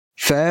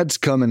Fads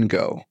come and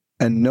go,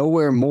 and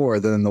nowhere more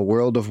than in the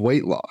world of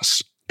weight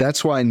loss.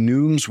 That's why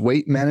Noom's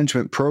weight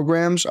management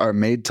programs are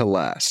made to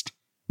last.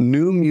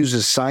 Noom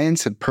uses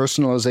science and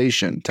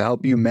personalization to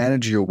help you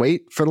manage your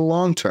weight for the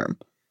long term.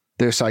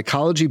 Their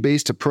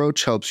psychology-based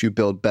approach helps you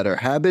build better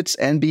habits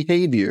and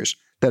behaviors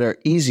that are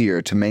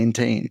easier to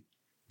maintain.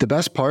 The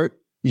best part?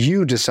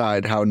 You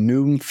decide how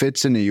Noom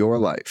fits into your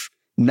life,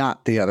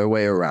 not the other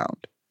way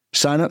around.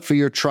 Sign up for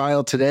your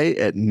trial today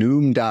at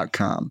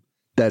Noom.com.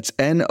 That's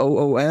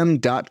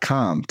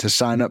Noom.com to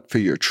sign up for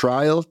your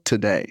trial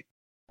today.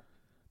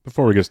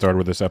 Before we get started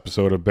with this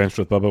episode of Bench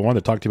with Bubba, I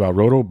wanted to talk to you about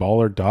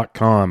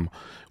rotoballer.com.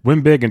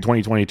 Win big in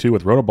 2022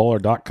 with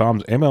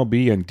rotoballer.com's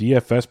MLB and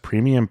DFS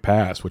Premium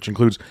Pass, which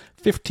includes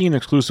 15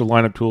 exclusive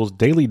lineup tools,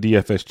 daily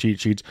DFS cheat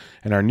sheets,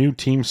 and our new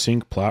Team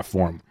Sync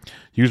platform.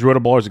 Use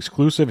Rotoballer's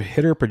exclusive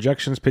hitter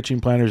projections, pitching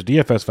planners,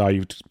 DFS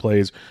value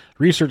plays,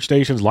 research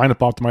stations, lineup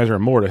optimizer,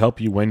 and more to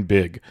help you win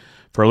big.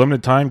 For a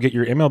limited time, get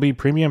your MLB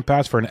Premium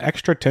Pass for an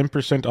extra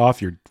 10% off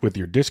with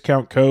your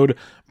discount code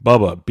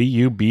BUBBA,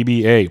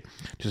 B-U-B-B-A.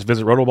 Just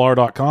visit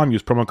rotoballer.com,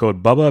 use promo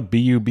code BUBBA,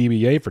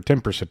 B-U-B-B-A for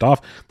 10% off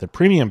the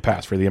Premium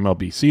Pass for the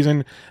MLB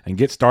season, and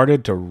get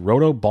started to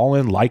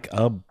rotoballin' like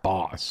a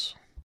boss.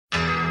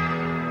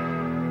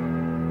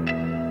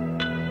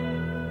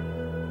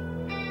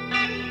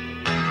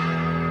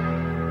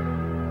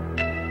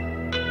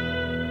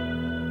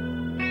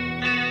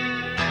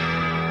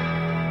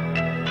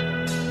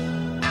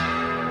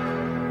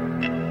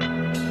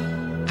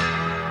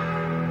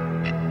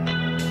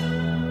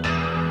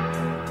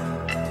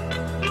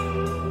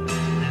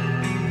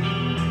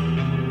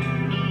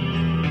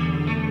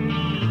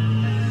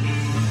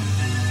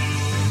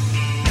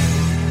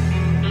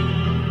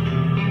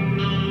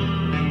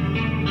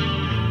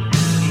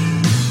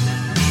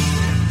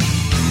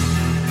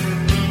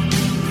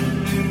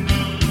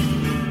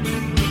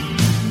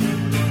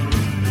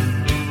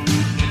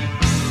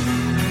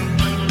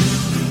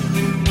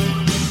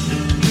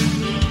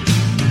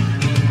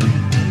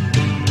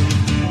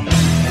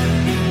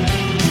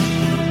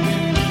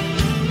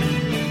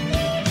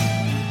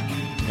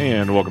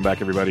 And welcome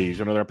back, everybody,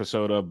 to another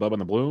episode of Bubba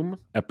and the Bloom,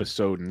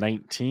 episode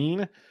 19.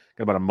 Got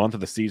about a month of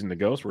the season to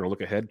go, so we're going to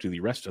look ahead to the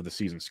rest of the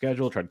season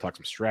schedule, try to talk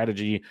some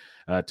strategy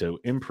to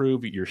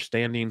improve your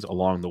standings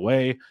along the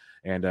way,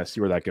 and see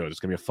where that goes. It's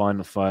going to be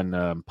a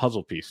fun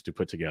puzzle piece to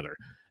put together.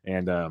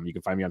 And you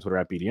can find me on Twitter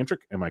at BDintric,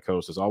 and my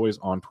co-host, as always,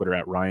 on Twitter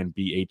at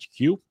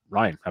RyanBHQ.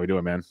 Ryan, how we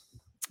doing, man?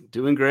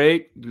 Doing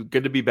great.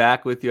 Good to be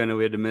back with you. I know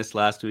we had to miss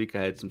last week.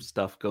 I had some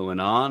stuff going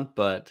on,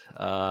 but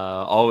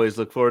always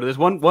look forward to this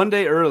one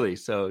day early.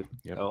 So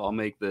Yep. I'll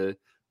make the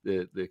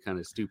kind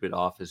of stupid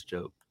office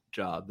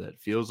job that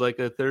feels like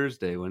a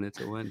Thursday when it's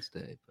a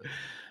Wednesday,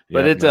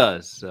 but it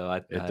does. So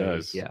it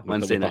does. Yeah,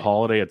 Wednesday night. The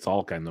holiday, it's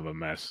all kind of a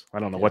mess. I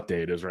don't know what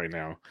day it is right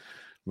now,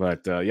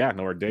 but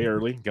we're a day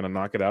early. Gonna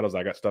knock it out as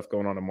I got stuff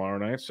going on tomorrow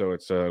night. So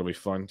it'll be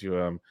fun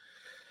to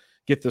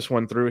get this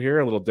one through here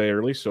a little day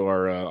early, so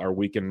our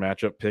weekend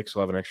matchup picks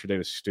will have an extra day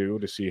to stew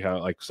to see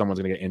how someone's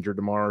going to get injured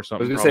tomorrow or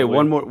something. I was going to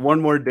say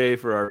one more day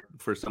for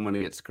someone to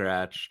get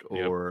scratched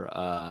or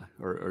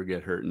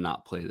get hurt and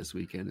not play this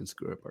weekend and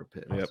screw up our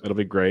picks. Yep, it'll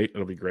be great.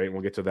 We'll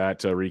get to that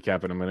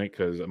recap in a minute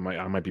because I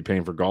might be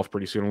paying for golf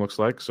pretty soon. It looks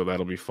like, so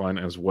that'll be fun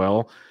as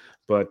well.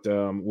 But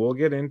we'll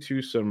get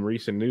into some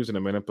recent news in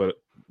a minute. But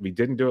we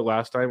didn't do it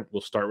last time.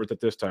 We'll start with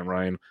it this time.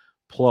 Ryan,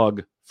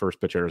 plug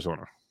First Pitch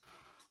Arizona.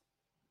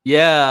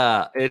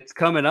 Yeah, it's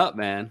coming up,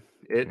 man.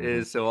 It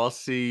is. So I'll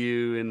see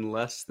you in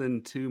less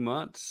than 2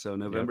 months. So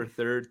November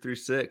 3rd through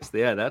 6th.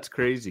 Yeah, that's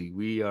crazy.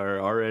 We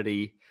are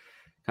already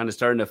kind of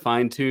starting to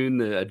fine tune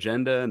the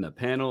agenda and the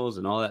panels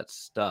and all that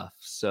stuff.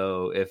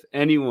 So if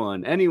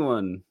anyone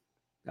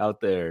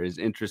out there is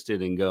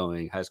interested in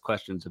going, has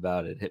questions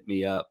about it, hit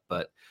me up.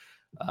 But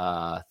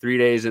 3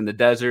 days in the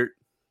desert,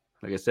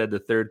 like I said, the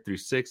 3rd through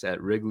 6th at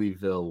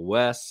Wrigleyville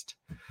West.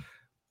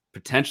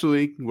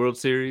 Potentially World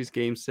Series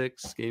Game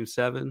 6, Game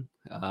 7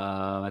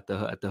 at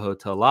the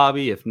hotel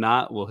lobby. If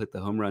not, we'll hit the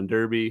Home Run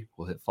Derby.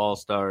 We'll hit Fall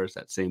Stars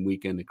that same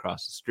weekend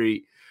across the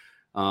street.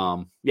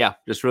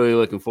 Just really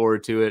looking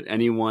forward to it.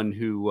 Anyone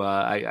who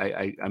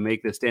I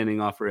make the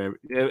standing offer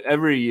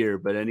every year,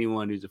 but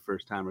anyone who's a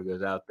first timer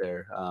goes out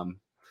there,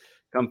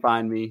 come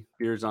find me.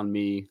 Beers on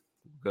me.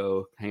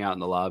 Go hang out in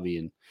the lobby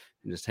and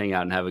just hang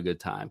out and have a good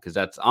time, because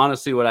that's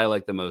honestly what I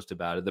like the most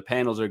about it. The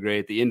panels are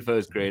great. The info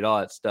is great. All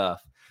that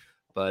stuff.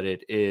 But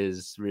it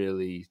is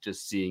really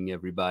just seeing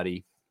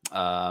everybody,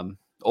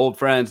 old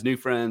friends, new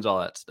friends, all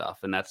that stuff.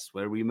 And that's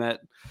where we met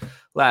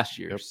last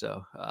year. Yep.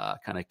 So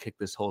kind of kicked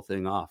this whole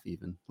thing off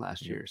even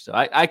last year. So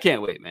I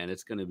can't wait, man.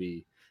 It's going to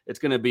be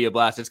a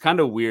blast. It's kind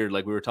of weird.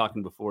 Like we were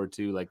talking before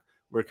too, like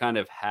we're kind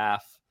of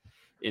half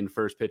in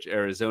First Pitch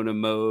Arizona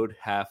mode,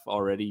 half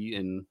already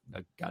in.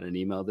 I got an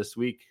email this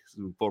week,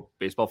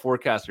 baseball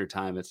forecaster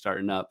time. It's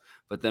starting up,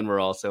 but then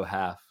we're also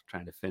half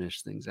trying to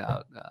finish things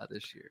out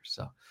this year.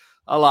 So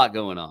a lot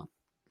going on.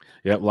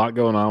 Yeah, a lot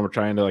going on. We're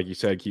trying to, like you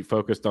said, keep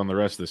focused on the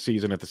rest of the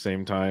season. At the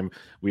same time,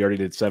 we already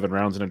did 7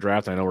 rounds in a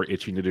draft. I know we're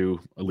itching to do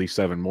at least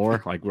 7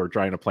 more. Like we're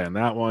trying to plan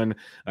that one.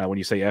 When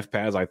you say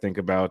FPAS, I think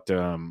about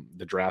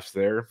the drafts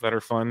there that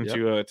are fun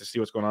Yep. to see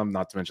what's going on.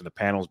 Not to mention the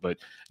panels, but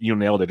you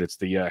nailed it. It's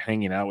the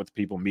hanging out with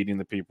people, meeting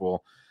the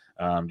people.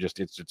 Just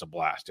it's a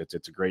blast.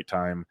 It's a great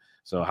time.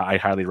 So I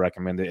highly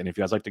recommend it. And if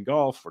you guys like to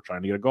golf, we're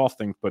trying to get a golf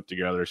thing put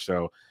together.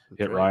 So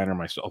hit right. Ryan or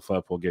myself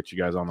up. We'll get you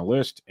guys on the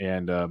list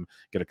and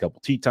get a couple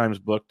tee times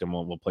booked, and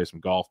we'll play some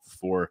golf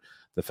before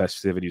the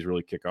festivities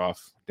really kick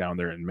off down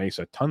there in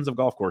Mesa. Tons of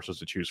golf courses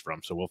to choose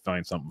from, so we'll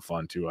find something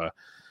fun to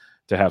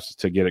have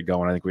to get it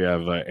going. I think we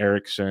have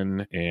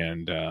Erickson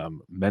and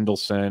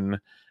Mendelssohn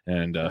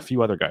and a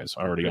few other guys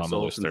already on the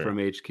list there. From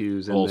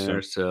HQ's in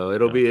there, so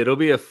it'll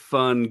be a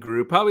fun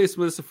group. Probably this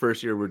is the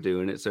first year we're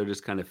doing it, so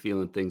just kind of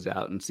feeling things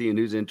out and seeing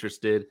who's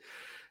interested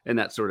and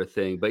that sort of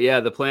thing. But yeah,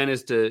 the plan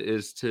is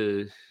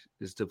to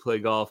play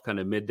golf kind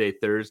of midday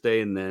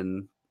Thursday, and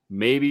then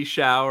maybe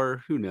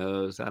shower. Who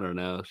knows? I don't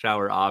know.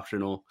 Shower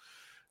optional.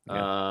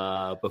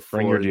 Before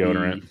bring your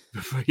deodorant.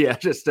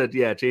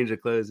 Change the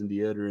clothes and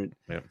deodorant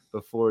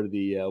before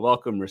the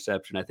welcome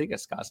reception. I think at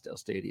Scottsdale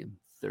Stadium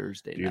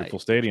Thursday night. Beautiful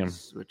stadium,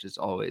 which is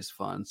always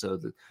fun. So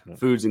the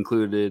food's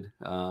included.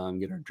 Get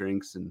our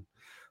drinks and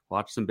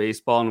watch some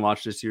baseball and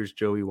watch this year's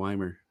Joey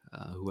Weimer.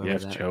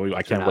 Yes, Joey.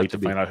 I can't wait to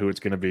find out who it's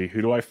going to be.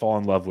 Who do I fall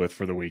in love with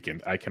for the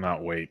weekend? I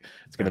cannot wait.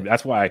 It's going to be.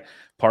 That's why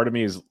part of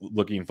me is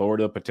looking forward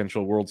to a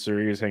potential World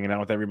Series, hanging out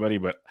with everybody,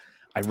 but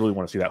I really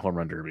want to see that home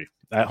run derby.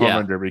 That home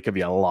run derby could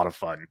be a lot of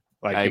fun.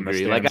 Like I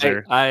agree. Like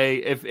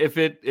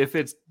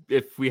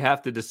if we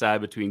have to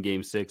decide between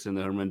Game 6 and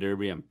the home run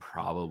derby, I'm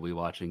probably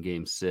watching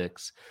Game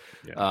 6.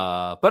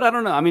 Yeah. But I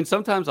don't know. I mean,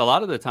 sometimes, a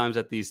lot of the times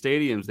at these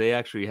stadiums, they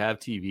actually have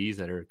TVs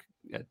that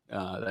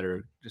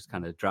are just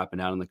kind of dropping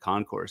out in the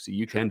concourse, so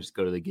you can just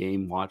go to the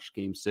game, watch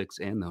Game 6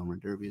 and the home run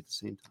derby at the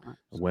same time.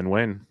 So.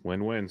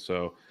 Win-win.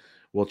 So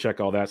we'll check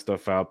all that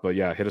stuff out. But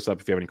yeah, hit us up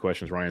if you have any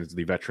questions. Ryan's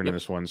the veteran in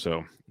this one,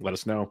 so let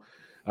us know.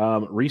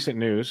 Recent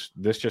news.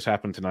 This just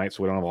happened tonight,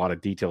 so we don't have a lot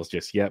of details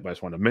just yet, but I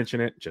just wanted to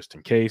mention it just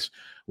in case.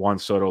 Juan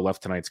Soto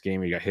left tonight's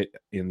game. He got hit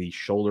in the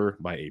shoulder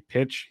by a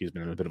pitch. He's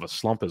been in a bit of a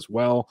slump as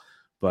well,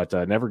 but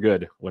never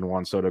good when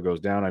Juan Soto goes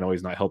down. I know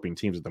he's not helping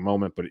teams at the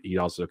moment, but he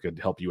also could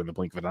help you in the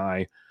blink of an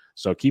eye.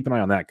 So keep an eye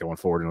on that going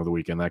forward into the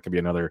weekend. That could be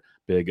another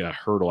big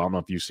hurdle. I don't know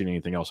if you've seen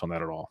anything else on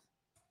that at all.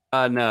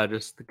 No,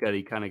 just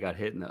he kind of got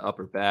hit in the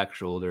upper back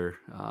shoulder.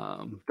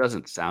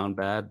 Doesn't sound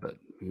bad, but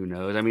who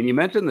knows? I mean, you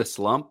mentioned the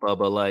slump,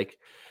 Bubba. Like,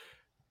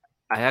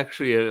 so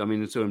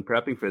in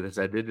prepping for this,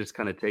 I did just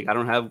kind of I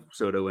don't have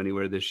Soto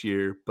anywhere this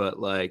year, but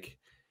like,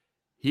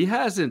 he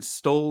hasn't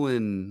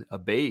stolen a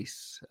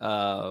base,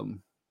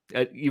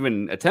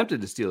 even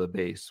attempted to steal a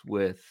base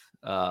with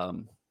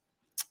San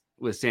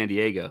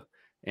Diego,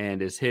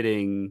 and is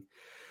hitting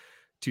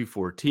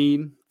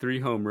 .214, 3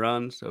 home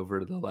runs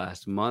over the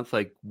last month.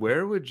 Like, how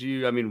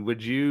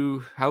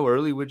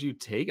early would you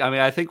take? I mean,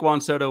 I think Juan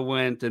Soto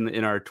went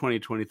in our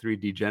 2023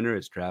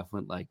 Degenerates draft,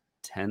 went like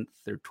 10th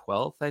or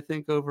 12th, I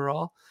think,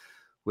 overall,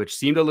 which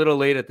seemed a little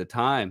late at the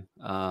time.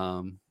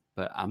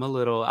 But I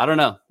don't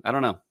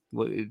know.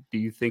 What, do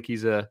you think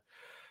he's a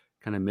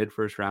kind of mid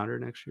first rounder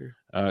next year?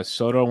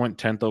 Soto went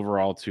 10th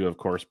overall to, of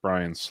course,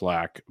 Brian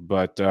Slack,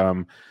 but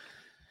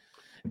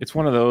it's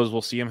one of those.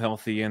 We'll see him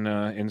healthy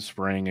in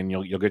spring, and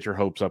you'll get your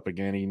hopes up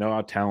again. You know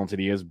how talented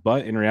he is,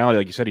 but in reality,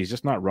 like you said, he's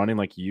just not running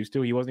like he used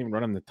to. He wasn't even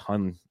running the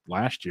ton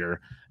last year,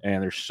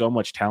 and there's so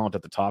much talent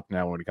at the top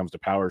now when it comes to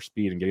power,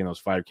 speed, and getting those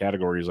 5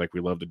 categories like we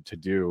love to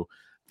do,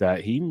 that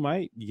he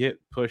might get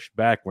pushed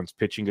back once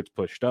pitching gets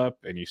pushed up,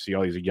 and you see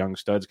all these young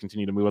studs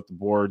continue to move up the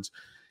boards.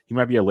 He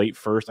might be a late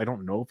first. I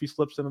don't know if he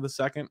slips into the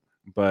second,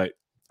 but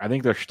I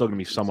think there's still going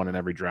to be someone in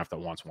every draft that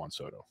wants Juan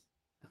Soto.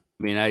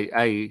 I mean,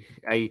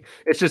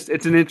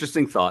 it's an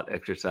interesting thought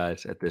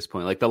exercise at this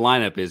point. Like, the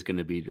lineup is going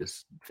to be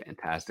just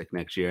fantastic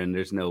next year, and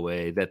there's no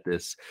way that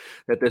this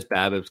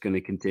BABIP's going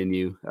to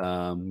continue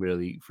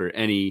really for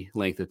any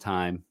length of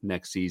time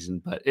next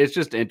season. But it's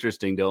just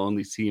interesting to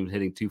only see him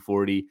hitting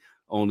 .240,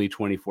 only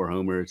 24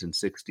 homers and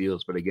 6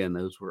 steals. But again,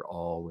 those were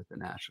all with the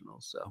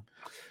Nationals. So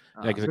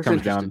because it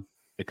comes down.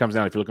 It comes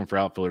down if you're looking for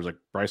outfielders, like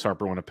Bryce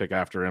Harper want to pick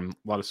after him.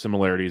 A lot of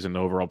similarities in the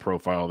overall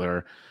profile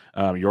there.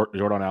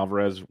 Jordan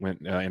Alvarez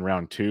went in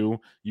round 2.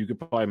 You could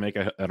probably make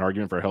an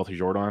argument for a healthy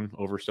Jordan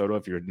over Soto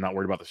if you're not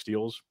worried about the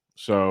steals.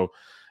 So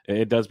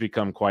it does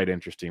become quite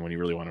interesting when you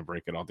really want to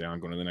break it all down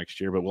going to the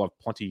next year. But we'll have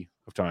plenty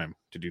of time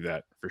to do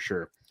that for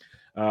sure.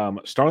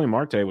 Starling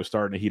Marte was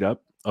starting to heat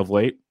up of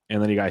late,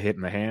 and then he got hit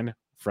in the hand,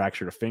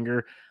 fractured a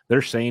finger.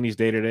 They're saying he's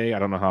day-to-day. I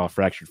don't know how a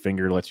fractured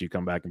finger lets you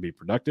come back and be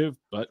productive,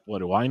 but what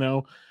do I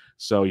know?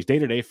 So he's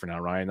day-to-day for now,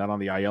 Ryan, not on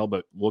the IL,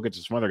 but we'll get to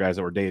some other guys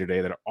that were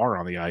day-to-day that are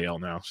on the IL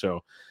now.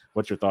 So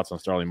what's your thoughts on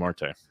Starling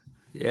Marte?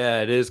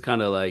 Yeah, it is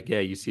kind of like,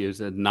 you see it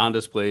was a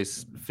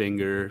non-displaced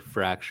finger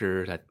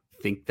fracture. I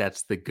think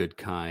that's the good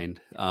kind.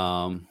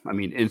 I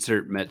mean,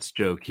 insert Mets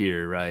joke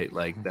here, right?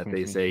 Like that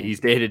they say he's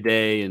day to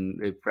day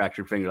and a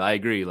fractured finger. I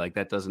agree. Like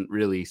that doesn't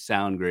really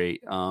sound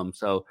great.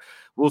 So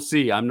we'll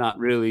see. I'm not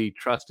really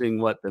trusting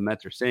what the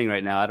Mets are saying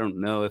right now. I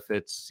don't know if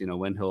it's,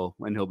 when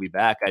he'll be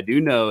back. I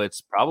do know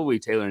it's probably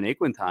Taylor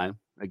Naquin time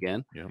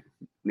again. Yeah.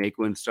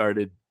 Naquin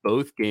started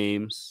both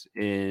games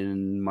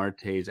in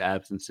Marte's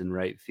absence in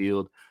right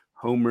field.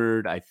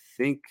 Homered, I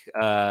think,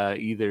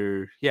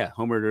 homered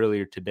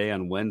earlier today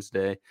on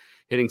Wednesday,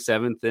 hitting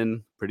seventh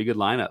in pretty good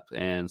lineup.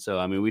 And so,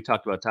 I mean, we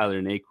talked about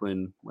Tyler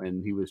Naquin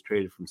when he was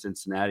traded from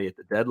Cincinnati at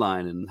the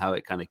deadline and how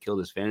it kind of killed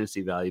his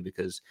fantasy value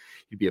because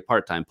he'd be a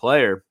part-time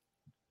player.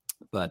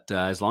 But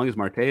as long as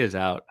Marte is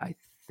out, I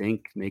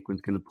think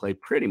Naquin's going to play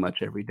pretty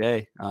much every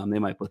day. They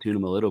might platoon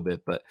him a little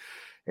bit, but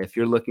if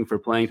you're looking for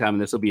playing time,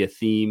 and this will be a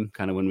theme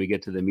kind of when we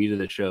get to the meat of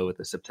the show with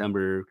the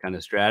September kind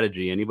of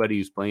strategy, anybody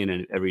who's playing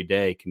it every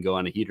day can go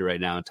on a heater right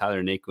now. And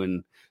Tyler Naquin,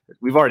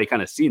 we've already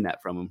kind of seen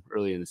that from him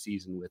early in the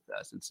season with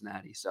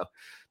Cincinnati. So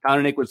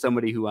Tyler Naquin's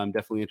somebody who I'm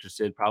definitely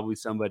interested, probably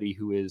somebody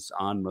who is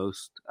on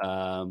most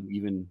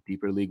even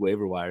deeper league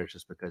waiver wires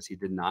just because he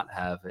did not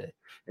have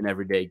an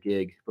everyday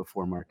gig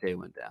before Marte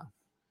went down.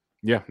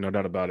 Yeah, no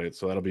doubt about it.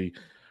 So that'll be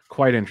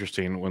quite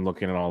interesting when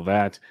looking at all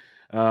that.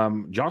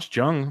 Josh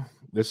Jung,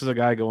 this is a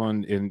guy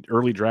going in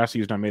early draft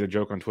season. I made a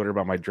joke on Twitter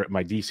about my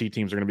DC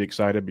teams are going to be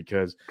excited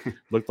because it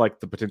looked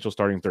like the potential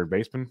starting third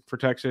baseman for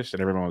Texas,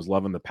 and everyone was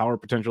loving the power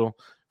potential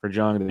for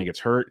Jung. And then he gets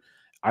hurt.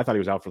 I thought he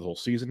was out for the whole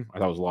season. I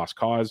thought it was a lost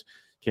cause.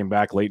 Came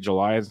back late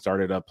July and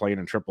started playing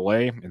in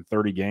AAA in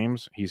 30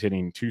 games. He's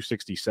hitting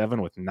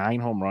 267 with 9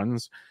 home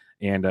runs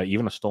and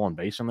even a stolen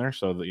base in there.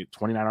 So the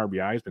 29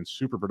 RBI has been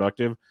super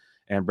productive.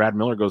 And Brad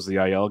Miller goes to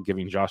the IL,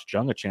 giving Josh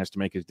Jung a chance to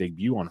make his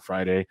debut on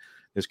Friday.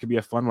 This could be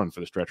a fun one for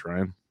the stretch,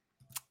 Ryan.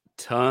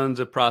 Tons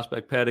of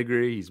prospect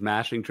pedigree. He's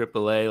mashing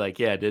AAA. Like,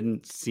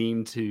 didn't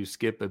seem to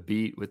skip a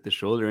beat with the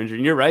shoulder injury.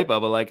 And you're right,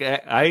 Bubba. Like,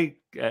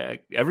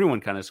 everyone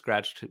kind of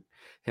scratched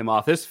him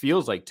off. This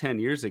feels like 10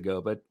 years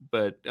ago,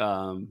 but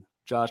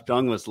Josh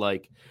Jung was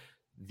like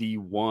the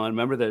one.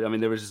 Remember that? I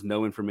mean, there was just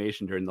no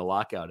information during the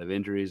lockout of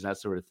injuries and that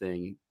sort of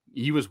thing.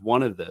 He was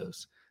one of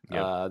those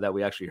that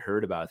we actually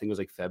heard about. I think it was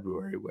like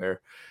February,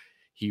 where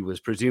he was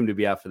presumed to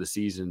be out for the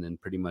season and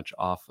pretty much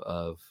off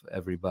of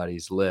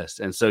everybody's list.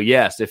 And so,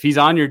 yes, if he's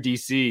on your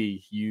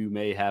DC, you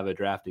may have a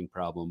drafting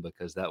problem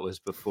because that was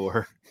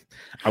before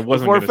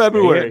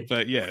February.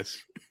 But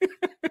yes.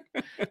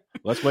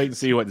 Let's wait and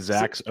see what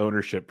Zach's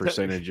ownership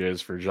percentage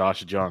is for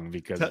Josh Jung,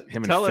 because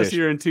tell us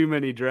you're in too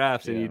many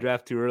drafts and you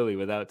draft too early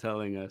without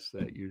telling us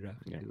that you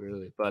drafted too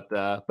early.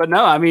 But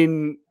no, I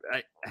mean,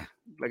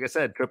 like I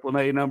said,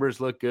 AAA numbers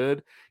look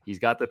good. He's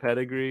got the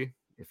pedigree.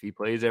 If he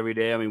plays every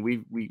day, I mean,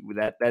 we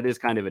that is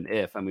kind of an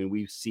if. I mean,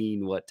 we've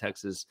seen what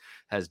Texas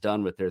has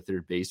done with their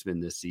third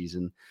baseman this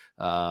season.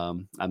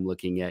 I'm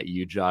looking at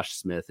you, Josh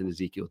Smith and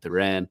Ezekiel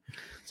Duran.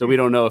 So we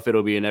don't know if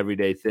it'll be an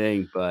everyday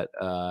thing, but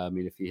I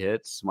mean, if he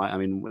hits,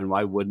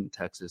 why wouldn't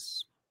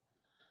Texas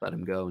let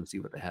him go and see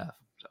what they have?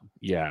 So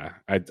yeah,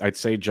 I'd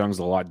say Jung's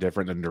a lot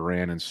different than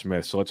Duran and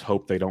Smith. So let's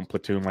hope they don't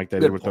platoon like they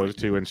did with those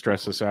two and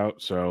stress us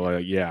out. So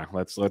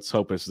let's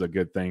hope this is a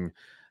good thing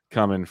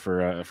coming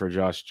for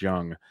Josh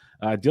Jung.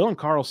 Dylan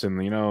Carlson,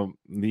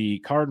 the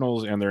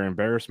Cardinals and their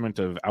embarrassment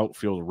of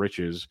outfield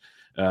riches.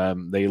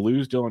 They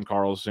lose Dylan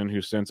Carlson,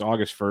 who since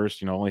August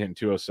 1st, only hitting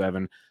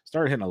 207,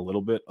 started hitting a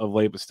little bit of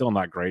late, but still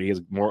not great. He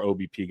is more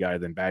OBP guy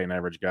than batting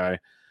average guy.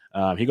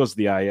 He goes to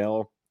the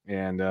IL,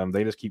 and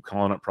they just keep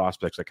calling up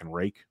prospects that can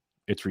rake.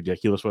 It's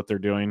ridiculous what they're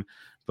doing,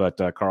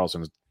 but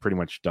Carlson is pretty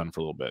much done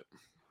for a little bit.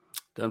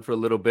 Done for a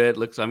little bit.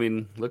 Looks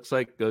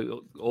like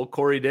old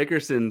Corey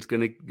Dickerson's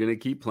gonna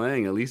keep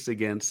playing at least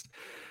against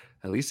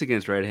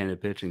right-handed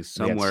pitching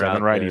somewhere. 7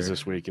 out righties there.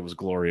 This week. It was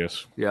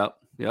glorious. Yep.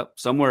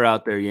 Somewhere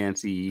out there,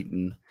 Yancey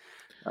Eaton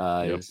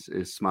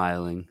is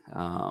smiling.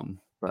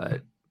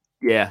 But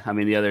yeah, I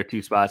mean, the other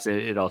two spots,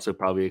 it also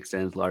probably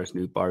extends Lars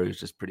Nootbaar, who's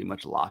just pretty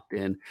much locked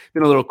in.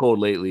 Been a little cold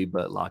lately,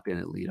 but locked in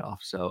at leadoff.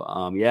 So,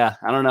 I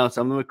don't know.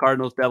 Something with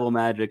Cardinals devil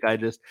magic.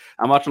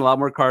 I'm watching a lot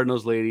more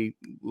Cardinals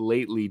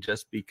lately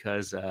just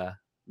because, I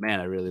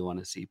really want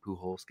to see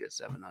Pujols get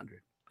 700.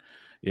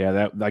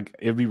 Yeah,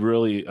 it'd be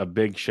really a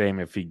big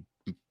shame if he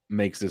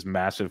makes this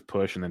massive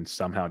push and then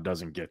somehow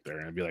doesn't get there.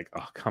 And it'd be like,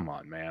 oh, come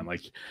on, man. Like,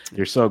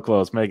 you're so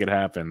close. Make it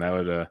happen. That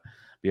would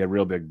be a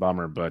real big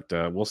bummer, but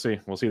we'll see.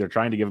 They're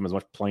trying to give him as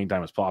much playing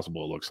time as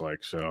possible, it looks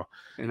like. So,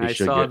 and I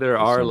saw there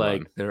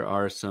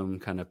are some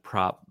kind of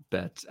prop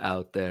bets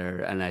out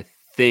there, and I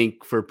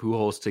think for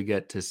Pujols to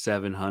get to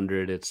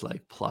 700, it's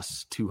like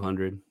plus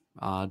 200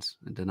 odds,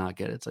 and to not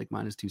get it's like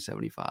minus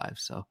 275.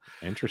 So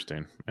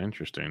interesting.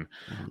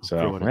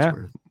 So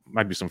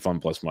might be some fun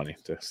plus money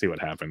to see what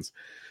happens.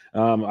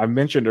 I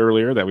mentioned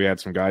earlier that we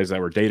had some guys that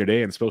were day to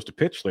day and supposed to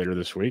pitch later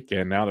this week,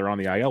 and now they're on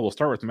the IL. We'll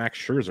start with Max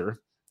Scherzer,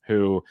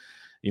 who,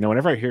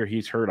 whenever I hear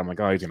he's hurt, I'm like,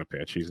 oh, he's going to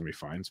pitch. He's going to be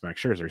fine. It's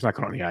Max Scherzer. He's not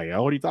going on the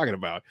IL. What are you talking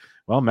about?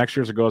 Well, Max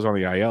Scherzer goes on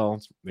the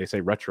IL. They say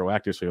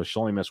retroactive, so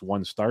he'll only miss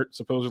one start,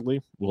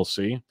 supposedly. We'll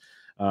see.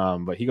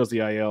 But he goes to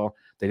the IL.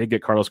 They did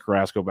get Carlos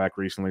Carrasco back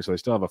recently, so they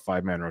still have a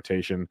 5-man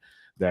rotation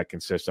that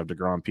consists of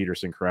DeGrom,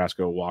 Peterson,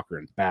 Carrasco, Walker,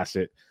 and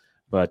Bassett.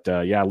 But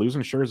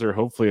losing Scherzer,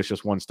 hopefully it's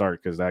just one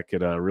start because that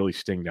could really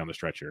sting down the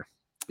stretch here.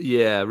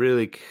 Yeah,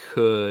 really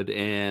could.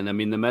 And I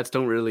mean, the Mets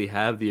don't really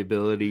have the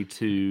ability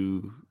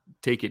to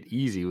take it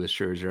easy with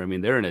Scherzer. I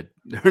mean, they're in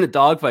a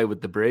dogfight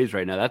with the Braves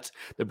right now.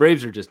 The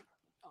Braves are just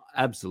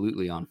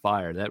absolutely on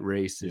fire. That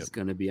race is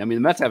going to be. I mean,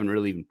 the Mets haven't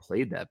really even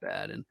played that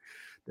bad, and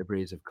the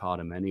Braves have caught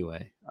him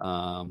anyway.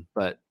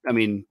 But I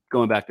mean,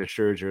 going back to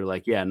Scherzer,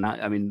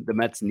 the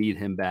Mets need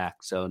him back.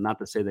 So not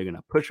to say they're going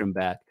to push him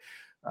back.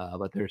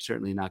 But they're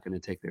certainly not going to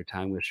take their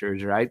time with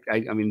Scherzer.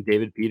 I mean,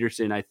 David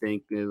Peterson, I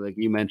think, like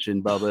you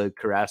mentioned, Bubba,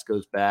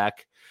 Carrasco's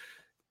back,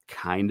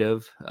 kind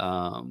of.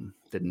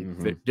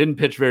 Didn't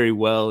pitch very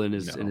well in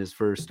his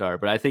first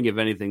start. But I think, if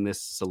anything,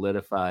 this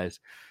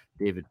solidifies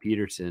David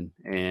Peterson.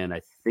 And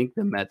I think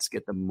the Mets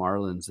get the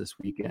Marlins this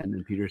weekend,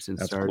 and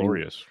Peterson's starting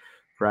glorious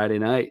Friday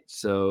night.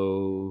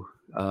 So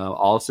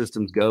all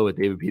systems go with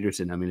David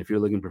Peterson. I mean, if you're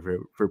looking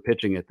for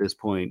pitching at this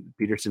point,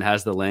 Peterson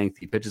has the length.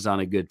 He pitches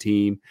on a good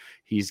team.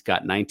 He's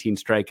got 19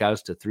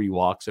 strikeouts to 3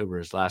 walks over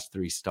his last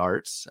 3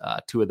 starts.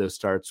 2 of those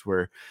starts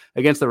were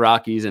against the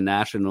Rockies and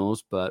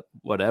Nationals, but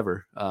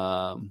whatever.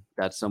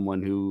 That's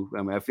someone who,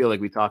 I mean, I feel like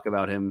we talk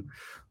about him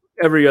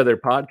every other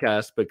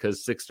podcast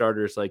because 6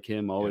 starters like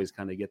him always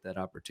kind of get that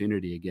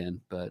opportunity again.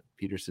 But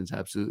Peterson's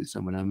absolutely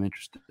someone I'm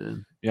interested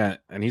in. Yeah,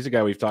 and he's a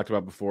guy we've talked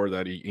about before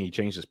that he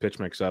changed his pitch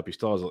mix up. He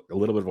still has a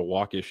little bit of a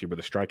walk issue, but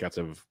the strikeouts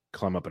have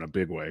come up in a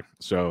big way.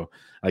 So,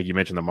 like you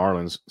mentioned, the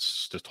Marlins,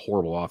 it's just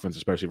horrible offense,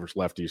 especially versus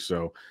lefties.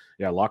 So,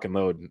 yeah, lock and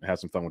load, have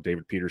some fun with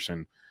David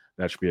Peterson.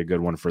 That should be a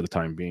good one for the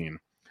time being.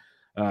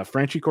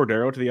 Franchi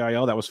Cordero to the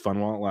IL. That was fun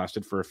while it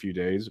lasted for a few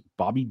days.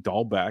 Bobby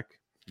Dahlbeck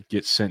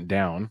gets sent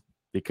down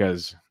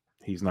because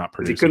he's not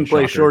producing. He couldn't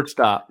play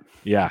shortstop.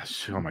 Yeah.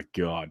 Oh, my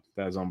God.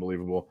 That is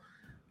unbelievable.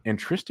 And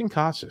Tristan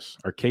Casas,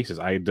 or Cases,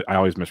 I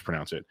always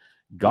mispronounce it,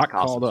 got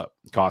called up.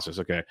 Casas,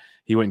 okay.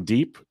 He went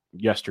deep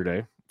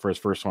yesterday for his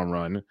first home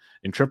run.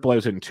 In AAA,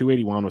 was hitting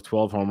 281 with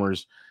 12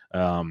 homers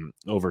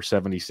over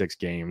 76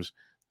 games.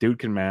 Dude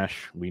can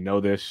mash. We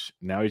know this.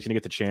 Now he's going to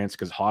get the chance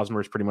because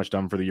Hosmer is pretty much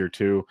done for the year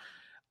too.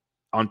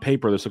 On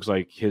paper, this looks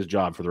like his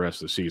job for the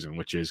rest of the season,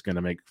 which is going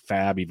to make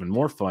Fab even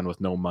more fun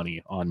with no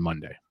money on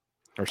Monday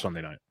or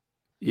Sunday night.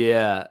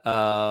 Yeah,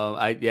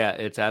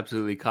 it's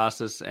absolutely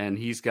Casas, and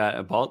he's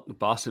got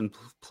Boston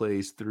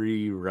plays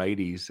 3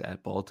 righties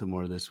at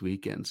Baltimore this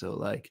weekend, so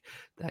like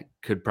that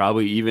could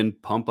probably even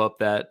pump up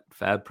that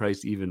Fab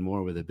price even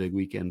more with a big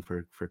weekend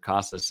for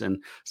Casas.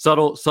 And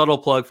subtle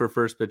plug for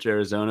First Pitch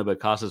Arizona, but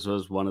Casas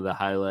was one of the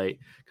highlight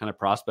kind of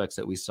prospects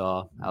that we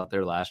saw out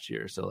there last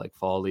year. So like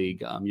fall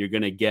league, you're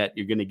gonna get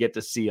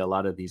to see a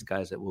lot of these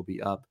guys that will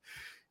be up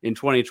in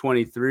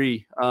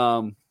 2023.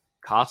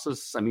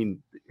 Casas, I mean,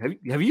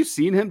 have you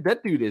seen him?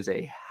 That dude is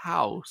a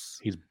house.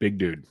 He's big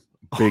dude.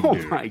 Big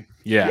dude. My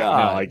God.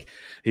 No, like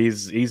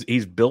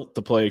he's built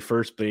to play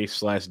first base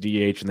 /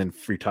 DH and then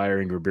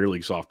retiring to a beer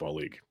league softball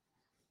league.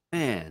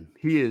 Man,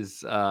 he is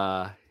he's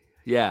I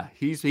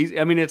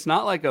mean, it's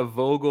not like a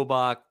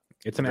Vogelbach.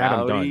 It's an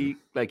Adam Dunn.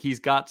 Like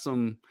he's got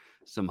some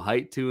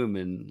height to him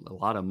and a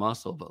lot of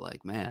muscle, but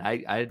like, man,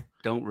 I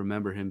don't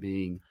remember him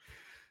being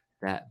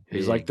that big.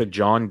 He's like the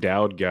John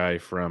Dowd guy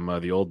from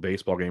the old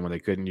baseball game when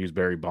they couldn't use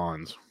Barry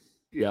Bonds.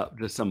 Yeah,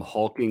 just some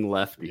hulking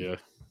lefty. Yeah.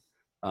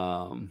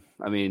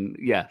 I mean,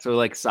 yeah, so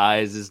like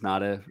size is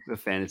not a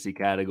fantasy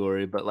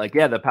category, but like,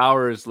 yeah, the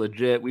power is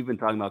legit. We've been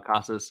talking about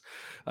Casas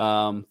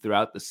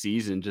throughout the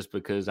season just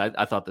because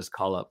I thought this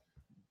call-up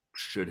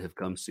should have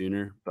come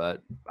sooner,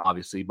 but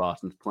obviously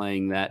Boston's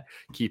playing that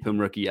keep him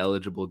rookie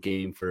eligible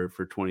game for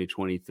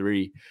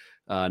 2023.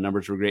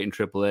 Numbers were great in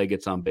AAA,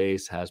 gets on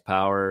base, has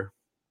power.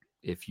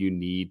 If you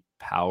need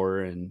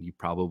power, and you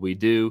probably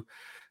do,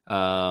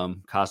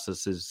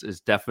 Casas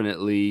is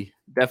definitely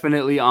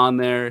on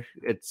there.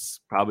 It's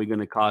probably going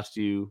to cost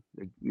you,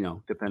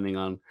 depending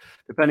on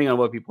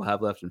what people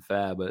have left in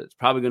Fab, but it's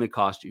probably going to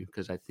cost you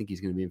because I think he's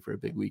going to be in for a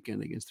big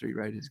weekend against 3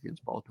 righties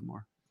against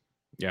Baltimore.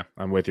 Yeah,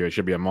 I'm with you. It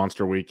should be a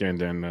monster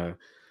weekend, and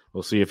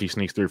we'll see if he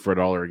sneaks through for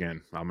 $1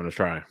 again. I'm going to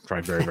try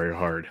very, very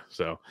hard.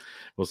 So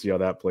we'll see how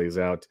that plays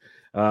out.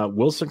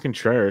 Wilson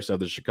Contreras of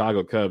the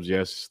Chicago Cubs.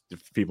 Yes,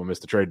 if people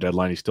missed the trade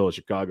deadline, he's still a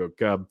Chicago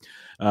Cub.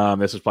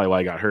 This is probably why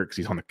he got hurt because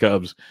he's on the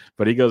Cubs.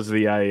 But he goes to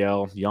the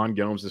IL. Yan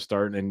Gomes is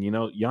starting. And,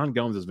 Yan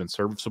Gomes has been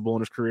serviceable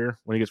in his career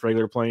when he gets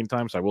regular playing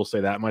time. So I will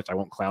say that much. I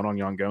won't clown on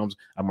Yan Gomes.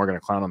 I'm more going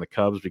to clown on the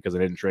Cubs because they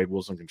didn't trade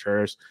Wilson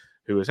Contreras,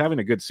 who is having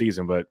a good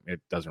season, but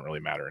it doesn't really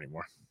matter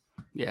anymore.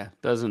 Yeah,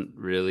 doesn't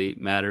really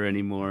matter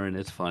anymore. And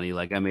it's funny,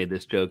 like I made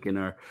this joke in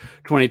our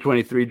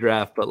 2023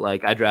 draft, but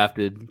like I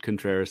drafted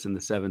Contreras in the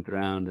 7th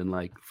round, and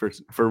like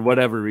for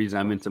whatever reason,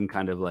 I'm in some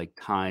kind of like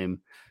time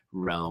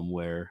realm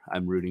where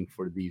I'm rooting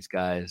for these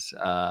guys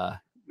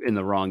in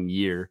the wrong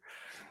year.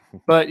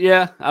 But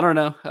yeah, I don't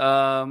know.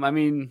 I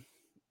mean,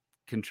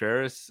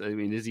 Contreras,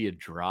 is he a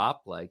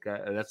drop? Like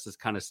that's this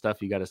kind of stuff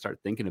you got to start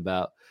thinking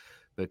about,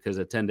 because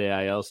a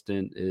 10-day IL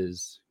stint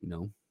is,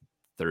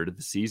 third of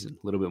the season,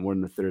 a little bit more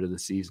than a third of the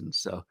season.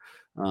 So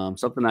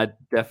something I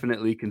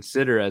definitely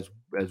consider, as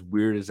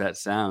weird as that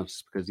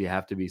sounds, because you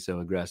have to be so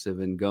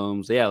aggressive. And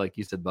Gomes, yeah, like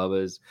you said,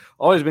 Bubba has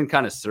always been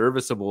kind of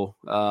serviceable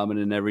in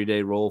an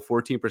everyday role.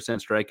 14%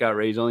 strikeout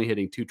rate. He's only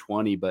hitting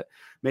 220, but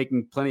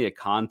making plenty of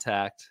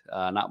contact.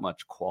 Not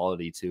much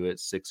quality to it.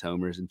 6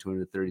 homers and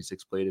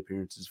 236 plate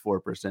appearances,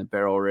 4%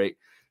 barrel rate.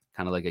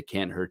 Kind of like a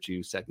can't hurt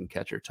you second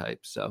catcher type.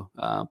 So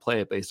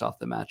play it based off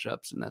the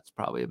matchups, and that's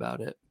probably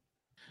about it.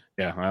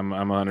 Yeah, I'm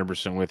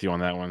 100% with you on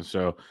that one.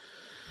 So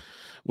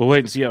we'll wait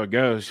and see how it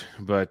goes.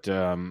 But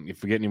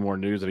if we get any more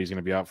news that he's going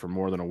to be out for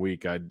more than a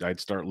week, I'd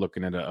start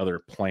looking into other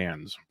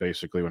plans,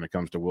 basically, when it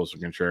comes to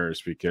Wilson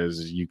Contreras,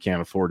 because you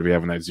can't afford to be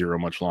having that zero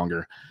much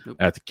longer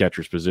at the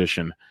catcher's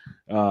position.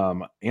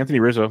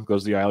 Anthony Rizzo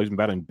goes to the IL. He's been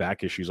battling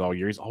back issues all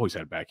year. He's always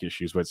had back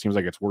issues, but it seems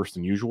like it's worse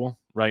than usual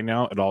right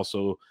now. And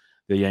also,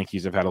 the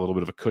Yankees have had a little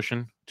bit of a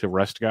cushion to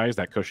rest guys.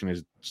 That cushion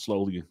is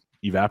slowly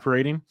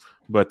evaporating,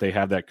 but they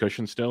have that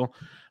cushion still.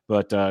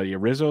 But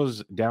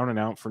Rizzo's down and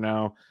out for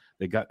now.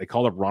 They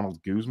called up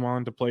Ronald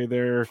Guzman to play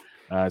there.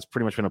 It's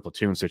pretty much been a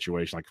platoon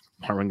situation. Like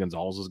Marwin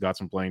Gonzalez has got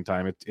some playing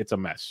time. It's a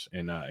mess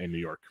in New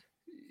York.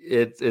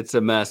 It's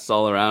a mess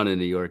all around in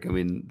New York. I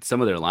mean,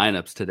 some of their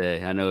lineups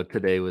today. I know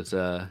today was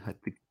I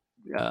think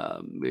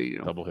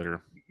double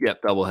hitter.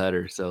 Yep,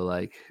 doubleheader. So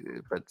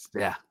but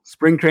yeah,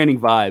 spring training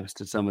vibes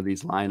to some of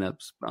these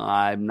lineups.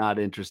 I'm not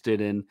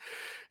interested in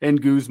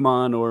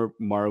Guzman or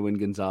Marwin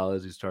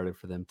Gonzalez, who started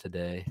for them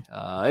today.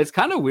 It's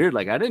kind of weird.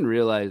 Like, I didn't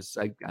realize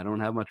I don't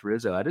have much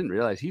Rizzo. I didn't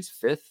realize he's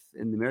 5th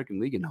in the American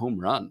League in home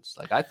runs.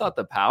 Like, I thought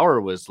the power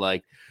was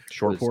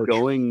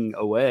going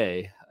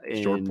away.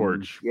 Short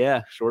porch.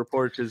 Yeah, short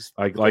porch is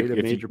like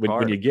if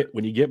when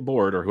you get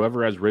bored, or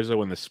whoever has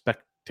Rizzo in the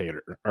spectator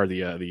or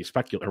the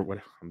speculator, what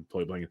I'm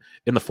totally blanking,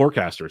 in the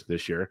forecasters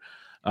this year,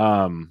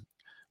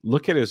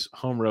 look at his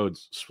home road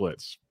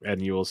splits,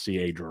 and you will see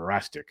a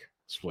drastic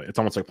split. It's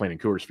almost like playing in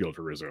Coors Field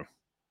for Rizzo.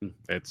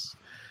 It's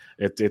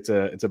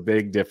a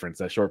big difference.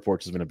 That short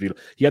porch has been a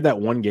beautiful. He had that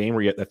one game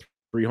where he had that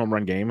 3 home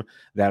run game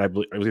that I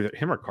believe it was either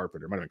him or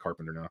Carpenter. It might have been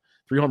Carpenter now.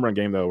 3 home run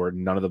game though, where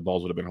none of the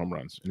balls would have been home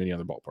runs in any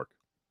other ballpark.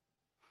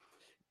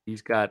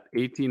 He's got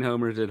 18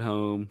 homers at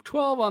home,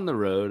 12 on the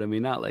road. I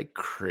mean, not like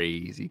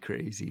crazy,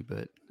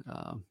 but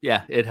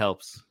yeah, it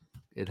helps.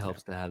 It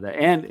helps to have that.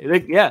 And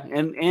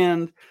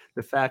and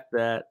the fact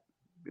that,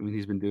 I mean,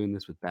 he's been doing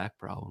this with back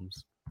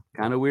problems.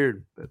 Kind of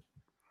weird, but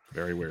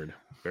very weird.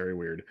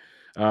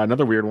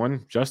 Another weird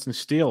one, Justin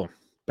Steele,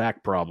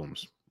 back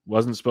problems.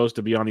 Wasn't supposed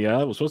to be on the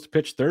IL. Was supposed to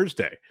pitch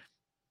Thursday.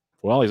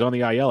 Well, he's on the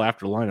IL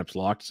after the lineup's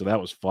locked, so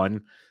that was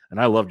fun. And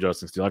I love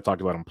Justin Steele. I've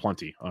talked about him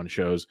plenty on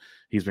shows.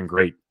 He's been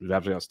great. He's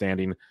absolutely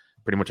outstanding.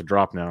 Pretty much a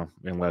drop now,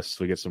 unless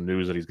we get some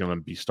news that he's going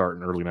to be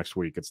starting early next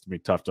week. It's going to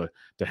be tough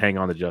to hang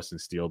on to Justin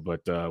Steele.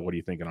 But what are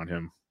you thinking on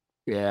him?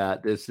 Yeah,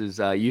 this is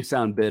you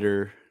sound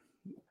bitter,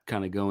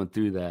 kind of going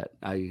through that.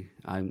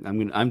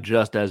 I'm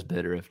just as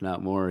bitter, if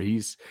not more.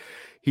 He's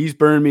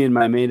burned me in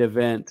my main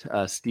event.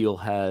 Steele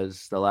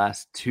has the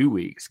last 2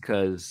 weeks,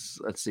 because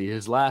let's see,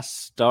 his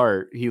last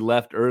start he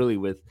left early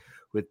with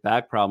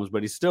back problems,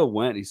 but he still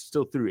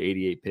threw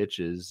 88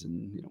 pitches.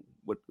 And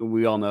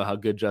we all know how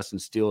good Justin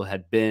Steele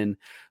had been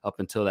up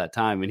until that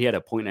time. And he had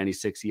a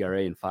 .96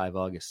 ERA in 5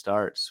 August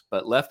starts,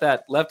 but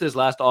left his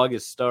last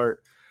August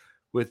start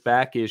with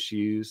back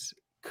issues.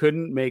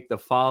 Couldn't make the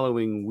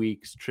following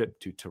week's trip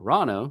to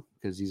Toronto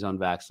because he's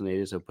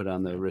unvaccinated, so put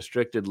on the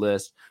restricted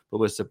list, but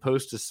was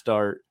supposed to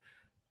start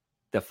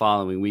the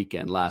following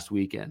weekend, last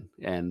weekend,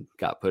 and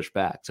got pushed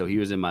back. So he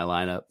was in my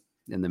lineup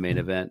in the main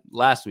event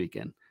last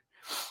weekend.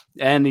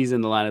 And he's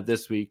in the lineup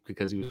this week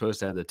because he was supposed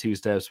to have the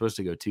 2-step, supposed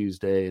to go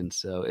Tuesday. And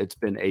so it's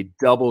been a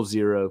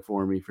 0-0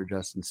 for me for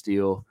Justin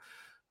Steele.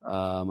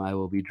 I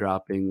will be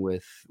dropping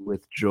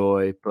with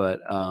joy,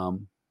 but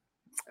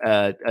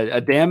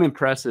a damn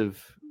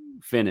impressive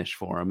finish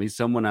for him. He's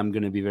someone I'm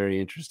going to be very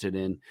interested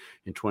in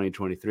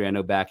 2023. I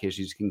know back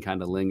issues can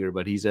kind of linger,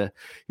 but he's a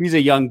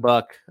young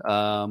buck,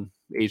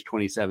 age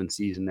 27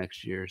 season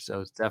next year.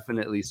 So it's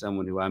definitely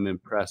someone who I'm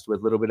impressed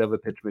with. A little bit of a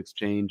pitch mix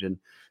change and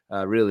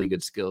really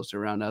good skills to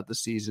round out the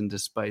season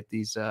despite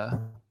these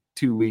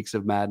 2 weeks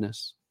of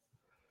madness.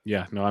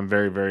 Yeah, no, I'm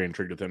very, very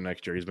intrigued with him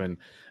next year. He's been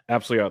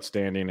absolutely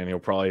outstanding, and he'll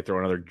probably throw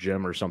another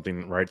gem or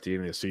something right at the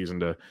end of the season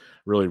to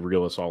really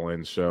reel us all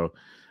in. So,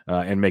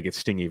 and make it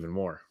sting even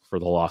more for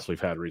the loss we've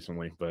had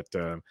recently. But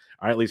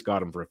I at least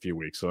got him for a few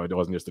weeks, so it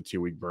wasn't just a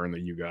 2-week burn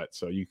that you got.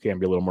 So you can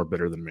be a little more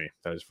bitter than me.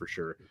 That is for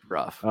sure.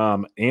 Rough.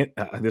 And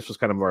this was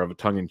kind of more of a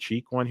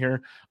tongue-in-cheek one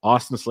here.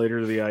 Austin Slater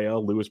to the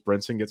IL. Lewis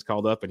Brinson gets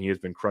called up, and he has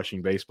been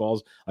crushing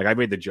baseballs. Like, I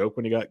made the joke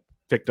when he got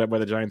picked up by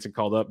the Giants and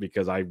called up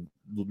because I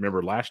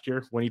remember last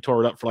year when he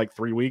tore it up for like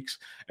 3 weeks,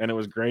 and it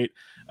was great.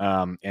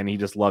 And he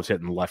just loves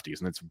hitting lefties,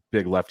 and it's a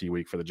big lefty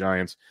week for the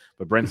Giants.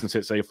 But Brinson's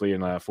hit safely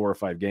in 4 or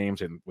 5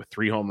 games and with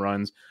 3 home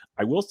runs.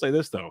 I will say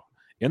this, though.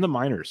 In the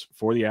minors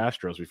for the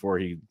Astros before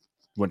he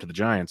went to the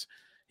Giants,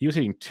 he was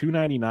hitting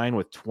 299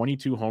 with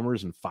 22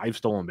 homers and 5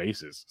 stolen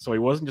bases. So he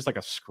wasn't just like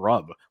a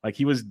scrub. Like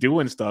he was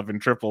doing stuff in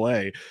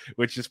AAA,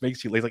 which just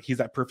makes you like he's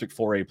that perfect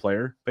 4A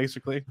player,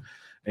 basically.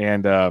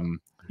 And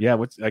yeah,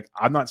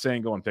 I'm not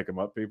saying go and pick him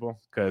up, people,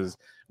 because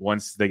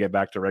once they get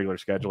back to regular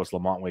schedule, it's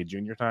Lamont Wade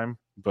Jr. time.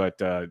 But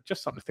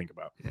just something to think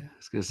about. Yeah, I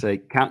was gonna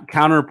say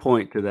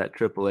counterpoint to that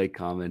AAA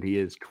comment. He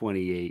is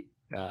 28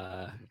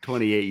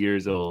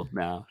 years old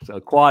now. So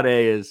quad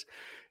A is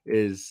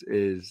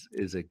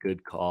a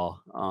good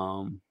call.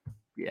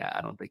 Yeah,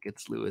 I don't think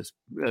it's Lewis.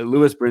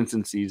 Lewis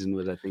Brinson's season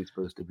was, I think,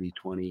 supposed to be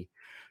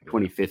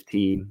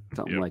 2015,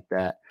 something like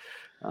that.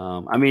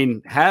 I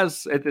mean,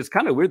 it's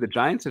kind of weird. The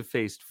Giants have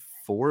faced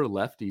 4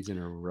 lefties in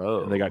a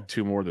row. And they got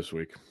 2 more this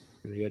week.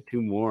 They got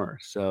 2 more.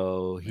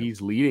 So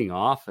he's leading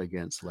off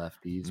against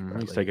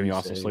lefties. He's taking the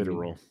Austin Slater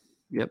role.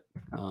 Yep.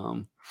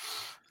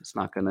 It's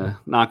not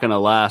gonna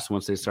last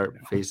once they start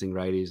facing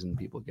righties and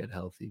people get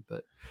healthy.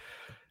 But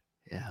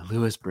yeah,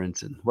 Lewis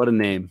Brinson, what a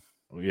name.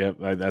 Yeah,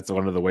 that's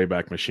one of the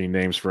Wayback Machine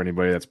names for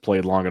anybody that's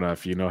played long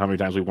enough. You know how many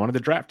times we wanted to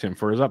draft him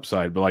for his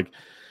upside, but like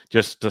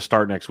just to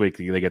start next week,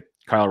 they get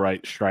Kyle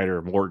Wright,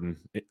 Strider, Morton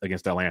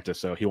against Atlanta,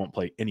 so he won't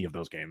play any of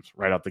those games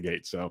right out the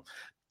gate. So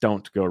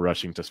don't go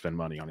rushing to spend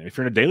money on him. If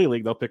you're in a daily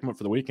league, they'll pick him up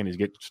for the weekend. He's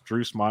get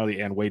Drew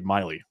Smiley and Wade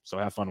Miley, so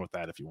have fun with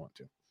that if you want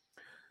to.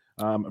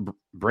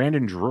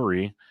 Brandon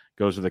Drury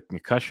goes to the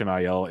concussion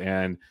IL,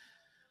 and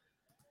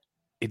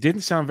it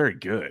didn't sound very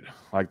good.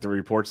 Like the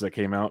reports that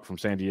came out from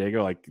San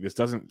Diego, like this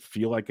doesn't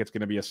feel like it's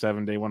going to be a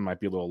 7-day one. Might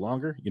be a little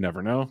longer. You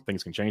never know.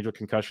 Things can change with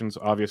concussions,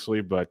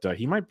 obviously, but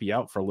he might be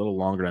out for a little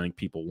longer than I think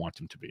people want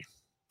him to be.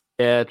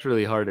 Yeah, it's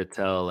really hard to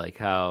tell like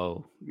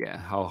how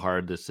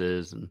hard this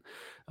is. And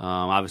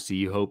obviously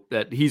you hope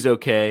that he's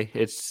okay.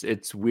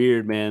 It's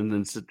weird, man.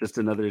 It's just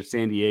another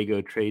San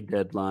Diego trade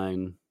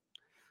deadline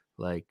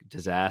like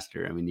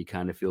disaster. I mean, you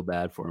kind of feel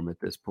bad for him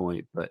at this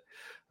point, but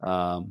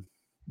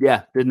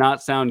yeah, did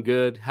not sound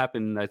good.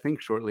 Happened, I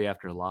think, shortly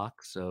after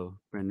lock. So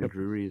Brandon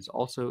Drury is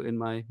also in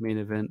my main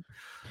event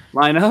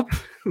lineup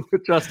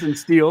with Justin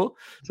Steele.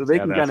 So they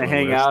can kind of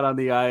hang out on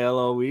the IL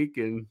all week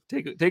and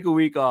take a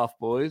week off,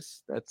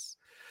 boys.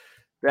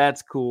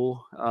 That's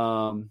cool.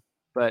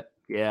 But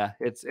yeah,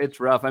 it's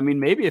rough. I mean,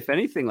 maybe if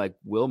anything, like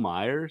Will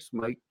Myers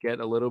might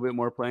get a little bit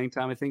more playing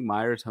time. I think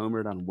Myers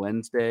homered on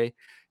Wednesday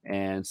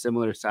and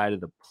similar side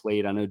of the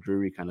plate. I know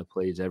Drury kind of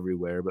plays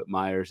everywhere, but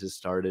Myers has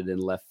started in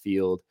left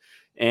field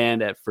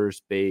and at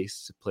first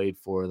base, played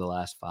for the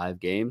last 5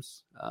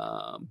 games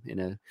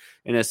in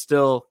a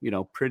still,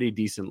 pretty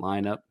decent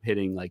lineup,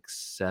 hitting like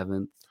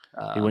 7th.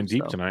 He went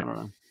deep tonight.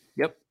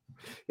 Yep.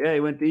 Yeah, he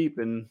went deep,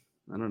 and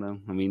I don't know.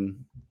 I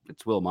mean,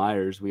 it's Will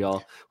Myers. We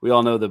all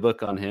know the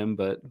book on him,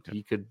 but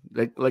he could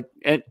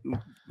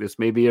this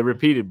may be a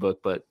repeated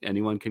book, but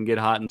anyone can get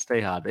hot and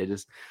stay hot. They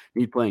just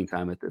need playing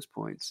time at this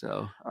point.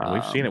 So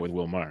we've seen it with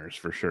Will Myers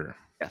for sure.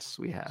 Yes,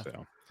 we have.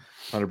 So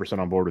 100%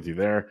 on board with you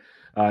there.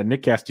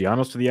 Nick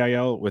Castellanos to the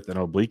IL with an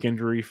oblique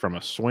injury from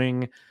a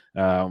swing.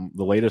 The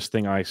latest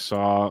thing I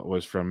saw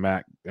was from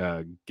Matt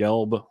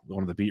Gelb,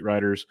 one of the beat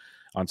writers,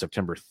 on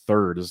September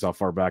 3rd. This is how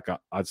far back.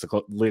 It's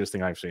the latest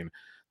thing I've seen.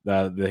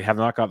 They have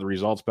not got the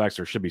results back, so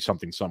there should be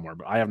something somewhere.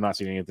 But I have not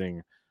seen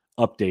anything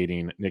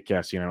updating Nick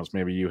Castellanos.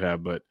 Maybe you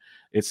have, but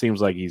it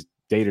seems like he's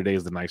day-to-day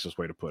is the nicest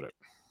way to put it.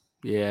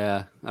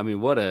 Yeah, I mean,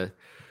 what a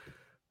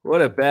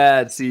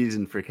bad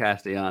season for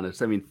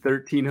Castellanos. I mean,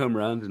 13 home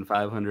runs and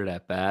 500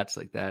 at-bats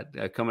like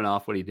that. Coming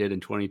off what he did in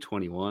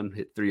 2021,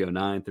 hit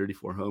 309,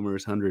 34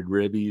 homers, 100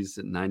 ribbies,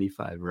 and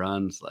 95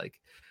 runs. Like,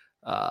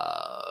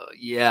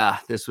 yeah,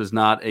 this was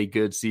not a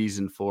good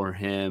season for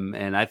him.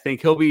 And I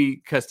think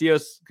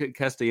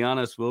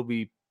Castellanos will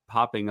be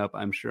popping up,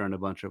 I'm sure, on a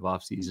bunch of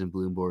off-season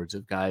bloom boards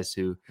of guys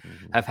who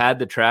have had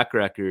the track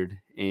record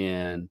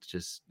and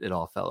just it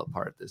all fell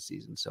apart this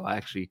season. So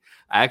I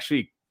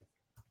actually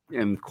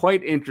am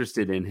quite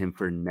interested in him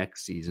for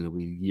next season. It'll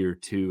be year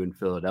 2 in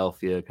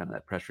Philadelphia. Kind of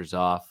that pressure's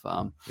off.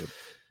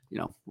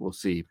 We'll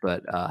see.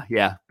 But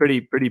yeah,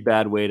 pretty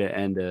bad way to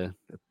end a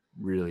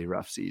really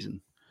rough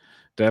season.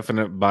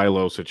 Definite buy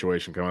low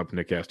situation coming up.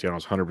 Nick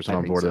Castellanos 100%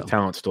 on board. So. The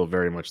talent's still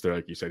very much there,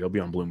 like you said. He'll be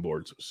on bloom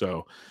boards.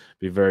 So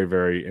be very,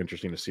 very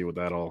interesting to see what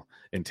that all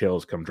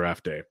entails come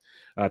draft day.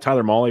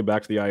 Tyler Mahle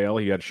back to the IL.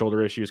 He had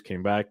shoulder issues,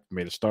 came back,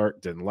 made a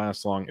start, didn't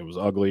last long. It was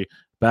ugly.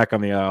 Back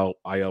on the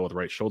IL with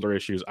right shoulder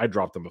issues. I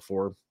dropped him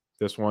before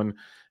this one.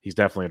 He's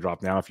definitely a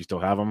drop now if you still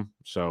have him.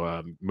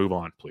 So move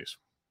on, please.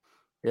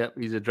 Yep,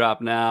 he's a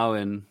drop now,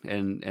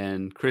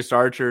 and Chris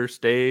Archer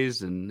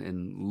stays,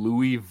 and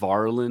Louis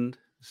Varland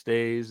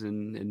stays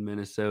in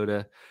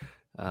Minnesota.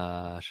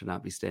 Should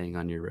not be staying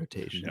on your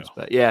rotations. No.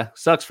 But yeah,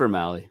 sucks for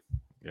Mahle.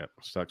 Yep,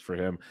 sucks for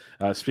him.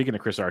 Speaking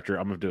of Chris Archer,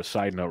 I'm going to do a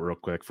side note real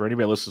quick. For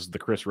anybody that listens to the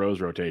Chris Rose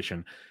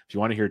rotation, if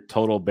you want to hear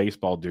total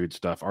baseball dude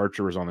stuff,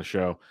 Archer was on the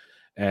show,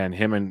 and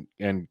him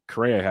and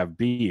Correa have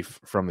beef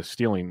from the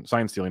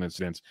sign stealing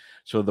incidents.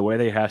 So the way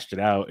they hashed it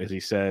out is he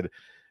said,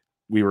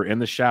 we were in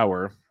the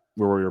shower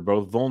where we were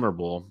both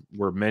vulnerable,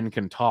 where men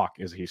can talk,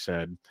 as he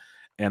said,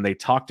 and they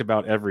talked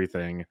about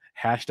everything,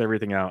 hashed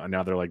everything out, and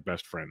now they're like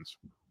best friends.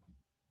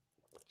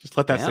 Just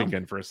let that Damn. sink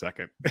in for a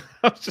second.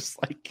 I was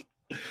just like,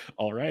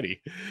 alrighty.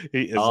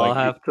 I'll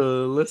have to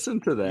listen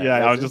to that.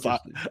 Yeah, I was just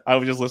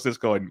listening to this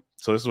going,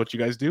 so this is what you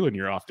guys do in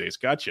your off days.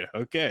 Gotcha.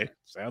 Okay.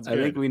 Sounds good.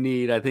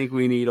 I think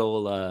we need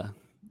old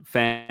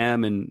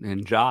Fam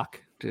and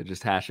Jock to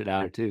just hash it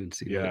out too and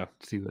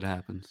see what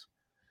happens.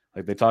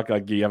 Like they talk,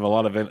 like you have a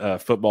lot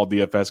of football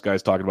DFS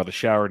guys talking about the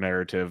shower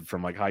narrative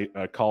from like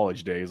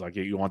college days. Like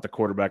you want the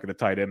quarterback and the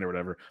tight end or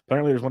whatever.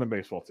 Apparently there's one in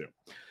baseball too.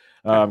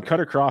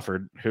 Cutter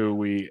Crawford, who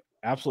we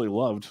absolutely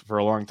loved for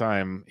a long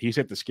time, he's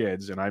hit the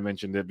skids, and I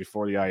mentioned it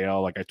before the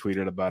IL. Like I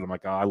tweeted about him,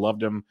 like, oh, I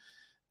loved him.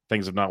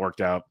 Things have not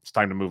worked out. It's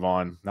time to move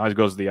on. Now he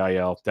goes to the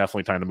IL.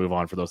 Definitely time to move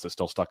on for those that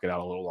still stuck it out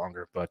a little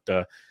longer.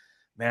 But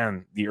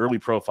man, the early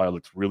profile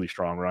looks really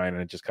strong, Ryan,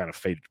 and it just kind of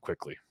faded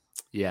quickly.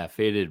 Yeah,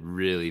 faded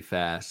really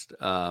fast.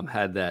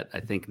 Had that,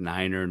 I think,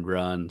 9 earned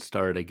run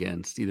start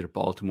against either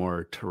Baltimore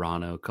or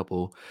Toronto a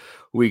couple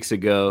weeks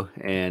ago,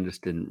 and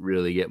just didn't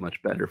really get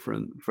much better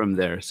from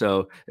there.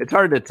 So it's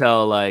hard to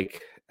tell,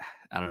 like,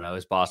 I don't know,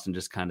 is Boston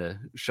just kind of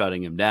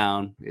shutting him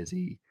down? Is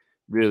he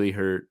really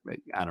hurt?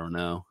 I don't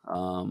know.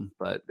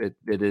 But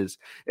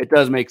it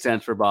does make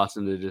sense for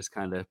Boston to just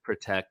kind of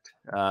protect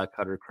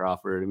Cutter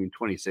Crawford. I mean,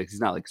 26,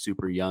 he's not like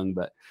super young,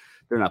 but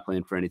they're not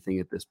playing for anything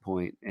at this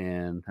point.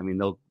 And I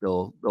mean,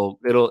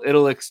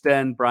 it'll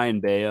extend Brian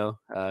Bayo,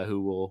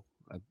 who we'll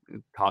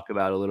talk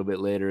about a little bit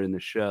later in the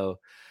show,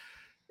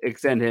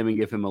 extend him and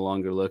give him a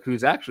longer look,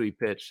 who's actually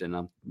pitched, and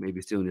I'm maybe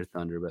stealing your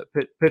thunder, but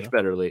pitched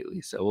better lately.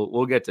 So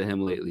we'll get to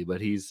him lately,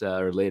 but he's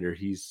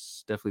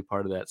definitely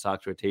part of that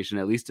Sox rotation,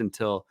 at least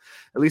until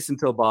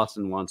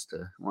Boston wants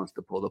to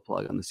pull the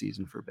plug on the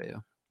season for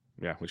Bayo.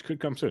 Yeah, which could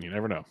come soon. You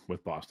never know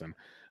with Boston.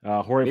 Maybe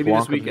Polanco,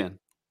 this weekend.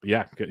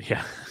 Yeah, good.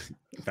 Yeah,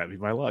 that'd be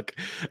my luck.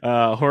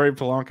 Jorge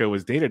Polanco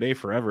was day-to-day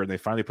forever, and they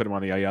finally put him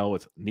on the IL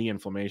with knee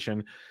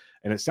inflammation.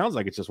 And it sounds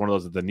like it's just one of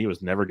those that the knee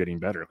was never getting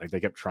better. Like they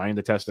kept trying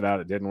to test it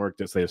out. It didn't work.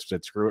 They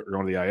said, screw it, we're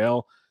going to the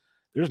IL.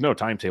 There's no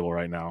timetable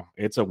right now.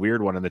 It's a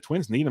weird one. And the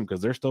Twins need him because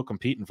they're still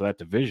competing for that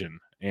division.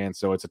 And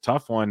so it's a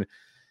tough one.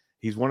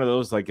 He's one of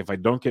those, like, if I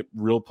don't get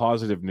real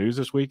positive news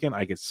this weekend,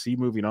 I could see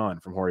moving on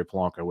from Jorge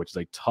Polanco, which is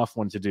a tough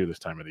one to do this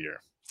time of the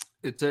year.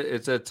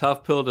 It's a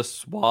tough pill to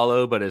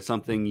swallow, but it's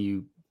something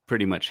you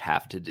pretty much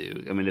have to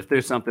do. I mean, if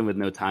there's something with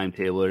no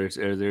timetable, or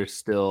there's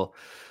still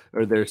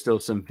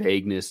some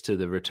vagueness to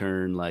the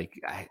return, like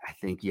I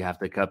think you have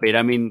to cut bait.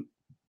 I mean,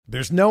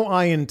 there's no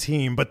I in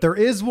team, but there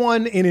is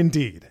one in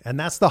Indeed, and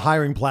that's the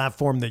hiring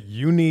platform that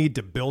you need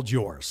to build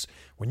yours.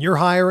 When you're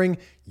hiring,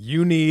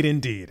 you need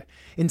Indeed.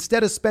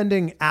 Instead of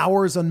spending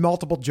hours on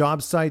multiple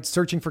job sites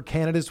searching for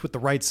candidates with the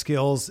right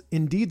skills,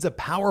 Indeed's a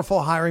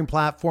powerful hiring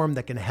platform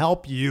that can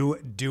help you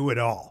do it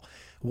all.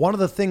 One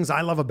of the things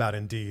I love about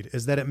Indeed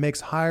is that it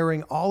makes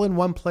hiring all in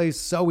one place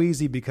so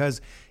easy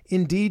because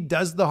Indeed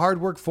does the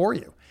hard work for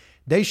you.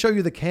 They show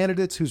you the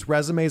candidates whose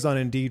resumes on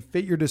Indeed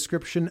fit your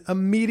description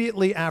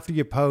immediately after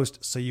you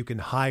post so you can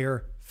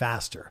hire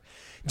faster.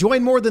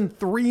 Join more than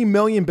 3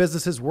 million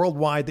businesses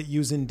worldwide that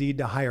use Indeed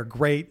to hire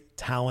great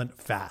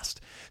talent fast.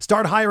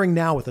 Start hiring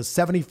now with a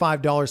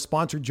 $75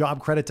 sponsored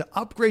job credit to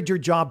upgrade your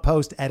job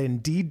post at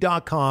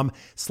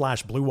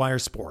Indeed.com/Blue Wire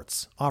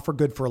Sports. Offer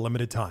good for a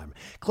limited time.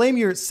 Claim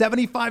your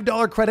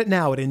 $75 credit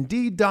now at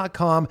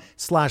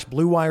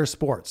Indeed.com/Blue Wire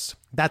Sports.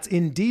 That's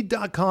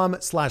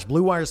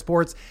Indeed.com/Blue Wire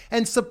Sports,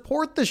 and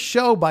support the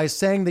show by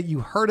saying that you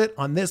heard it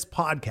on this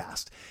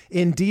podcast.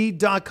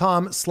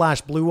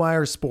 Indeed.com/Blue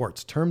Wire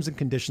Sports. Terms and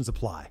conditions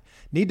apply.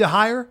 Need to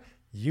hire?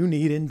 You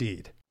need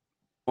Indeed.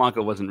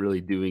 Polanco wasn't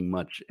really doing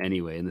much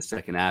anyway. In the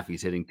second half,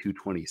 he's hitting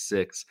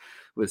 226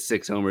 with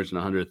 6 homers and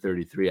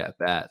 133 at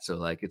bat. So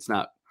like, it's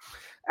not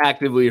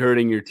actively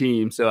hurting your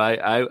team. So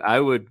I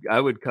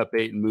would cut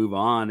bait and move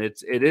on.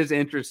 It is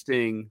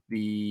interesting.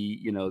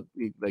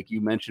 Like you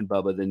mentioned,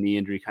 Bubba, the knee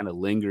injury kind of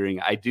lingering.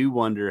 I do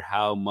wonder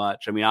how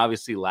much. I mean,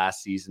 obviously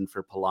last season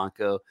for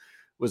Polanco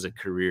was a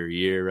career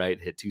year,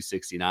 right? Hit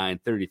 269,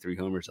 33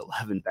 homers,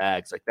 11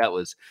 bags. Like that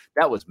was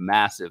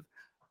massive.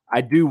 I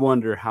do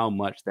wonder how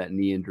much that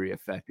knee injury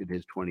affected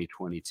his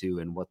 2022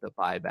 and what the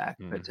buyback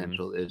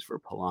potential is for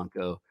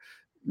Polanco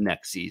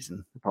next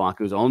season.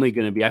 Polanco is only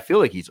going to be, I feel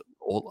like he's a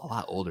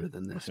lot older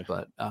than this,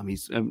 but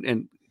he's,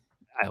 and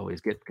I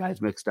always get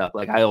guys mixed up.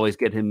 Like I always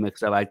get him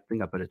mixed up. I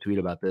think I put a tweet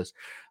about this.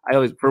 I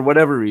always, for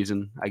whatever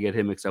reason, I get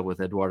him mixed up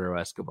with Eduardo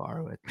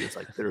Escobar. I think it's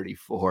like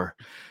 34.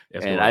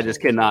 And I just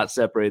cannot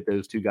separate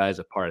those two guys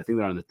apart. I think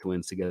they're on the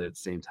Twins together at the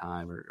same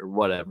time or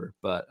whatever.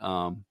 But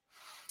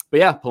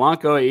yeah,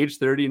 Polanco, age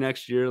 30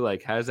 next year,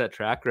 like has that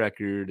track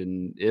record.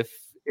 And if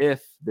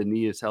the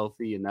knee is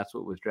healthy and that's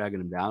what was dragging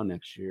him down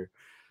next year,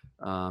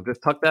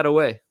 just tuck that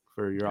away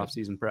for your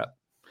offseason prep.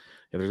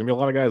 Yeah, there's going to be a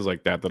lot of guys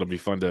like that that'll be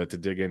fun to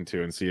dig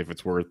into and see if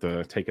it's worth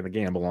taking the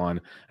gamble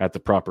on at the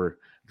proper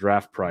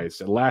draft price.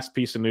 The last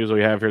piece of news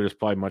we have here, there's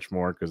probably much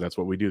more because that's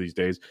what we do these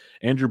days.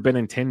 Andrew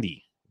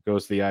Benintendi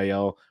goes to the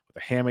IL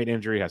with a hamate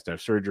injury, has to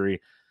have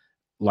surgery.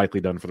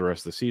 Likely done for the rest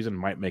of the season,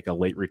 might make a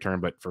late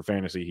return, but for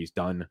fantasy, he's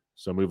done.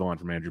 So move on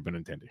from Andrew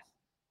Benintendi.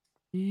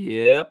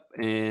 Yep,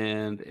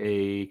 and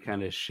a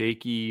kind of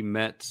shaky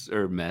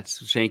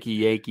shaky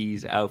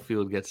Yankees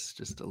outfield gets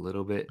just a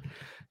little bit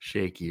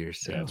shakier.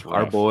 So Yeah, it's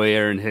our rough. boy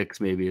Aaron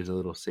Hicks maybe is a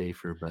little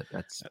safer, but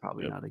that's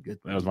probably not a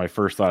good thing. That was my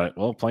first thought.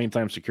 Well, playing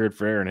time secured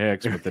for Aaron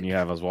Hicks, but then you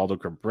have Oswaldo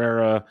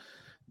Cabrera.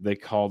 They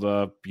called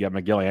up. You got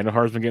Miguel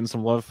Andujar's been getting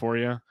some love for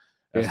you.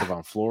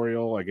 Estevan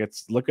Florial. Like,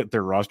 look at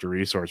their roster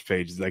resource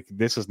page. Like,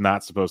 this is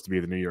not supposed to be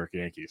the New York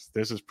Yankees.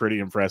 This is pretty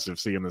impressive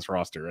seeing this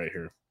roster right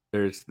here.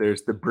 There's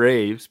the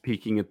Braves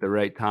peaking at the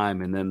right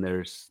time, and then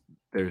there's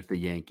the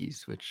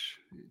Yankees, which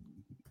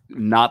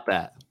not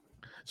that.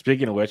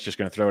 Speaking of which, just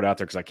going to throw it out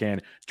there because I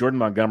can. Jordan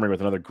Montgomery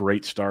with another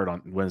great start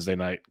on Wednesday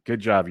night. Good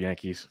job,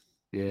 Yankees.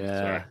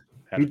 Yeah.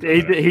 He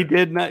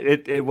did not.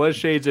 It was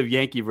shades of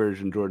Yankee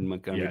version. Jordan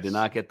Montgomery did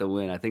not get the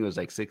win. I think it was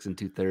like 6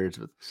 2/3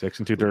 with 6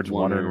 2/3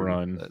 one earned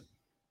run. But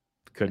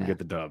couldn't get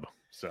the dub.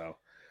 So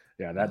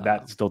yeah,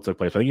 that still took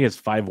place. I think he has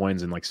 5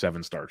 wins and like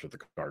 7 starts with the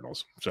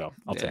Cardinals. So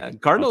I'll take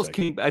it. Cardinals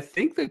came. I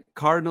think the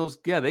Cardinals.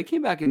 Yeah, they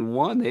came back and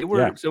won. They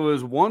were so it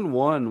was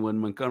 1-1 when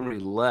Montgomery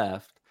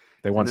left.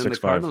 They won 6-5. The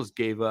Cardinals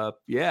gave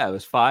up. Yeah, it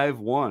was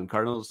 5-1.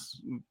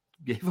 Cardinals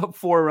gave up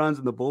 4 runs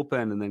in the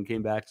bullpen and then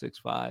came back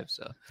 6-5.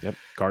 So yep,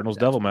 Cardinals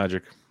devil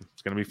magic.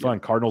 It's going to be fun.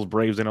 Yep. Cardinals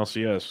Braves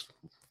NLCS.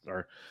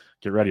 Or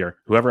get ready. Or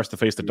whoever has to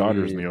face the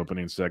Dodgers in the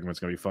opening segment is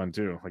going to be fun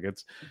too. Like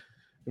it's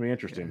going to be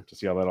interesting to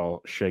see how that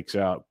all shakes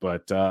out.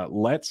 But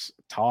let's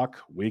talk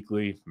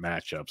weekly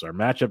matchups. Our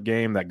matchup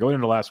game that going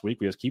into last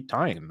week, we just keep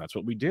tying. That's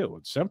what we do.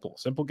 It's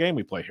simple game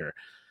we play here.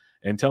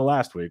 Until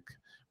last week,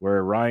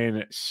 where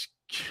Ryan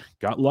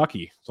got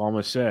lucky. That's all I'm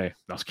going to say.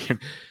 I was kidding.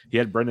 He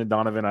had Brendan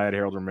Donovan. I had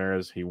Harold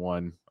Ramirez. He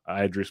won.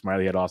 I had Drew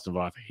Smiley. He had Austin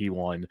Voth. He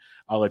won.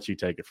 I'll let you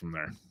take it from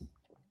there.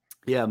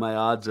 Yeah, my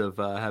odds of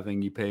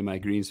having you pay my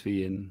greens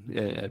fee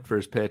at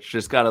first pitch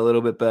just got a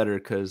little bit better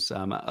because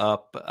I'm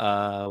up,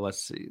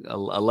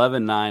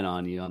 11-9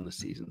 on you on the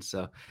season.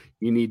 So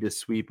you need to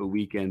sweep a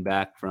weekend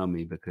back from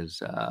me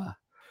because,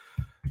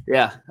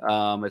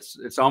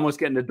 it's almost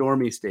getting to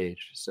Dormy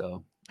stage.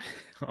 So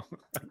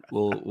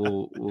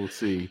we'll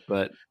see.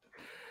 But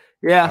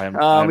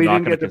yeah, we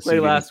didn't get to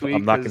play last week.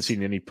 I'm not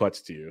conceding any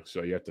putts to you,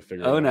 so you have to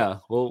figure it out. Oh, no.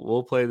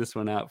 We'll play this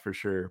one out for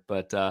sure.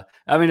 But, I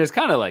mean, it's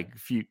kind of like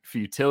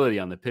futility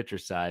on the pitcher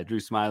side. Drew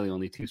Smiley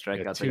only 2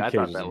 strikeouts. I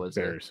thought that was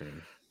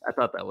embarrassing. I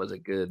thought that was a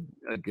good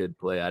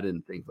play. I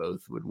didn't think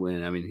both would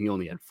win. I mean, he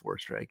only had 4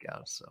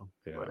 strikeouts, so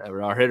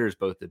whatever. Our hitters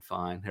both did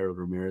fine. Harold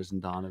Ramirez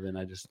and Donovan.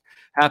 I just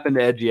happened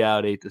to edge you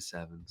out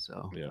 8-7.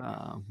 So,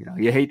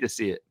 you hate to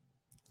see it.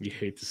 You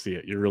hate to see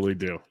it. You really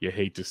do. You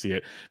hate to see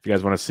it. If you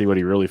guys want to see what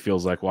he really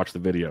feels like, watch the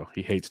video.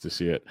 He hates to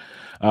see it.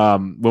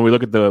 When we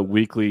look at the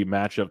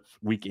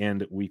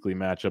weekend weekly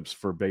matchups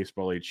for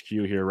Baseball HQ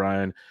here,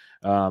 Ryan,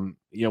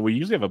 we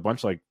usually have a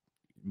bunch like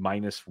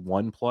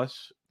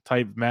 -1+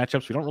 type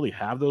matchups. We don't really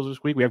have those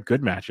this week. We have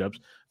good matchups.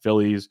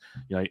 Phillies,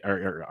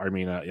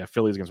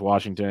 Phillies against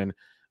Washington.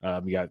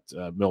 We got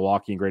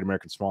Milwaukee and Great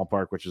American Small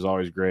Park, which is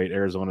always great.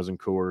 Arizona's and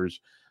Coors.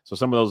 So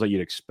some of those that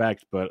you'd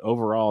expect, but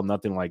overall,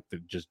 nothing like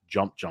that just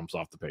jumps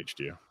off the page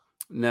to you.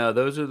 No,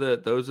 those are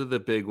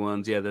the big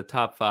ones. Yeah, the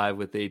top 5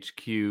 with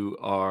HQ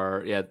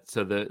are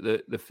So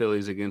the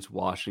Phillies against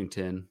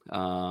Washington.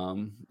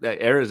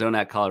 Arizona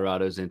at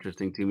Colorado is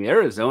interesting to me.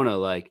 Arizona,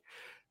 like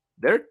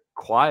they're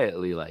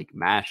quietly like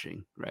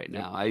mashing right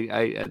now.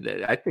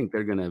 I think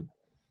they're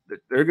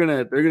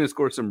gonna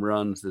score some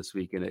runs this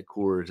weekend at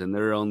Coors, and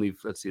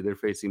they're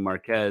facing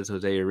Marquez,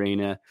 Jose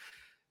Arena,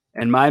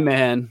 and my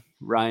man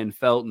Ryan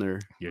Feltner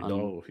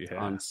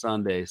on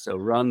Sunday. So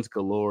runs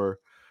galore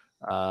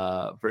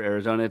for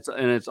Arizona.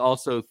 It's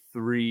also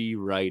 3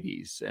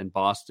 righties. And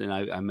Boston,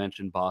 I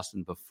mentioned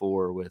Boston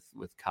before with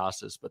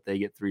Casas, but they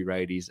get 3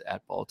 righties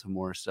at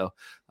Baltimore. So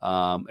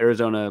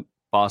Arizona,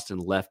 Boston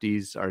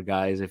lefties are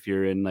guys, if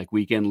you're in like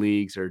weekend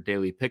leagues or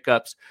daily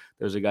pickups,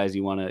 those are guys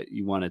you want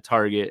to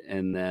target.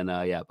 And then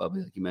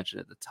Bubba, like you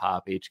mentioned at the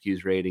top,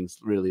 HQ's ratings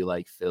really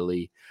like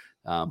Philly.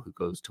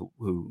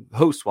 Who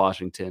hosts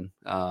Washington,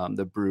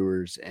 the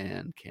Brewers,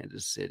 and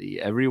Kansas City.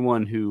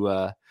 Everyone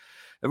who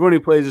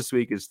plays this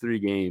week is 3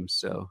 games,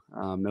 so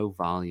no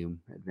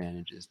volume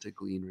advantages to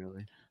glean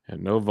really.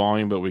 And no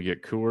volume, but we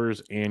get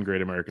Coors and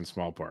Great American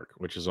Small Park,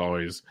 which is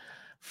always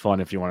fun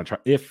if you want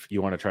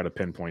to try to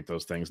pinpoint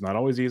those things. Not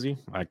always easy.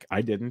 Like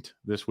I didn't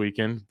this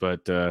weekend,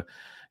 but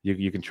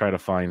you can try to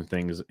find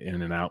things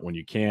in and out when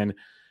you can.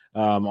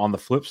 On the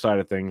flip side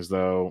of things,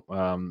 though,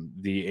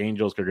 the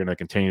Angels are going to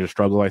continue to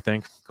struggle, I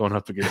think, going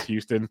up against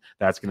Houston.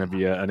 That's going to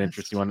be an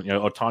interesting one.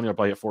 Ohtani will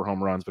probably hit 4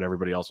 home runs, but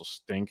everybody else will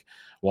stink.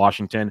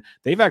 Washington,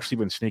 they've actually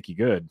been sneaky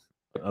good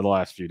the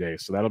last few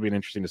days. So that'll be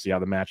interesting to see how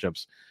the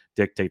matchups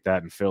dictate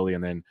that in Philly.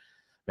 And then,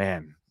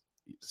 man,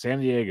 San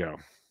Diego,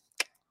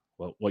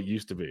 what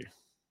used to be.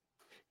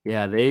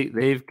 Yeah,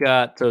 they've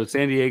got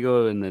San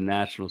Diego and the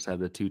Nationals have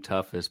the 2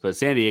 toughest, but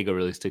San Diego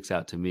really sticks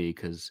out to me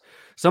because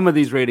some of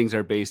these ratings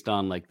are based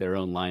on like their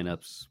own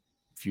lineups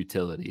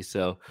futility.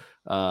 So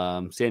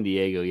San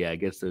Diego,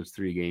 gets those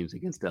 3 games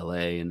against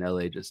LA, and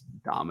LA just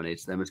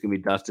dominates them. It's going to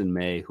be Dustin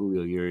May,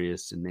 Julio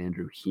Urias, and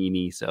Andrew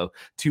Heaney. So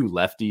 2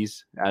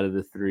 lefties out of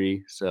the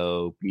 3.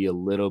 So be a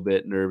little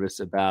bit nervous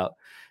about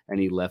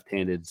any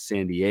left-handed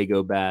San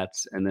Diego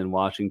bats. And then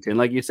Washington,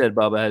 like you said,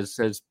 Bubba,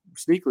 has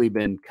sneakily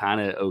been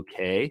kind of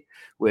okay,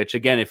 which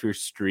again, if you're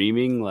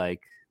streaming,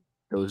 like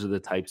those are the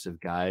types of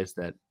guys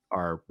that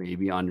are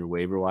maybe on your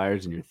waiver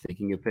wires and you're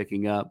thinking of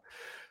picking up.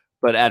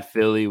 But at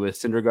Philly with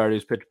Syndergaard,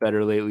 who's pitched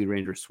better lately,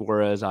 Ranger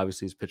Suarez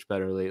obviously has pitched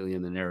better lately,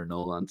 and then Aaron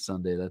on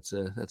Sunday. That's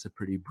a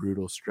pretty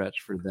brutal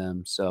stretch for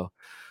them. So,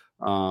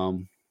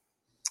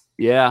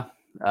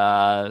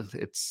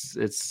 it's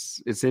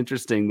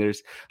interesting.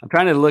 I'm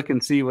trying to look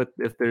and see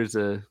if there's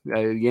a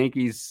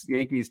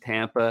Yankees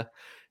Tampa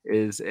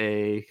is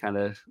a kind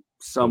of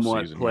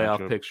somewhat playoff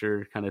matchup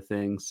picture kind of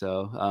thing.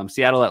 So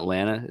Seattle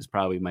Atlanta is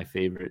probably my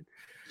favorite.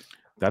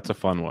 That's a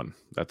fun one.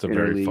 That's a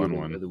very fun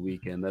one. For the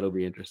weekend. That'll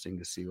be interesting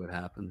to see what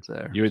happens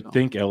there. You would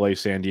think LA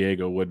San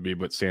Diego would be,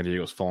 but San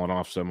Diego's fallen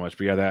off so much.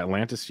 But yeah, that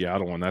Atlanta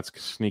Seattle one, that's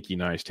sneaky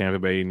nice. Tampa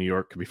Bay, New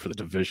York could be for the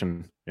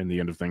division in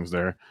the end of things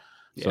there.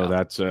 So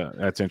that's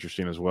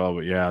interesting as well.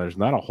 But yeah, there's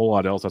not a whole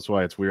lot else. That's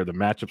why it's weird. The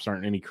matchups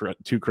aren't any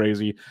too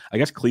crazy. I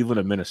guess Cleveland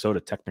and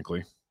Minnesota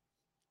technically,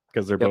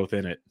 because they're both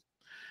in it.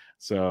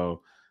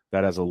 So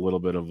that has a little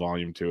bit of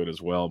volume to it as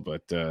well.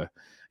 But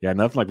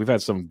nothing like we've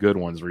had some good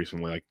ones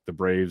recently, like the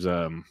Braves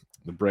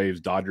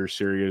Dodgers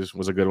series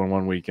was a good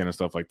one weekend and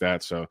stuff like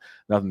that. So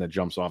nothing that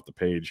jumps off the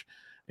page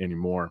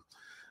anymore.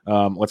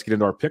 Let's get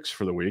into our picks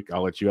for the week.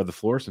 I'll let you have the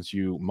floor since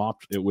you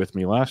mopped it with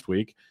me last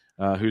week.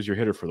 Who's your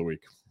hitter for the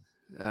week?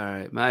 All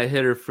right, my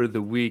hitter for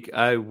the week,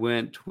 I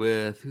went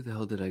with, who the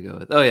hell did I go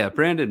with? Oh yeah,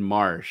 Brandon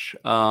Marsh.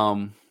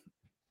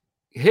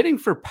 Hitting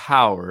for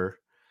power,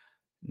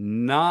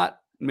 not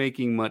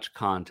making much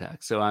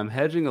contact. So I'm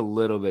hedging a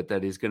little bit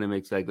that he's going to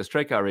make, like, the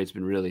strikeout rate's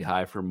been really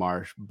high for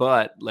Marsh,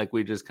 but like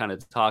we just kind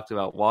of talked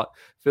about, what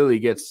Philly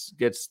gets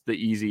the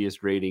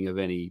easiest rating of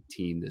any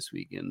team this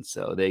weekend.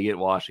 So they get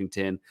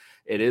Washington.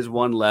 It is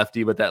one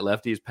lefty, but that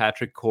lefty is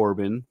Patrick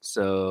Corbin.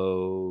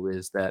 So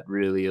is that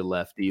really a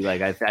lefty?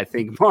 Like I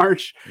think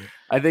Marsh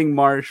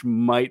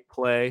might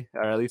play,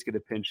 or at least get a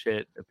pinch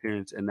hit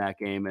appearance in that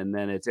game. And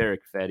then it's Eric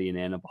Fetty and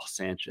Anibal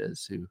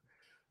Sanchez who,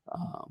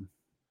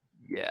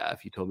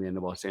 if you told me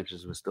Anibal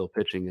Sanchez was still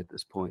pitching at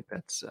this point,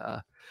 that's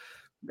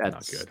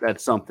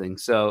something.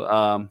 So,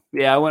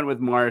 I went with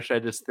Marsh. I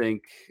just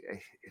think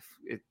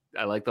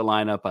I like the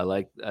lineup.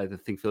 I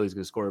think Philly's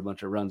going to score a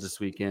bunch of runs this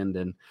weekend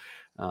and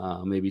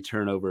maybe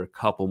turn over a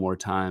couple more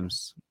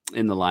times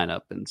in the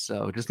lineup. And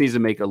so just needs to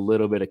make a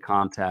little bit of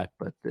contact,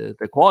 but the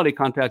quality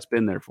contact's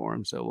been there for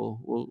him. So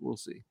we'll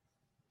see.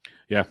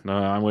 Yeah, no,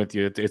 I'm with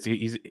you.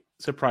 He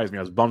surprised me.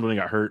 I was bummed when he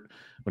got hurt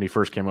when he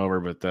first came over,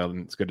 but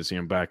it's good to see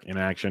him back in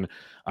action.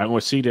 I went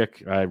with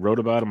Cedic. I wrote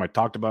about him. I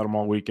talked about him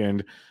all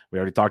weekend. We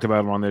already talked about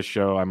him on this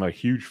show. I'm a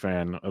huge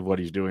fan of what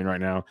he's doing right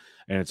now,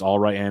 and it's all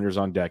right-handers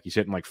on deck. He's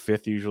hitting like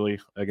 5th usually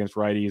against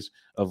righties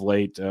of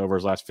late. Over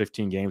his last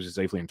 15 games, he's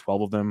safely in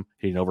 12 of them,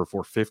 hitting over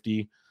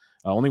 450.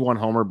 Only 1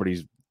 homer, but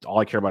all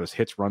I care about is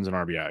hits, runs, and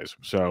RBIs.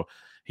 So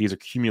he's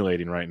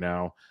accumulating right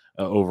now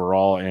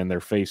overall, and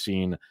they're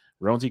facing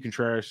Roansy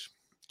Contreras,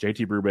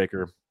 JT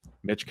Brubaker,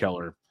 Mitch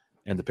Keller,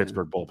 and the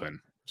Pittsburgh bullpen.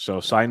 So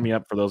sign me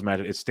up for those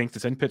matches. It stinks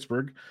it's in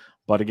Pittsburgh,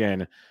 but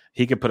again,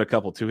 he could put a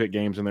couple 2-hit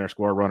games in there,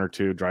 score a run or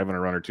two, drive in a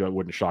run or two. It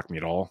wouldn't shock me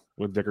at all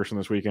with Dickerson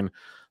this weekend.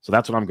 So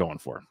that's what I'm going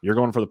for. You're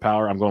going for the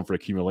power. I'm going for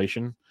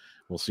accumulation.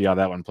 We'll see how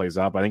that one plays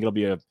out. But I think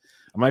it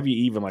might be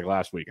even like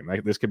last week.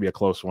 And this could be a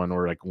close one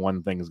where like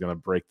one thing is going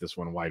to break this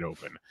one wide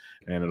open.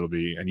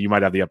 And you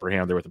might have the upper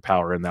hand there with the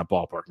power in that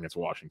ballpark against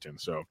Washington.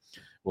 So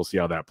we'll see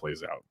how that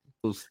plays out.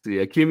 We'll see.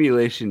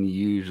 Accumulation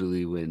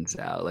usually wins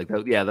out. Like,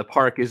 the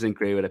park isn't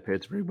great at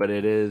Pittsburgh, but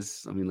it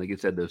is. I mean, like you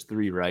said, those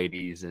 3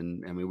 righties,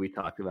 and I mean, we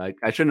talked about.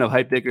 I shouldn't have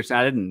hyped Dickerson.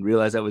 I didn't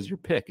realize that was your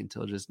pick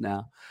until just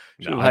now.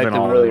 Should have hyped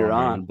him earlier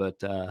on, but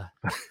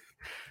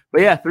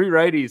yeah, 3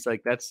 righties.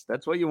 Like that's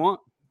what you want.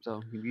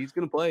 So he's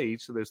going to play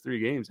each of those 3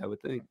 games, I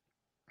would think.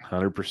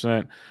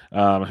 100%.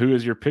 Who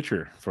is your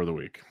pitcher for the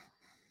week?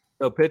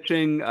 So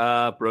pitching,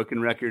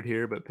 broken record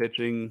here, but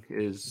pitching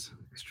is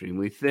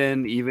extremely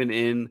thin, even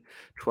in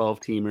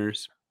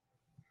 12-teamers,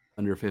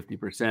 under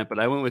 50%. But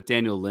I went with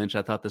Daniel Lynch.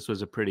 I thought this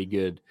was a pretty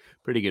good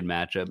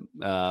matchup.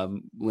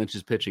 Lynch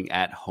is pitching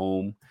at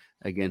home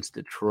against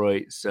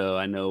Detroit, so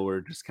I know we're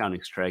just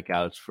counting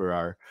strikeouts for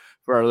our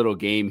little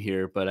game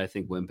here, but I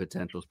think win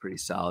potential is pretty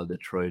solid.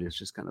 Detroit is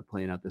just kind of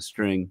playing out the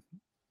string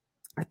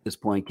at this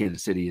point.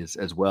 Kansas City is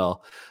as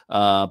well.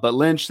 But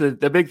Lynch,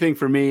 the big thing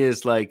for me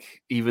is,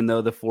 like, even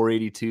though the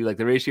 482, like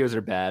the ratios are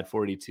bad,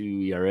 42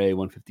 ERA,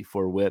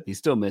 154 whip, he's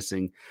still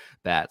missing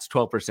bats,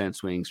 12%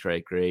 swing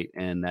strike rate.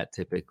 And that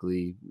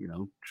typically,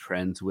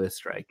 trends with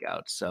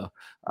strikeouts. So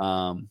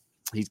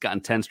he's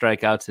gotten 10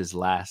 strikeouts his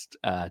last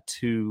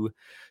 2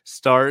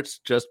 starts,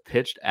 just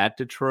pitched at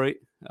Detroit,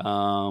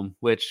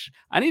 which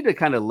I need to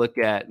kind of look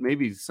at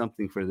maybe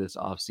something for this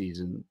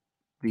offseason.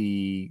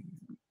 The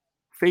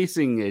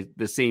facing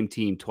the same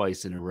team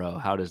twice in a row.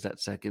 How does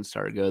that second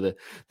start go?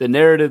 The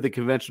narrative, the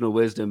conventional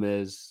wisdom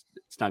is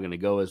it's not going to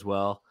go as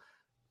well.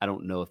 I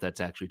don't know if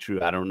that's actually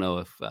true. I don't know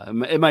if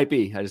it might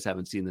be. I just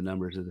haven't seen the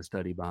numbers of the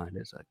study behind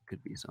it, so it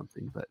could be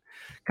something. But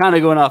kind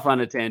of going off on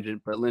a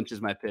tangent, but Lynch is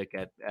my pick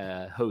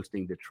at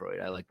hosting Detroit.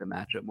 I like the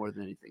matchup more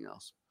than anything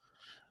else.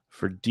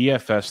 For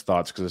DFS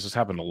thoughts, because this has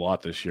happened a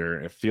lot this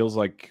year, it feels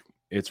like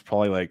it's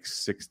probably like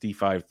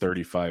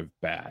 65-35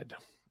 bad.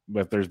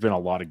 But there's been a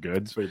lot of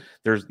goods.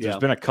 There's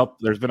been a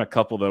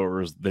couple though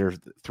where there's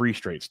 3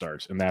 straight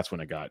starts, and that's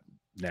when it got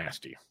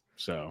nasty.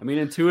 So I mean,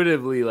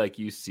 intuitively, like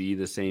you see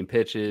the same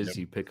pitches,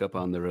 you pick up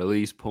on the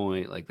release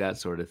point, like that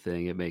sort of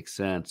thing. It makes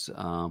sense.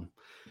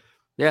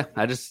 Yeah,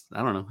 I don't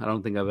know. I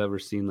don't think I've ever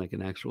seen like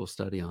an actual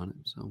study on it.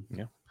 So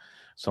yeah,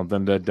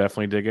 something to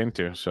definitely dig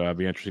into. So it'd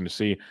be interesting to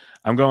see.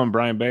 I'm going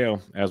Brian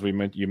Bayo, as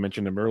you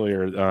mentioned him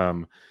earlier.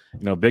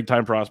 Big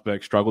time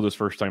prospect, struggled his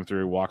first time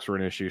through. Walks were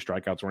an issue.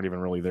 Strikeouts weren't even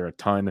really there a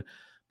ton.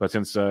 But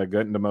since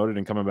getting demoted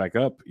and coming back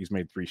up, he's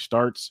made 3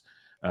 starts.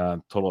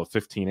 Total of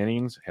 15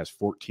 innings, has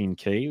 14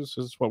 Ks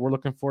is what we're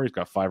looking for. He's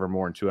got 5 or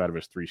more in 2 out of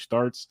his 3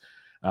 starts.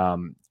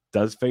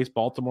 Does face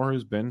Baltimore,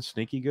 who's been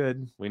sneaky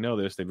good. We know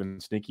this. They've been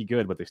sneaky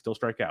good, but they still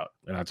strike out.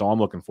 And that's all I'm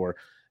looking for.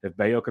 If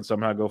Bayo could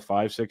somehow go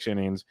 5-6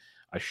 innings,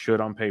 I should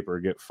on paper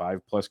get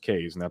 5+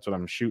 Ks. And that's what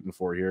I'm shooting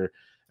for here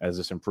as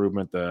this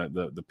improvement.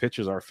 The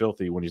pitches are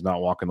filthy when he's not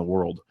walking the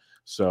world.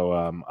 So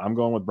I'm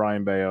going with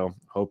Brian Bayo,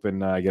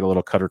 hoping I get a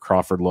little Cutter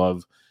Crawford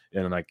love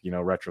in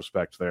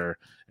retrospect there,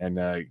 and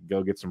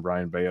go get some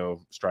Brian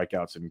Bayo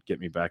strikeouts and get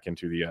me back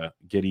into the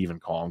get even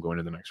column going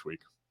into the next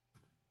week.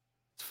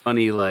 It's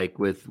funny, like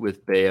with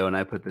Bayo, and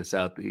I put this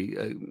out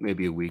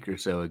maybe a week or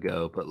so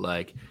ago, but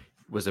like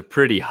was a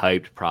pretty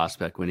hyped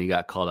prospect when he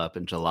got called up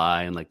in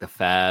July, and like the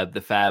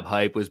fab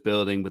hype was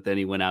building, but then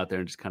he went out there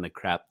and just kind of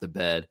crapped the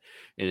bed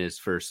in his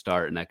first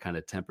start, and that kind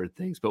of tempered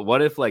things. But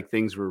what if like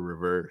things were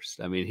reversed?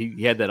 I mean,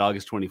 he had that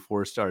August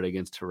 24 start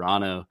against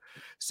Toronto,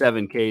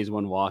 7 Ks,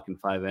 1 walk, and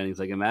 5 innings.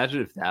 Like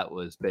imagine if that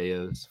was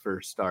Bayo's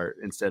first start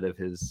instead of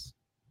his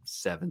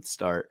 7th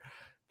start.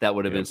 That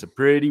would have been some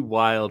pretty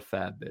wild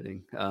fab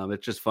bidding.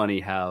 It's just funny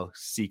how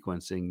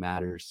sequencing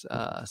matters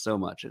so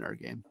much in our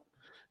game.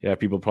 Yeah,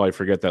 people probably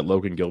forget that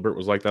Logan Gilbert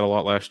was like that a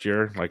lot last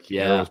year. Like,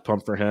 I was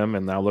pumped for him,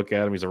 and now look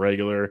at him. He's a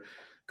regular.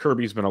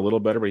 Kirby's been a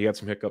little better, but he had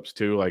some hiccups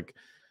too. Like,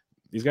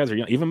 these guys are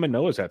young. Even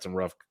Manoah's had some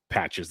rough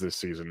patches this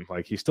season.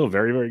 Like, he's still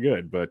very, very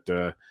good. But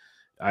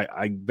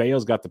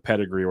Bayo's got the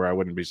pedigree where I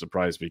wouldn't be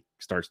surprised if he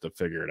starts to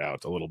figure it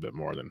out a little bit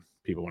more than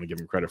people want to give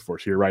him credit for.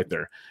 So you're right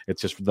there.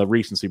 It's just the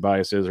recency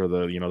biases or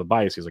the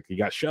biases. Like, he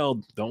got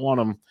shelled, don't want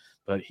him,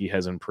 but he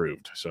has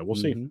improved. So we'll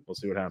see. We'll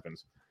see what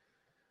happens.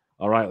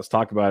 All right, let's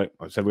talk about it.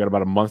 I said we got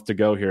about a month to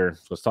go here.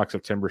 So let's talk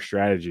September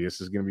strategy.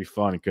 This is going to be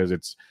fun because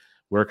it's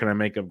where can I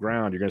make up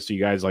ground? You're going to see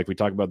guys like we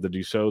talk about the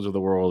Dussaults of the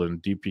world and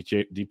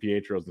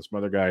DiPietros and some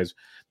other guys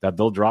that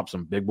they'll drop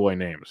some big boy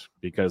names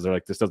because they're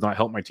like, this does not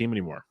help my team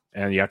anymore.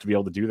 And you have to be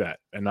able to do that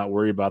and not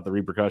worry about the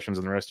repercussions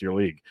in the rest of your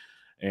league.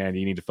 And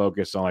you need to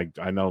focus on, like,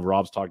 I know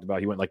Rob's talked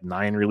about, he went like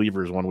 9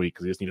 relievers one week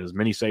because he just needed as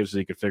many saves as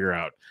he could figure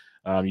out.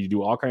 You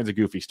do all kinds of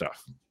goofy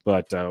stuff,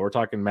 but we're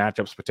talking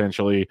matchups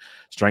potentially,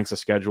 strengths of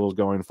schedules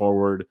going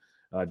forward,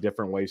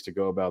 different ways to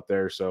go about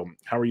there. So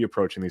how are you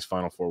approaching these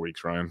final 4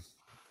 weeks, Ryan?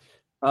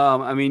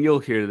 I mean, you'll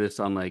hear this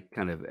on like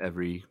kind of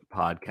every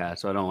podcast,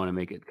 so I don't want to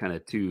make it kind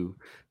of too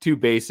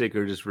basic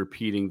or just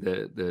repeating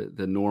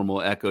the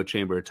normal echo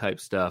chamber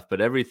type stuff.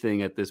 But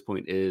everything at this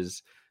point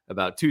is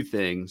about 2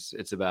 things.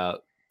 It's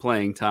about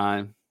playing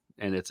time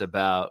and it's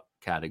about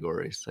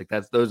categories. Like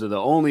those are the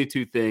only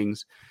 2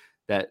 things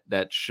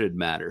that should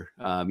matter.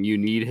 You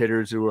need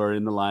hitters who are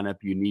in the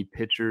lineup. You need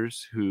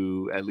pitchers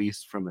who, at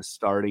least from a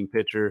starting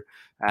pitcher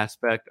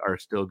aspect, are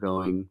still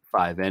going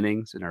 5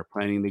 innings and are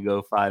planning to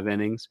go 5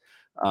 innings.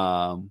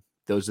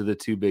 Those are the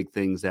 2 big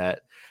things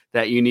that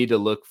you need to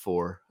look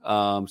for.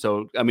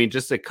 So, I mean,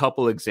 just a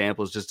couple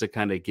examples just to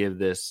kind of give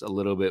this a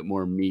little bit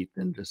more meat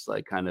than just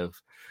like kind of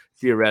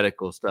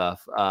theoretical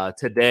stuff.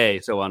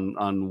 Today, so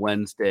on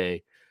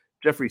Wednesday,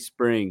 Jeffrey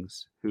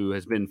Springs, who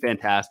has been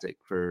fantastic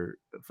for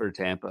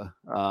Tampa.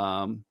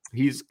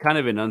 He's kind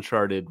of in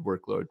uncharted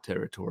workload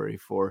territory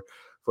for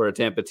a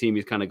Tampa team.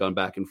 He's kind of gone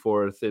back and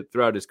forth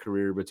throughout his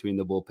career between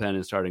the bullpen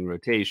and starting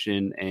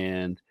rotation.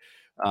 And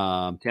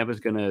Tampa's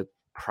going to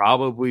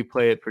probably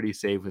play it pretty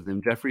safe with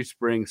him. Jeffrey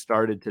Springs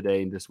started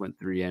today and just went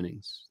 3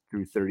 innings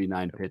through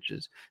 39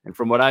 pitches. And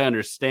from what I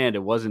understand,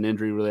 it wasn't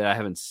injury related. I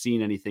haven't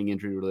seen anything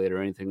injury related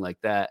or anything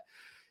like that.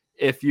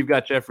 If you've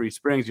got Jeffrey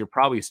Springs, you're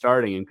probably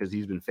starting him because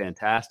he's been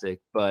fantastic.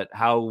 But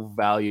how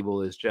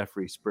valuable is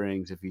Jeffrey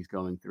Springs if he's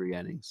going 3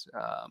 innings?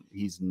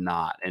 He's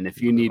not. And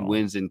if you need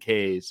wins and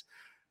Ks,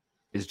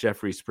 is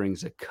Jeffrey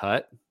Springs a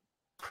cut?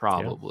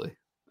 Probably. Yeah.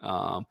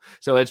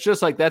 So it's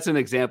just like that's an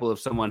example of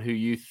someone who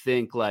you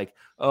think like,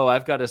 oh,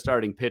 I've got a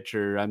starting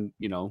pitcher. I'm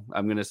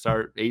going to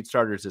start 8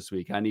 starters this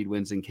week. I need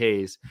wins and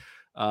Ks.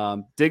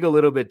 Dig a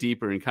little bit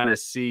deeper and kind of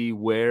see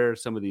where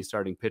some of these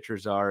starting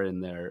pitchers are in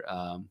their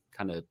kind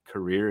kind of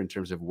career in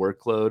terms of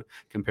workload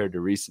compared to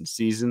recent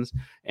seasons,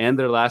 and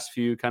their last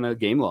few kind of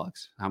game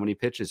logs. How many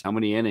pitches, how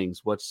many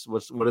innings, what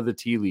are the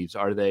tea leaves?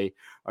 Are they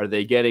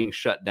getting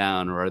shut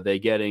down, or are they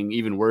getting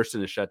even worse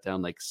than a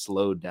shutdown, like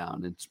slowed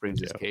down in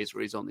Springs' case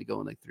where he's only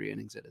going like 3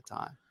 innings at a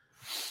time?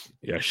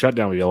 Yeah,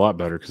 shutdown would be a lot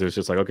better because it's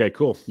just like, okay,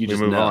 cool, You we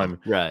just move know. on.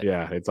 Right.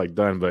 Yeah, it's like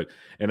done. But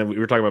and then we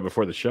were talking about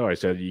before the show, I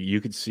said you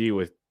could see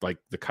with like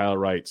the Kyle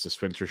Wrights, the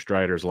Spencer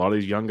Striders, a lot of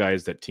these young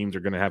guys that teams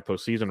are going to have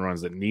postseason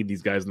runs that need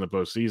these guys in the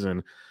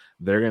postseason.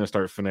 They're going to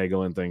start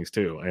finagling things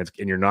too, and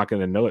you're not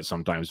going to know it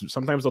sometimes.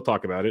 Sometimes they'll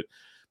talk about it,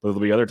 but there'll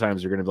be other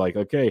times you're going to be like,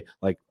 okay,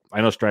 like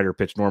I know Strider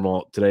pitched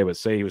normal today, but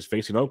say he was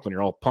facing Oakland,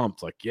 you're all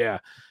pumped, like, yeah.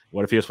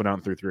 What if he just went out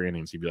and threw 3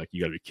 innings? You'd be like, you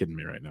got to be kidding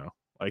me right now.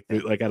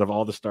 Like out of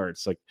all the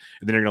starts, like,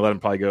 and then you're gonna let him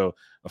probably go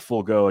a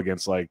full go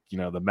against like, you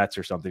know, the Mets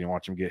or something and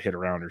watch him get hit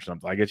around or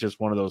something. Like, it's just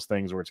one of those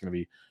things where it's going to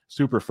be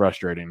super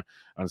frustrating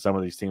on some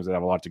of these teams that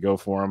have a lot to go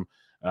for them.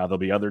 There'll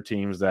be other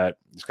teams that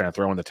just kind of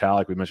throw in the towel.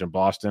 Like we mentioned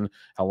Boston,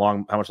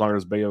 how much longer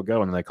does Bayo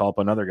go? And then they call up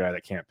another guy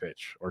that can't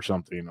pitch or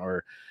something,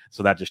 or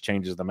so that just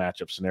changes the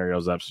matchup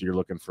scenarios up. So you're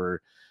looking for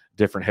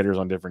different hitters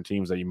on different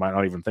teams that you might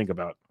not even think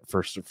about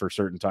for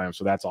certain times.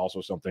 So that's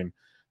also something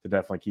to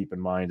definitely keep in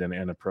mind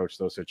and approach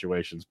those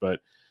situations.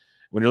 But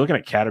when you're looking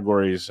at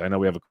categories, I know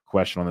we have a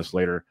question on this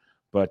later,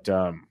 but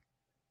are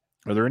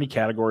there any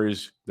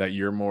categories that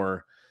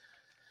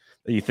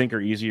that you think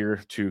are easier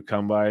to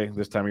come by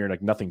this time of year?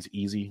 Like, nothing's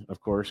easy, of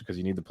course, because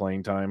you need the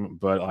playing time,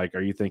 but like,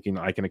 are you thinking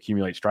I can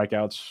accumulate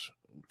strikeouts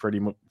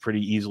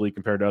pretty easily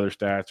compared to other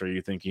stats? Or are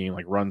you thinking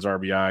like runs,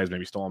 RBIs,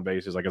 maybe stolen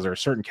bases? Like, is there a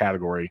certain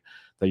category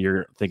that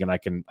you're thinking I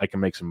can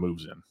make some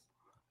moves in?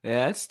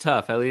 Yeah, it's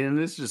tough. I mean, and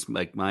this is just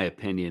like my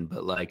opinion,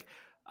 but like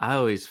I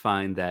always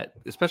find that,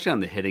 especially on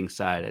the hitting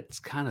side, it's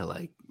kind of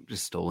like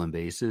just stolen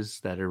bases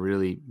that are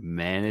really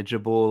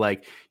manageable.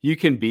 Like you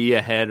can be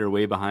ahead or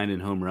way behind in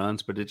home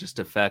runs, but it just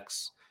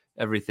affects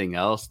everything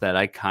else that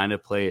I kind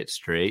of play it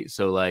straight.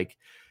 So like,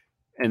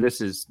 and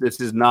this is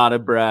not a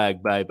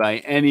brag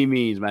by any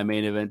means. My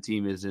main event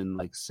team is in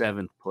like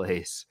 7th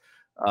place,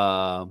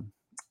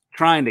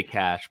 trying to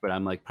cash, but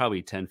I'm like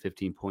probably 10,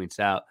 15 points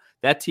out.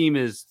 That team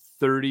is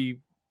 30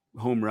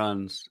 home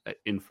runs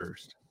in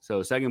first.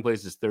 So second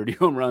place is 30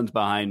 home runs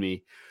behind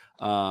me.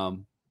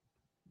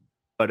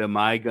 But am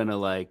I going to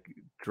like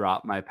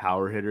drop my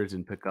power hitters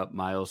and pick up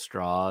Miles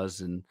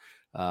Straws and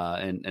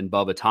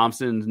Bubba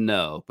Thompson?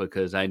 No,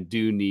 because I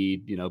do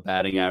need, you know,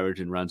 batting average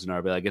and runs and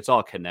RBI. Like it's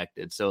all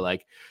connected. So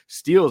like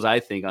steals, I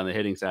think on the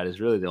hitting side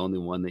is really the only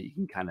one that you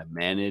can kind of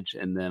manage.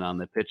 And then on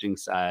the pitching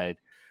side,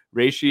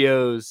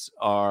 ratios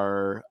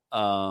are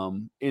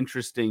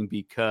interesting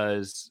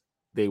because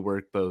they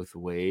work both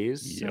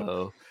ways. Yep.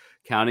 So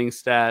counting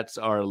stats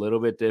are a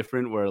little bit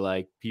different where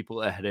like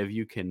people ahead of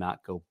you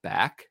cannot go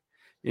back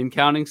in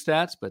counting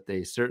stats, but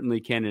they certainly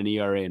can in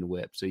ERA and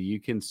WHIP. So you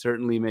can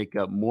certainly make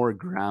up more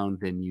ground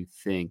than you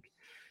think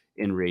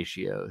in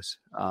ratios.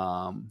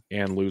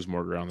 And lose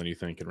more ground than you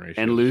think in ratios.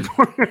 And lose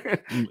more.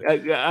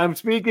 I'm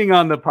speaking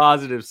on the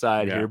positive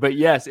side here. But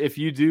yes, if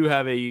you do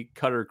have a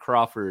Cutter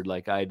Crawford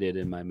like I did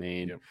in my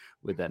main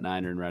with that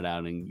 9 run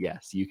outing,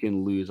 yes, you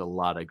can lose a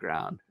lot of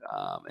ground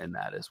in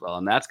that as well.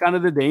 And that's kind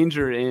of the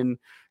danger in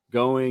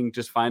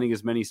just finding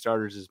as many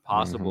starters as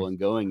possible and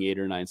going 8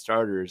 or 9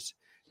 starters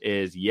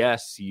is,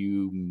 yes,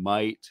 you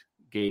might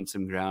gain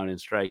some ground in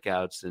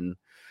strikeouts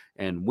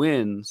and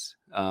wins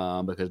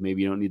because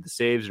maybe you don't need the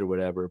saves or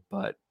whatever,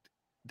 but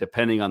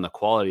depending on the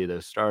quality of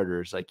those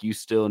starters, like you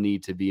still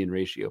need to be in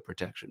ratio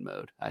protection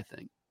mode, I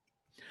think.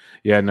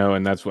 Yeah, no,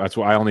 and that's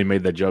why I only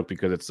made that joke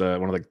because it's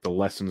one of the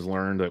lessons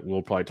learned that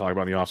we'll probably talk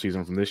about in the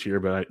offseason from this year,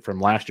 but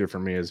from last year for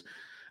me is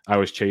I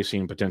was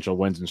chasing potential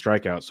wins and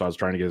strikeouts, so I was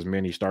trying to get as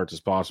many starts as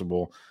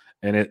possible,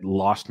 and it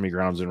lost me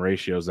grounds and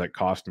ratios that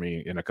cost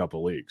me in a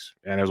couple leagues.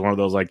 And it was one of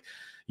those, like,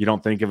 you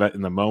don't think of it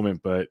in the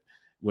moment, but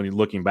when you're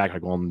looking back,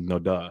 like, well, no,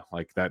 duh,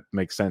 like that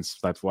makes sense.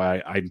 That's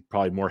why I'm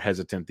probably more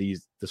hesitant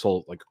this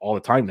whole, like, all the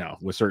time now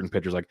with certain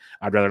pitchers. Like,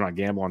 I'd rather not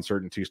gamble on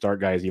certain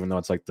 2-start guys, even though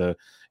it's like the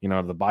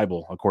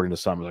Bible, according to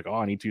some. Like, oh,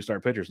 I need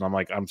 2-start pitchers, and I'm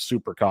like, I'm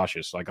super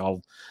cautious. Like,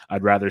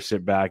 I'd rather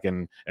sit back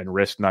and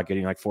risk not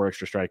getting like 4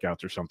 extra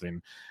strikeouts or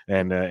something,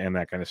 and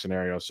that kind of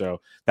scenario.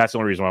 So that's the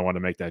only reason why I wanted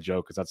to make that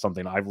joke, because that's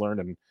something I've learned,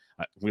 and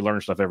we learn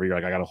stuff every year.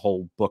 Like, I got a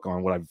whole book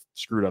on what I've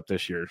screwed up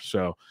this year.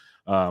 So.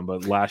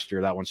 But last year,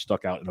 that one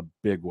stuck out in a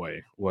big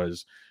way,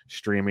 was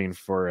streaming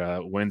for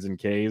wins and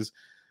Ks.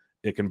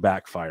 It can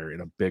backfire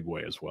in a big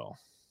way as well.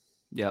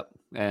 Yep.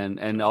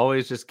 And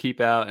always just keep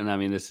out. And I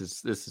mean, this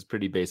is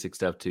pretty basic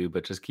stuff too,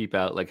 but just keep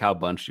out like how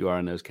bunched you are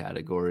in those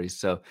categories.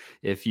 So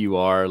if you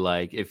are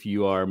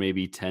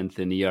maybe 10th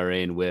in ERA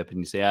and WHIP and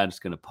you say, I'm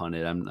just going to punt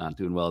it, I'm not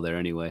doing well there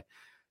anyway.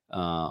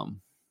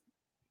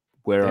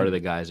 Where are the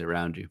guys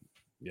around you?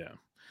 Yeah.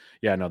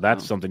 Yeah, no,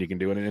 that's something you can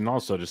do. And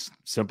also just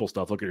simple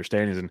stuff. Look at your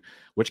standings and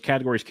which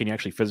categories can you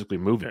actually physically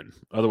move in?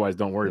 Otherwise,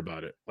 don't worry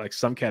about it. Like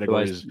some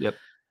categories,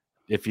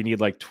 if you need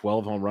like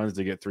 12 home runs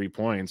to get 3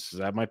 points,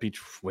 that might be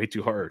way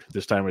too hard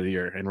this time of the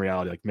year in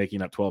reality, like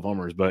making up 12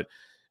 homers. But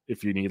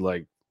if you need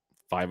like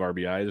 5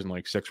 RBIs and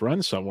like 6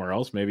 runs somewhere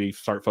else. Maybe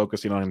start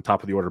focusing on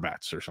top of the order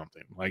bats or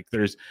something. Like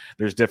there's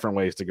different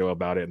ways to go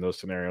about it in those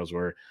scenarios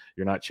where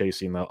you're not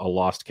chasing a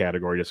lost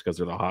category just because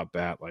they're the hot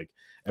bat. Like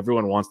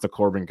everyone wants the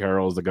Corbin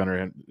Carrolls, the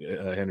Gunnar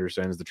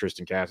Hendersons, the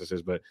Tristan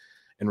Cassises, but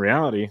in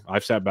reality,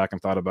 I've sat back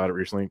and thought about it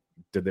recently.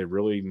 Did they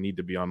really need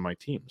to be on my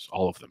teams?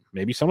 All of them.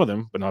 Maybe some of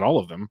them, but not all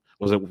of them.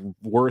 Was it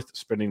worth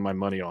spending my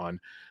money on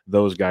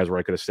those guys where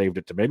I could have saved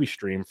it to maybe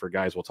stream for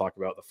guys we'll talk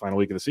about the final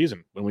week of the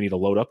season when we need to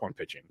load up on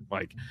pitching?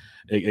 Like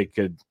it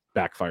could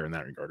backfire in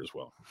that regard as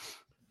well.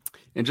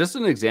 And just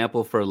an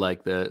example for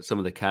like some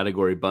of the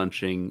category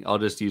bunching, I'll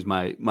just use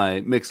my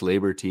mixed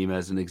labor team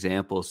as an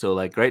example. So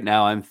like right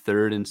now I'm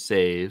third in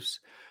saves.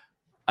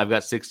 I've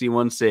got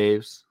 61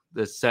 saves.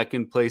 The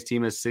second place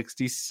team has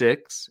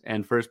 66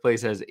 and first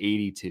place has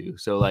 82.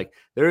 So like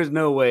there is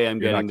no way I'm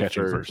getting the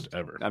first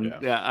ever.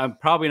 I'm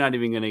probably not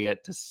even going to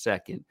get to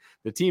second.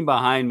 The team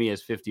behind me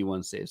has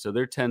 51 saves. So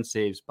they're 10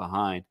 saves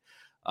behind.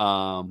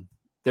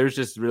 There's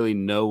just really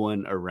no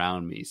one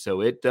around me.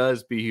 So it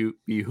does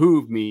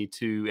behoove me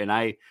to, and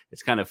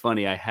it's kind of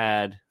funny. I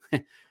had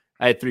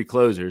 3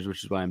 closers,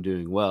 which is why I'm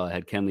doing well. I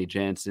had Kenley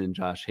Jansen,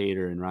 Josh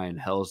Hader, and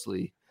Ryan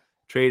Helsley.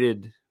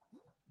 Traded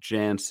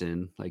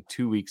Jansen like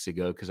 2 weeks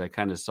ago because I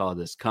kind of saw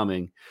this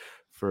coming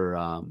for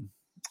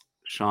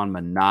Sean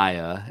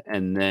Manaea,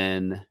 and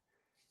then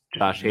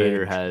Josh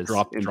Hader has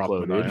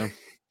imploded.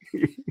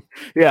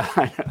 Yeah,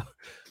 I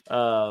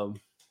know.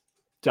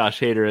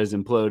 Josh Hader has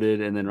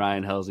imploded, and then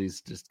Ryan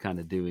Helsley's just kind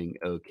of doing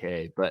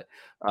okay. But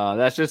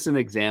that's just an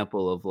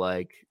example of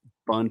like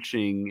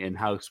bunching and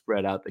how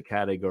spread out the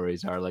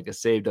categories are. Like a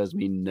save does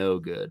me no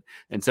good.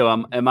 And so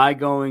am I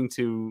going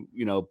to,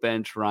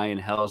 bench Ryan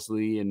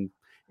Helsley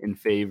in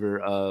favor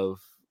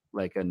of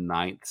like a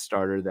 9th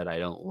starter that I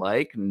don't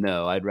like?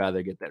 No, I'd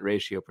rather get that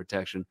ratio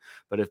protection.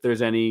 But if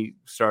there's any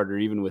starter,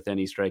 even with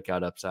any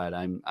strikeout upside,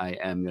 I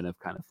am going to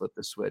kind of flip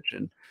the switch.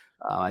 And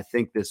I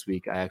think this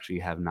week I actually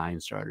have 9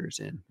 starters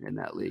in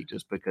that league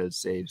just because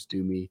saves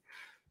do me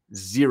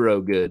zero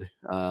good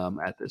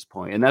at this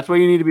point. And that's what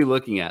you need to be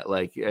looking at.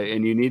 Like,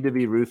 and you need to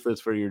be ruthless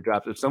for your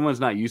drops. If someone's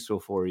not useful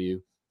for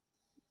you,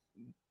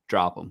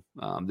 drop them.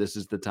 This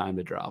is the time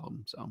to drop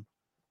them. So.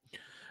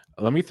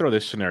 Let me throw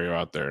this scenario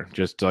out there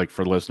just like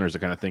for listeners to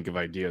kind of think of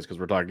ideas, because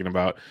we're talking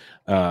about,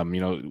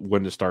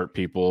 when to start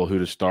people, who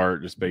to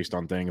start, just based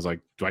on things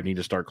like, do I need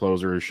to start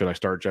closers? Should I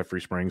start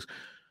Jeffrey Springs?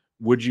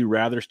 Would you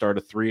rather start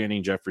a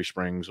 3-inning Jeffrey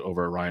Springs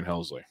over a Ryan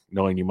Helsley,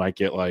 knowing you might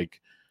get like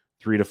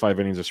 3 to 5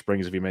 innings of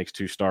Springs if he makes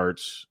 2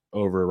 starts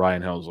over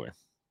Ryan Helsley?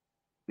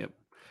 Yep.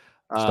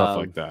 Stuff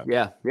like that.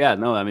 Yeah.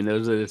 No, I mean,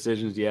 those are the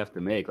decisions you have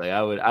to make. Like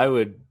I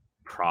would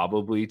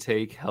probably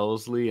take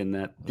Helsley in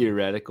that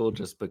theoretical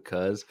just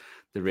because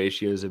the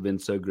ratios have been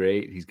so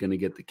great. He's going to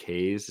get the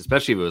Ks,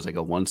 especially if it was like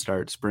a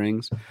 1-start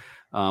Springs.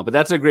 But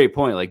that's a great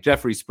point. Like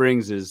Jeffrey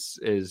Springs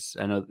is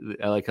I know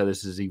I like how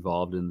this has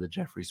evolved in the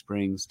Jeffrey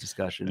Springs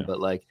discussion, but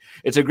like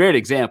it's a great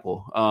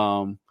example.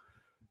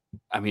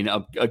 I mean,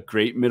 a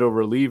great middle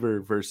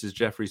reliever versus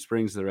Jeffrey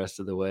Springs the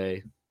rest of the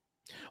way.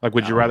 Like,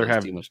 would you rather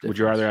have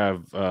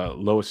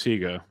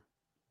Loaisaga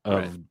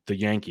of the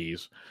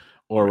Yankees,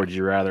 or would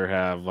you rather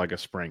have like a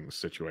Springs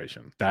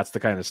situation? That's the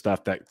kind of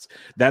stuff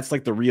that's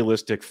like the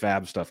realistic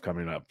fab stuff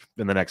coming up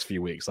in the next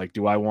few weeks. Like,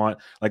 do I want,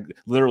 like,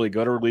 literally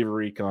go to Reliever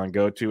Recon,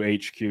 go to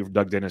HQ,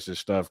 Doug Dennis's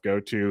stuff, go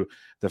to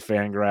the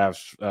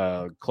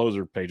Fangraphs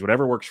closer page,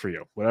 whatever works for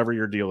you, whatever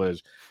your deal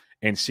is,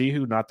 and see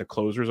who not the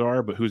closers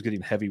are, but who's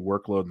getting heavy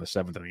workload in the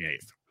 7th and the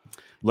 8th.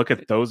 Look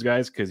at those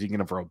guys, because you can get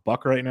them for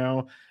 $1 right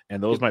now,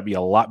 and those might be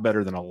a lot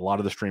better than a lot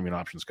of the streaming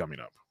options coming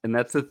up. And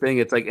that's the thing.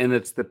 It's like, and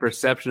it's the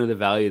perception of the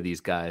value of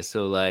these guys.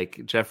 So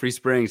like Jeffrey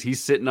Springs,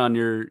 he's sitting on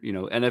your,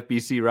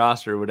 NFBC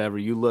roster or whatever.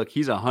 You look,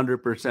 he's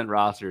 100%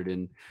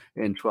 rostered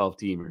in 12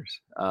 teamers.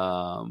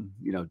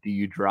 Do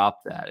you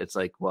drop that? It's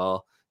like,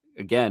 well,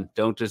 again,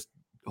 don't just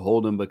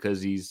hold him because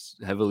he's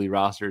heavily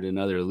rostered in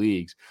other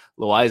leagues.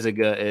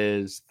 Loaisaga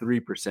is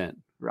 3%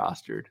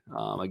 rostered.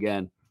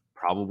 Again,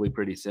 probably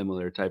pretty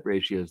similar type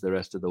ratios the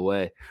rest of the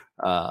way.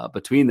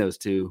 Between those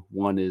two,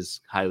 one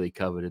is highly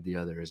coveted, the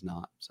other is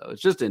not. So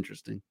it's just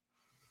interesting.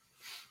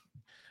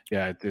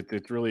 Yeah,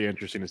 it's really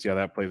interesting to see how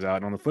that plays out.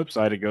 And on the flip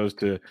side, it goes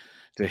to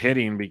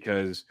hitting,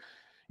 because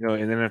in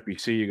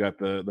NFBC you got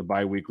the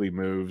bi-weekly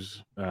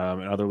moves. In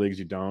other leagues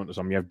you don't.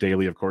 So you have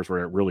daily, of course,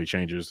 where it really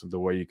changes the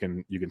way you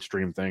can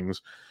stream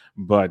things.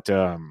 But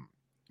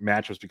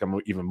matchups become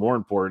even more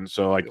important.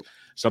 So like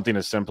something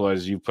as simple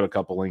as you put a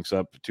couple links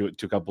up to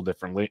a couple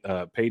different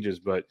pages,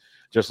 but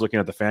just looking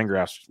at the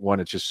Fangraphs one,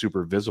 it's just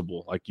super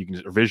visible. Like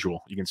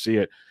visual, you can see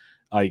it.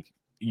 Like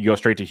you go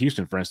straight to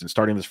Houston, for instance,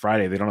 starting this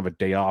Friday, they don't have a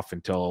day off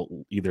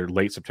until either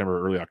late September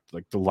or early October,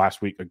 like the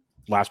last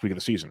week of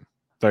the season.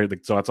 So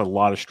that's a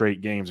lot of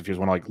straight games if you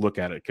just want to look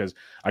at it. Because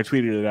I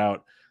tweeted it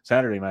out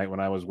Saturday night when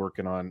I was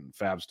working on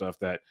fab stuff,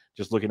 that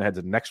just looking ahead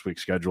to next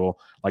week's schedule,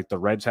 like the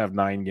Reds have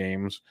 9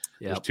 games.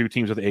 Yep. There's 2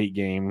 teams with 8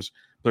 games.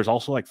 There's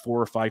also like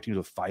 4 or 5 teams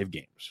with 5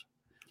 games.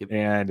 Yep.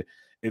 And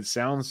it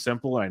sounds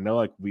simple. I know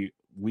like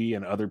we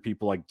and other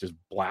people like just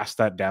blast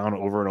that down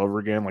over and over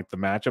again, like the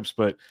matchups,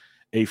 but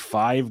a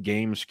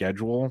 5-game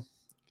schedule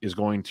is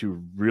going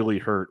to really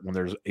hurt when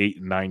there's 8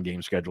 and 9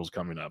 game schedules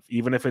coming up.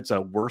 Even if it's a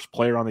worse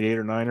player on the 8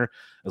 or 9er,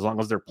 as long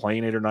as they're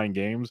playing 8 or 9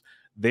 games,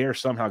 they are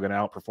somehow going to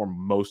outperform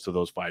most of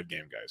those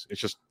 5-game guys.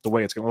 It's just the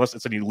way it's going. Unless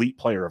it's an elite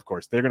player, of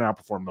course, they're going to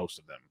outperform most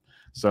of them.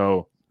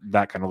 So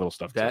that kind of little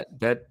stuff.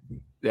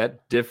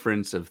 That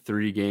difference of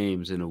 3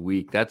 games in a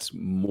week, that's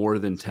more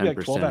than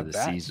 10% of the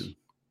season.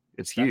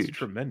 It's huge. That's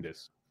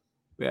tremendous.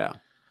 Yeah.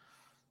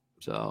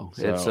 So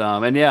it's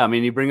and yeah, I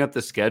mean, you bring up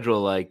the schedule,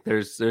 like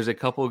there's a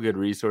couple of good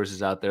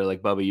resources out there,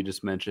 like Bubba, you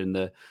just mentioned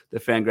the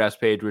Fangraphs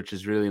page, which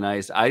is really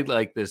nice. I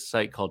like this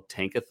site called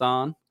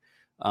Tankathon.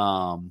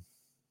 I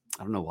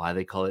don't know why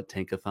they call it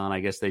Tankathon.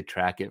 I guess they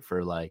track it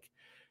for like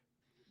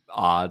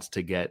odds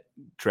to get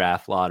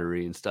draft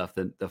lottery and stuff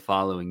the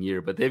following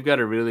year, but they've got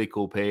a really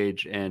cool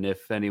page. And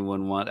if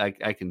anyone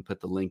I can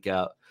put the link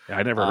out. Yeah,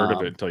 I never heard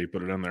of it until you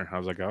put it in there. I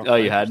was like, oh,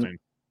 you hadn't?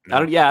 No.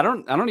 I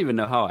don't even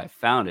know how I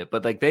found it,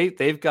 but like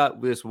they've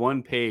got this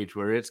one page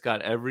where it's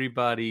got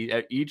everybody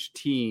at each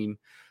team,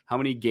 how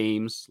many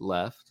games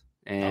left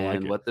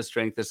and what the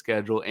strength of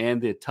schedule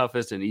and the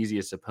toughest and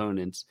easiest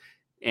opponents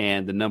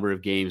and the number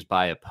of games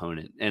by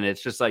opponent. And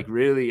it's just like,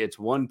 really, it's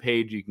one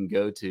page you can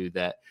go to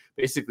that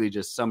basically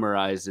just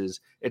summarizes.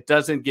 It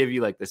doesn't give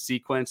you like the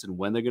sequence and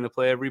when they're going to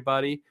play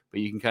everybody, but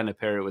you can kind of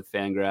pair it with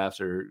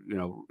Fangraphs or,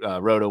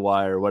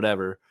 RotoWire or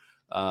whatever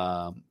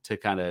to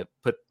kind of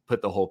put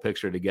the whole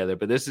picture together.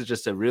 But this is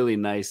just a really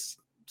nice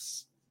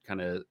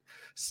kind of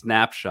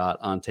snapshot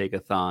on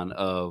Takeathon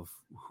of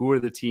who are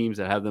the teams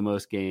that have the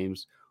most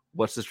games,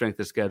 what's the strength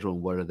of schedule,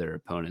 and what are their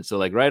opponents. So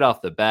like right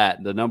off the bat,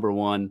 the number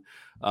one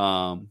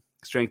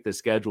strength of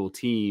schedule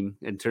team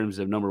in terms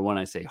of number one,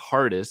 I say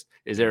hardest,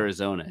 is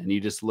Arizona. And you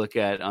just look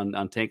at on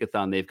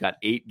Tankathon, they've got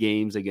 8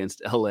 games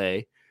against LA,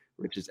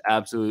 which is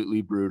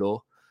absolutely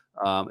brutal,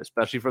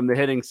 especially from the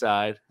hitting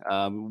side.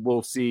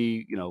 We'll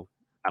see,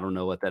 I don't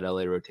know what that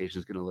LA rotation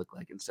is going to look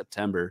like in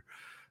September,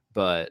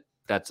 but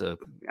that's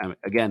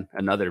again,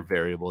 another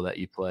variable that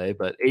you play.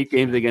 But 8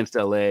 games against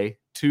LA,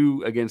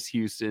 2 against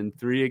Houston,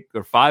 3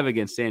 or 5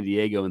 against San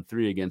Diego, and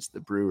 3 against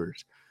the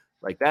Brewers.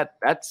 Like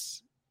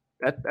that's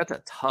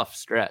a tough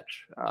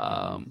stretch.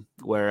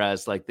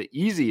 Whereas like the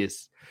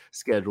easiest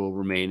schedule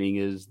remaining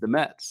is the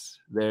Mets.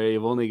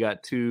 They've only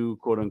got 2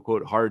 quote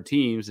unquote hard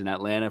teams in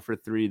Atlanta for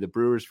 3, the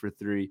Brewers for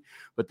 3,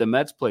 but the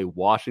Mets play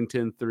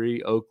Washington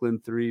 3,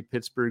 Oakland 3,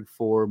 Pittsburgh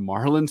 4,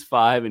 Marlins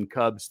 5, and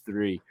Cubs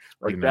 3.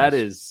 Like that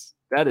is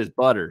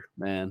butter,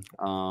 man.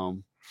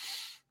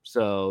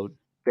 So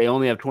they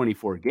only have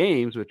 24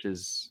 games, which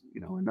is,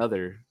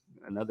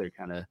 another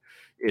kind of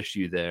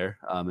issue there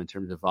in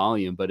terms of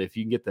volume. But if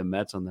you can get the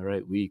Mets on the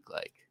right week,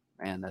 like,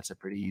 man, that's a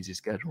pretty easy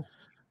schedule.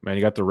 Man,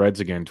 you got the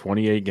Reds again,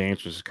 28 games,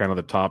 which is kind of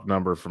the top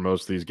number for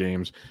most of these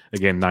games.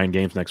 Again, 9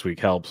 games next week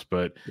helps,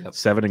 but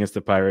 7 against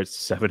the Pirates,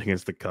 7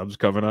 against the Cubs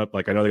coming up.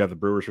 Like, I know they got the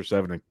Brewers for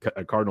 7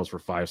 and Cardinals for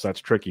 5, so that's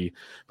tricky.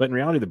 But in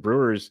reality, the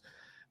Brewers,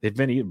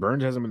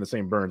 Burns hasn't been the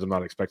same Burns. I'm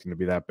not expecting to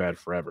be that bad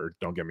forever.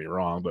 Don't get me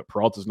wrong, but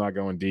Peralta's not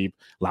going deep.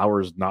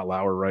 Lauer's not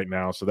Lauer right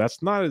now, so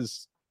that's not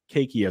as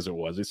cakey as it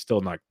was. It's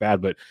still not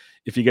bad, but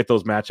if you get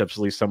those matchups, at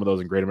least some of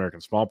those in Great American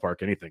Small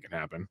Park, anything can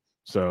happen.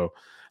 So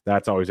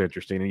that's always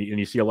interesting. And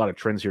you see a lot of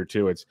trends here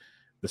too. It's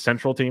the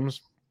Central teams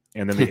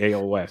and then the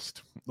AL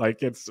West.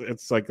 Like it's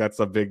like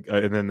that's a big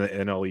and then the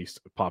NL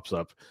East pops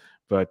up.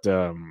 But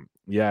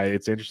yeah,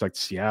 it's interesting, like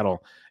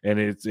Seattle, and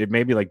it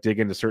made me like dig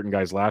into certain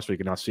guys last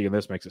week, and now seeing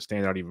this makes it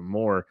stand out even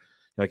more.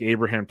 Like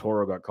Abraham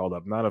Toro got called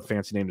up. Not a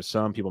fancy name to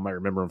some. People might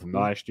remember him from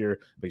last year,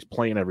 but he's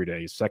playing every day.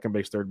 He's second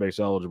base, third base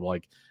eligible.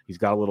 Like he's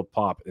got a little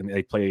pop. And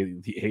they play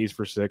the A's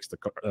for 6,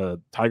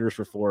 the Tigers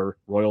for 4,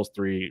 Royals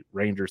 3,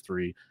 Rangers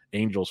 3,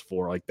 Angels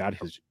 4. Like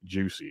that is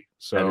juicy.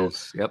 So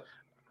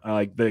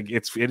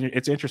it's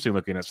interesting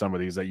looking at some of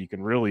these that you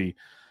can really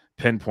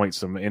pinpoint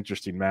some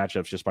interesting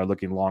matchups just by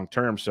looking long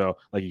term. So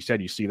like you said,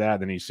 you see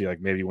that, then you see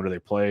like maybe when do they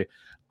play.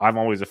 I'm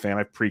always a fan.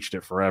 I've preached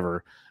it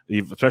forever,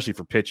 especially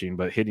for pitching,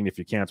 but hitting if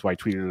you can. That's why I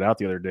tweeted it out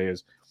the other day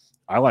is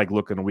I like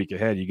looking a week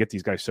ahead. You get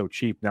these guys so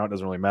cheap. Now it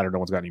doesn't really matter. No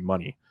one's got any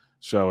money.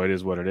 So it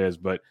is what it is.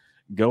 But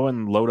go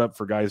and load up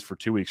for guys for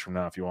 2 weeks from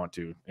now if you want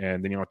to.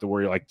 And then you don't have to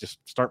worry. Like just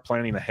start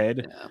planning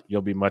ahead. Yeah.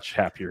 You'll be much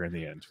happier in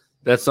the end.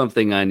 That's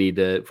something I need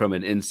to, from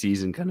an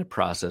in-season kind of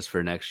process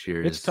for next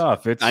year. It's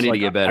tough. I need to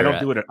get better.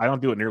 I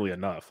don't do it nearly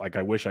enough. Like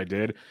I wish I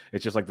did.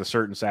 It's just like the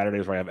certain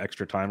Saturdays where I have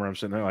extra time where I'm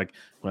sitting there, like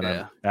when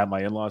I'm at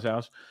my in-laws'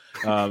 house.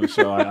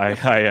 So I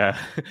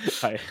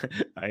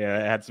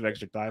had some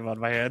extra time on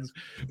my hands,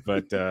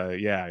 but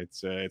yeah,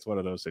 it's one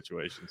of those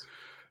situations.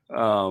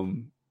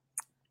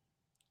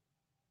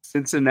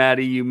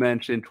 Cincinnati, you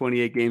mentioned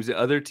 28 games. The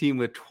other team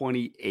with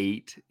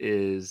 28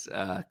 is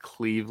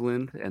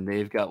Cleveland, and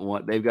they've got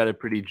a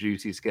pretty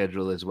juicy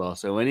schedule as well.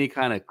 So any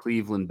kind of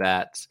Cleveland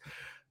bats,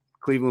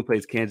 Cleveland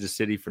plays Kansas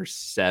City for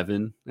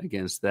 7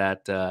 against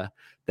that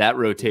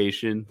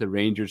rotation, the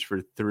Rangers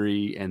for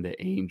 3 and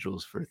the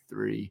Angels for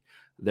 3.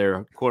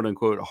 Their quote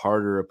unquote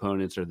harder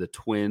opponents are the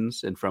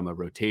Twins, and from a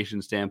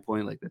rotation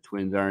standpoint, like the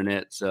Twins aren't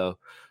it. So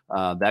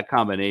that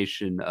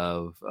combination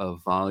of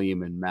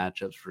volume and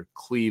matchups for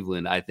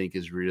Cleveland, I think,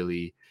 is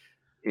really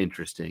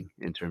interesting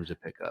in terms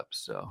of pickups.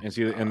 So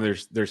and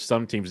there's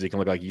some teams that can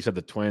look like you said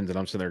the Twins, and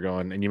I'm sitting there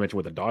going, and you mentioned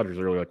with the Dodgers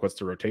earlier, like what's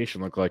the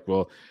rotation look like?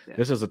 Well,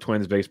 this is the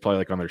Twins based probably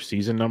like on their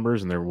season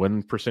numbers and their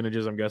win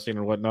percentages, I'm guessing,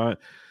 and whatnot.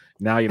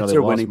 Now they've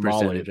their lost winning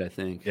Molly. percentage, I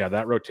think. Yeah,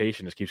 that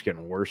rotation just keeps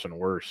getting worse and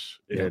worse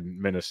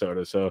in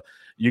Minnesota. So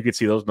you could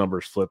see those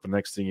numbers flip. The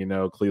next thing you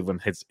know,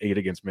 Cleveland hits 8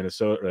 against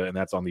Minnesota, and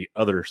that's on the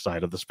other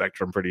side of the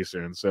spectrum pretty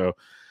soon. So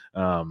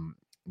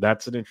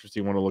that's an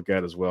interesting one to look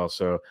at as well.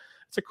 So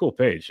it's a cool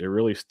page. It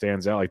really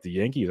stands out. Like the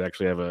Yankees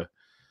actually have a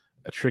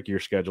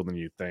trickier schedule than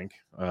you'd think.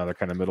 They're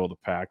kind of middle of the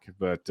pack,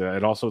 but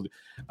it also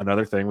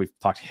another thing we've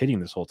talked hitting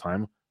this whole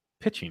time,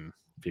 pitching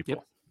people.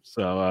 Yep.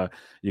 So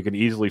you can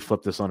easily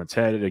flip this on its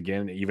head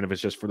again, even if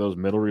it's just for those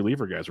middle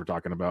reliever guys we're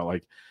talking about.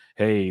 Like,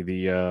 hey,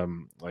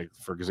 like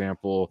for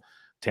example,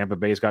 Tampa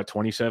Bay's got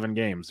 27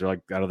 games. They're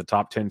like out of the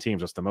top 10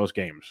 teams. That's the most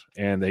games,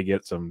 and they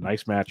get some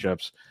nice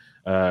matchups.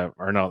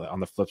 Or no, on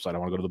the flip side, I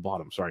want to go to the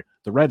bottom. Sorry,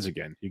 the Reds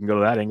again. You can go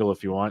to that angle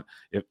if you want.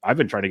 I've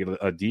been trying to get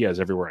a Diaz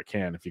everywhere I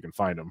can if you can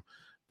find them,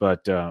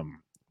 but the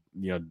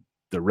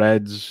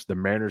Reds, the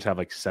Mariners have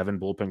like 7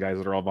 bullpen guys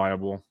that are all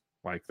viable.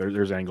 Like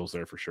there's angles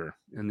there for sure.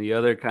 And the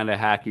other kind of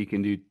hack you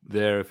can do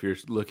there if you're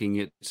looking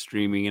at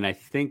streaming, and I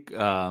think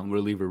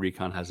Reliever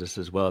Recon has this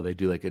as well. They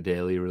do like a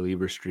daily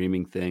reliever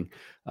streaming thing.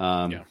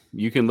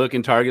 You can look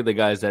and target the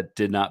guys that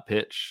did not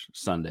pitch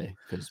Sunday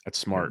because that's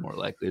smart. More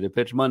likely to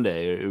pitch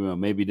Monday, or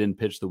maybe didn't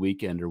pitch the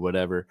weekend or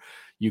whatever.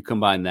 You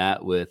combine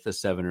that with a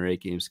 7 or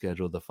 8 game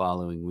schedule the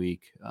following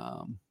week.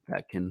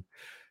 That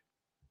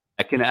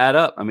can add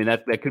up. I mean,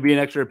 that could be an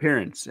extra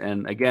appearance.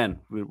 And again,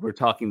 we're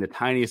talking the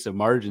tiniest of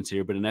margins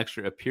here, but an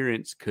extra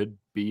appearance could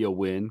be a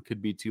win,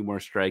 could be 2 more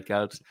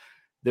strikeouts.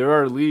 There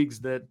are leagues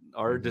that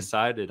are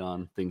decided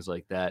on things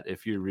like that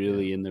if you're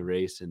really in the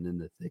race and in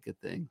the thick of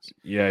things.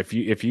 Yeah, if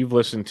you've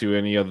listened to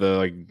any of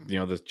the the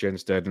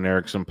Jenstead and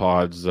Erickson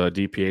pods,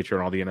 DPH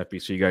and all the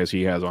NFBC guys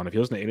he has on, if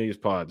you listen to any of these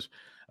pods,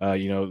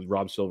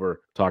 Rob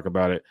Silver talk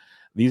about it.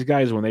 These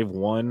guys, when they've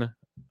won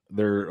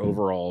their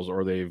overalls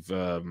or they've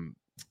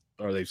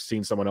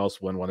seen someone else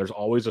win one, there's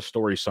always a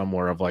story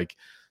somewhere of like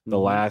the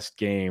last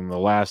game, the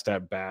last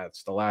at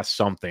bats, the last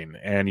something.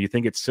 And you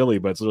think it's silly,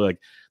 but it's literally like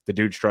the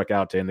dude struck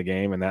out to end the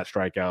game and that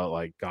strikeout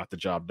like got the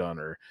job done.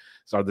 Or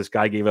so this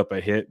guy gave up a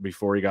hit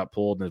before he got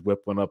pulled and his whip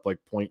went up like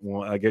 0.1.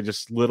 Like it's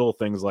just little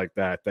things like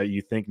that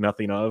you think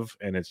nothing of.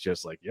 And it's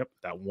just like, yep,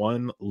 that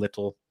one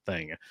little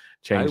thing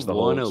changed the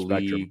whole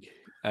spectrum. League.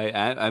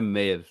 I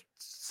may have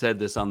said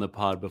this on the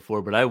pod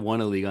before, but I won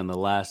a league on the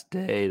last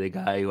day. The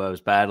guy who I was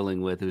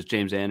battling with, it was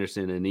James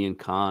Anderson and Ian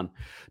Kahn,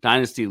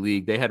 Dynasty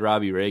League. They had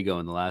Robbie Ray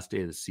going the last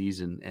day of the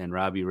season, and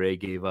Robbie Ray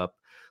gave up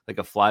like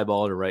a fly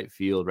ball to right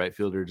field. Right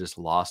fielder just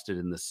lost it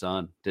in the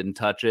sun, didn't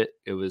touch it.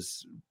 It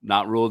was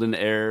not ruled an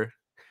error.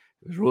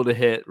 It was ruled a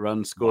hit.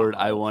 Run scored.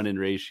 I won in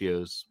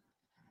ratios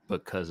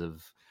because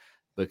of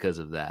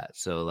that.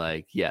 So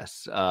like,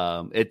 yes,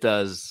 it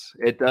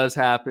does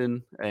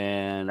happen.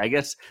 And I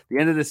guess the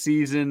end of the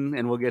season,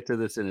 and we'll get to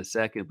this in a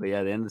second, but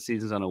yeah, the end of the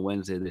season's on a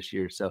Wednesday this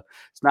year. So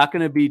it's not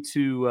going to be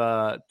too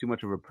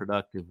much of a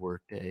productive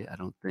work day, I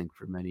don't think,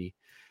 for many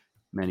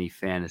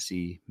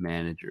fantasy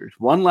managers.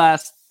 One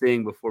last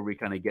thing before we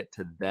kind of get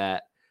to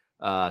that,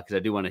 because I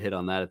do want to hit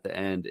on that at the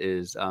end,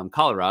 is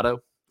Colorado.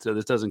 So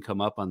this doesn't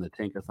come up on the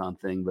Tankathon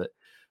thing, but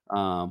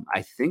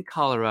I think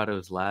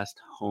Colorado's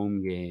last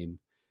home game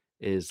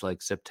is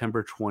like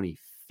September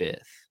 25th.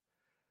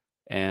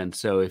 And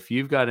so if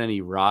you've got any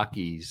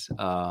Rockies,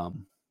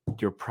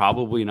 you're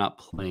probably not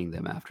playing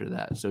them after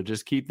that. So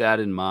just keep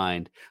that in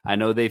mind. I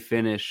know they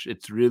finish,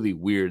 it's really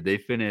weird. They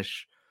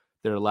finish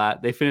with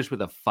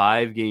a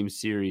 5-game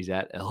series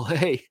at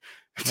LA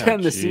to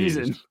end the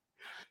season.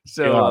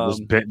 So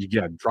you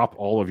got to drop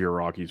all of your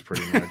Rockies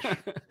pretty much.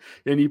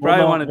 And you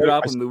probably want to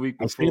drop them the week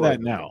before.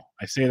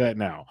 I say that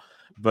now.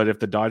 But if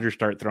the Dodgers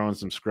start throwing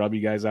some scrubby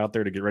guys out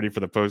there to get ready for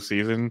the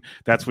postseason,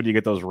 that's when you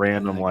get those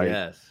random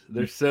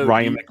they're so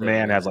Ryan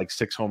McMahon has like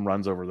 6 home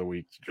runs over the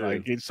week.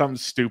 Like it's something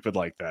stupid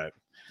like that.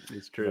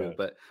 It's true,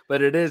 but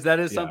that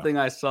is something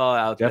I saw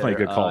out Definitely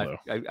there. Definitely a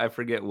good call though. I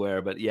forget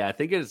where, but yeah, I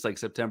think it's like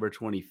September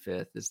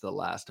 25th is the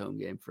last home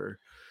game for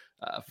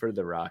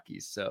the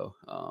Rockies. So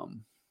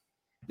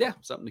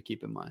something to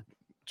keep in mind.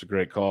 It's a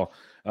great call.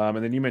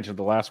 And then you mentioned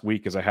the last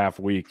week is a half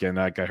week, and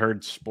like I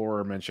heard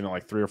Sporer mention it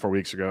like 3 or 4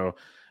 weeks ago.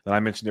 And I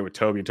mentioned it with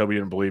Toby, and Toby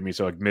didn't believe me.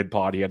 So like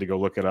mid-pod, he had to go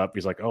look it up.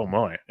 He's like, oh,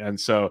 my. And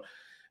so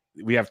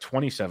we have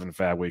 27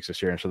 fab weeks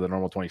this year instead of the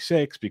normal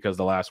 26 because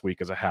the last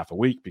week is a half a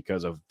week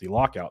because of the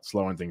lockout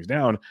slowing things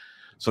down.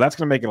 So that's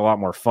going to make it a lot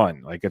more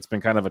fun. Like it's been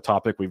kind of a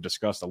topic we've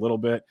discussed a little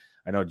bit.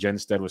 I know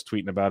Jenstead was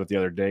tweeting about it the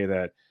other day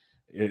that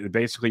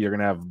basically you're going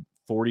to have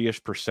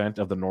 40-ish%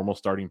 of the normal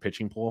starting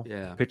pitching pool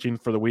pitching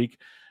for the week,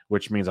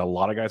 which means a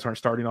lot of guys aren't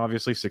starting,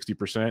 obviously,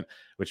 60%,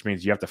 which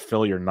means you have to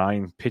fill your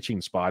 9 pitching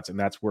spots. And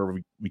that's where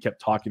we kept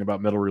talking about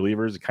middle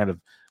relievers, kind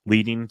of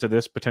leading to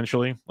this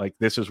potentially. Like,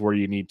 this is where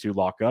you need to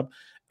lock up.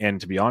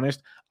 And to be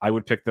honest, I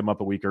would pick them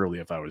up a week early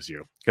if I was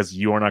you, because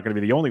you are not going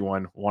to be the only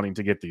one wanting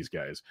to get these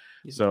guys.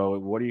 Yeah. So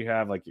what do you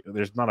have? Like,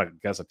 there's not,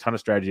 a ton of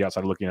strategy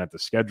outside of looking at the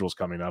schedules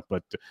coming up,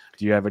 but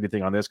do you have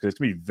anything on this? Because it's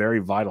going to be very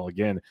vital.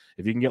 Again,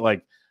 if you can get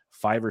like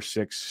 5 or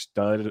 6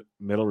 stud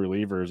middle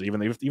relievers, even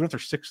if they're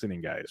 6th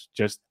inning guys,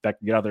 just that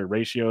can get out their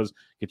ratios,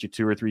 get you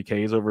 2 or 3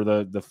 Ks over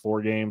the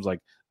 4 games, like,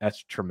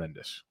 that's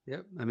tremendous.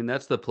 Yep. I mean,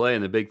 that's the play,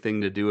 and the big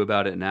thing to do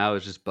about it now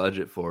is just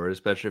budget for it,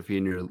 especially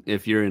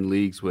if you're in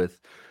leagues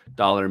with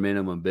dollar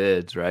minimum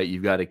bids, right?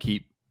 You've got to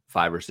keep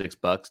 $5 or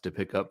 $6 to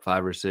pick up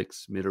 5 or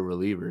 6 middle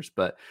relievers.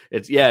 But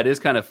it is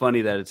kind of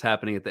funny that it's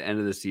happening at the end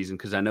of the season,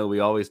 because I know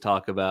we always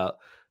talk about,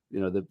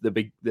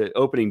 the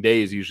opening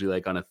day is usually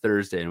like on a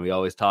Thursday, and we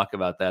always talk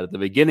about that at the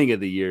beginning of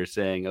the year,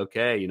 saying,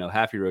 okay,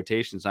 half your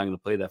rotation is not going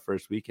to play that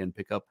first weekend,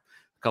 pick up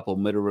a couple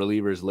middle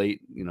relievers late,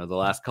 the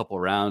last couple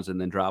rounds,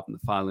 and then drop them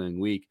the following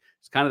week.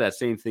 It's kind of that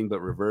same thing, but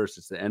reverse.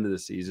 It's the end of the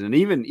season, and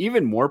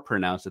even more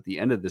pronounced at the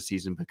end of the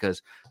season,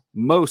 because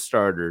most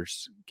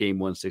starters, game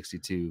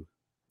 162,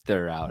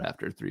 they're out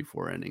after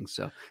 3-4 innings.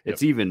 So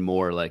it's even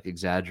more like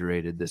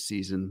exaggerated this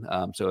season.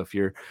 So if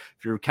you're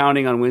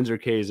counting on wins or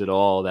Ks at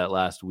all that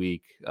last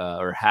week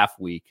or half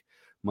week,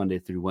 Monday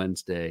through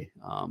Wednesday,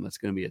 it's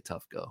going to be a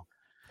tough go.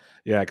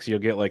 Yeah, because you'll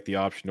get like the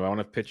option: do I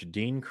want to pitch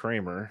Dean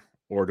Kramer,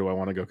 or do I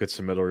want to go get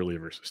some middle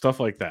relievers? Stuff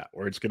like that,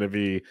 where it's going to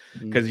be,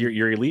 because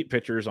your elite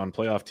pitchers on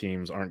playoff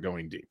teams aren't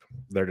going deep.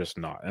 They're just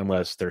not,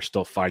 unless they're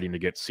still fighting to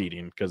get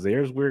seeding, because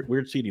there's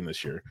weird seeding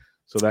this year.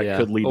 So that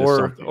could lead to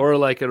something. Or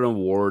like an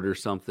award or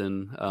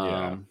something.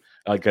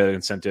 Like an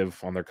incentive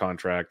on their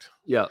contract.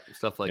 Yeah,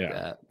 stuff like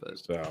that. But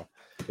so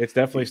it's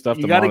definitely stuff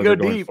you got to go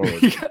going deep.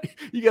 Forward.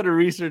 You got to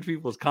research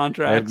people's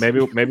contracts. Maybe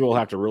we'll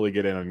have to really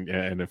get in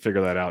and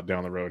figure that out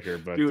down the road here.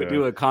 But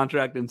do a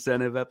contract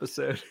incentive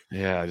episode.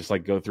 Yeah, just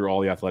like go through all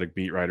the athletic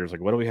beat writers.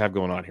 Like, what do we have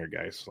going on here,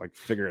 guys? Like,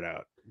 figure it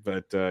out.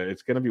 But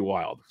it's going to be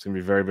wild. It's going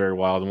to be very, very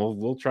wild. And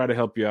we'll try to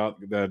help you out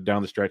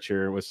down the stretch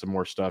here with some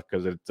more stuff,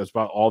 because that's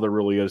about all there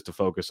really is to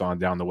focus on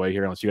down the way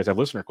here. Unless you guys have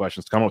listener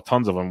questions, come up with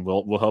tons of them.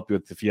 We'll help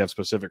you if you have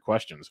specific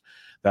questions.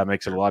 That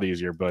makes it a lot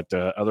easier. But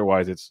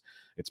otherwise, it's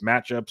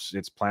matchups.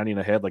 It's planning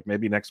ahead. Like,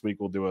 maybe next week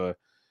we'll do a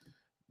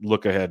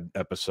look ahead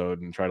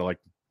episode and try to like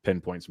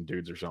pinpoint some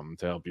dudes or something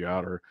to help you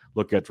out, or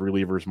look at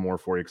relievers more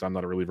for you, because I'm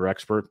not a reliever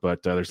expert.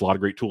 But there's a lot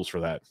of great tools for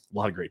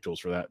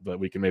that. But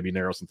we can maybe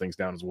narrow some things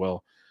down as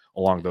well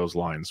along those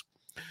lines.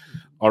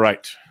 All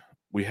right.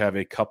 We have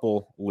a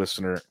couple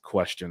listener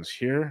questions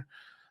here.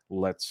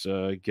 Let's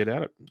get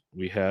at it.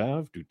 We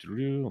have,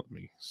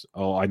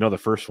 I know the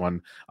first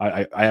one.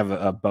 I have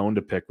a bone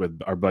to pick with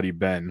our buddy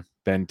Ben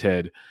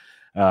Ted.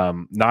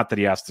 Not that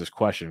he asked this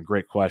question.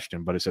 Great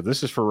question. But he said,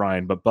 this is for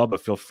Ryan, but Bubba,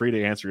 feel free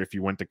to answer if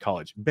you went to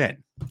college.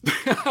 Ben,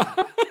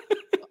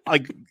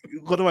 like,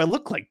 what do I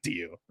look like to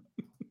you?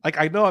 Like,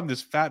 I know I'm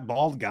this fat,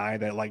 bald guy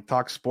that like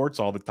talks sports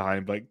all the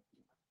time, but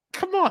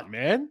come on,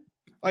 man.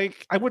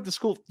 Like, I went to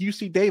school,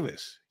 UC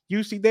Davis.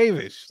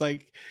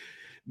 Like,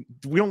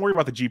 we don't worry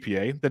about the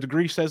GPA. The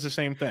degree says the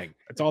same thing.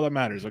 That's all that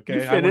matters,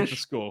 okay? I went to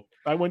school.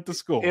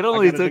 It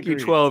only took you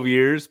 12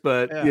 years,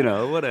 but,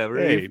 whatever.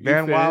 Hey,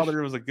 Van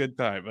Wilder was a good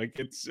time. Like,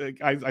 it's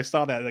like, I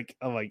saw that. Like,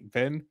 I'm like,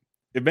 Ben,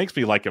 it makes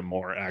me like him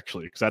more,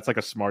 actually, because that's like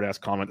a smart-ass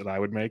comment that I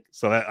would make.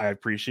 So that I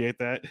appreciate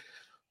that.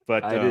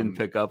 But I didn't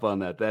pick up on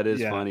that. That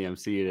is funny. I'm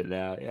seeing it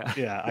now. Yeah.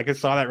 Yeah, I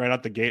saw that right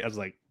out the gate. I was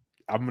like,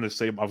 I was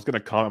going to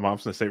call him. I'm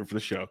just going to save it for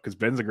the show, because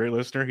Ben's a great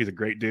listener. He's a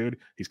great dude.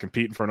 He's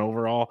competing for an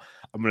overall.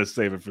 I'm going to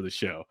save it for the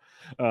show.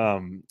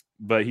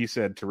 But he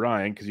said to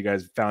Ryan, because you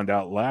guys found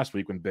out last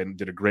week when Ben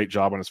did a great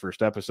job on his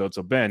first episode.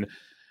 So Ben,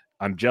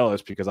 I'm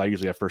jealous because I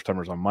usually have first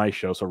timers on my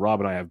show. So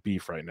Rob and I have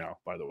beef right now,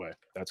 by the way.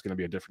 That's going to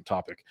be a different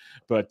topic.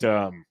 But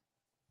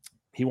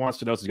he wants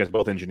to know, since you guys are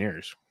both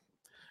engineers,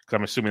 because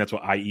I'm assuming that's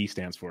what IE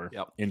stands for.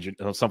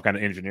 Yep. Some kind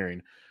of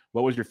engineering.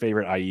 What was your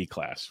favorite IE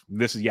class?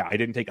 I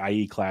didn't take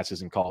IE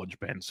classes in college,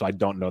 Ben, so I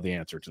don't know the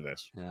answer to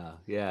this.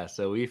 Yeah.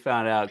 So we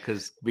found out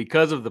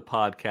because of the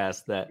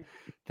podcast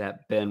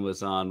that Ben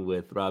was on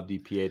with Rob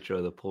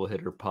DiPietro, the Pull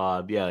Hitter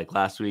Pod. Yeah, like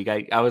last week,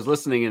 I was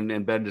listening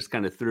and Ben just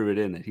kind of threw it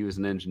in that he was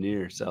an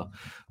engineer. So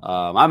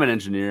I'm an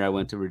engineer. I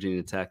went to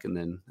Virginia Tech and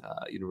then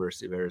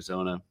University of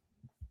Arizona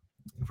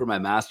for my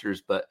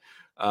master's, but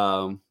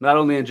not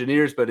only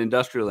engineers, but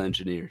industrial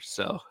engineers.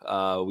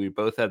 So we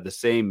both had the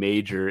same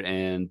major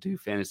and do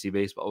fantasy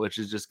baseball, which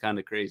is just kind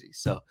of crazy.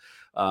 So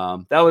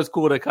that was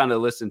cool to kind of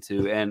listen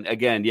to. And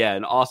again,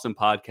 an awesome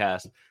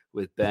podcast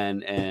with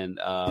Ben and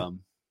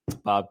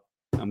Bob.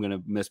 I'm going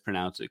to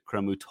mispronounce it,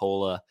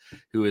 Kramutola,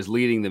 who is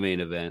leading the main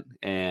event.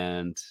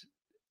 And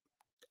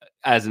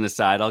as an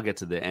aside, I'll get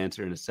to the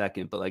answer in a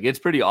second, but like, it's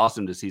pretty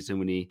awesome to see so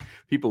many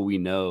people we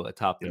know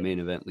atop the main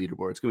event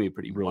leaderboard. It's going to be a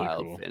pretty really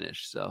wild cool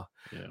finish. So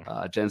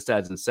Jen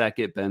Stad's in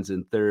second, Ben's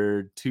in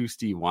third, 2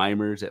 Steve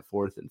Weimers at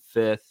fourth and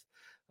fifth.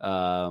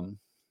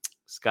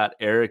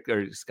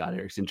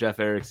 Jeff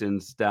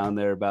Erickson's down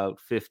there about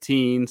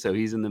 15, so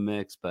he's in the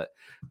mix. But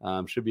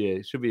should be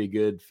a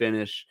good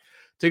finish.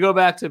 To go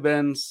back to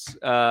Ben's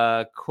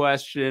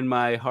question,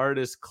 my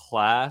hardest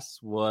class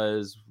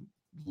was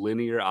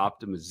linear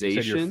optimization.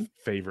 You said your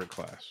favorite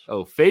class.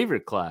 Oh,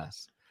 favorite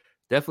class.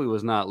 Definitely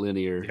was not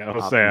linear. Yeah, I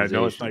was saying, I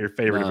know it's not your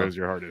favorite, but it was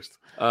your hardest.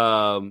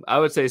 I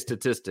would say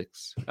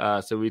statistics.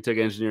 So we took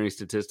engineering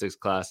statistics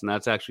class, and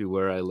that's actually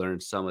where I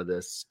learned some of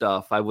this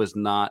stuff. I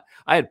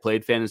had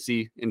played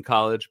fantasy in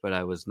college, but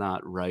I was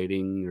not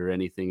writing or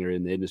anything or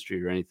in the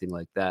industry or anything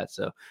like that.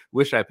 So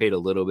wish I paid a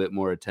little bit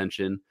more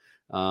attention.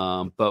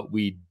 But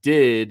we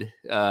did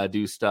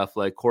do stuff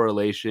like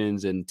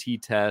correlations and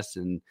t-tests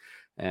and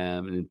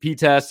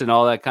p-tests and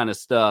all that kind of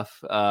stuff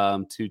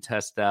to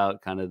test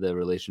out kind of the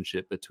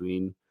relationship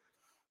between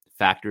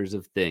factors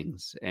of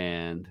things.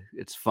 And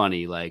it's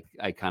funny, like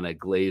I kind of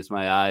glazed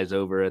my eyes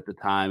over at the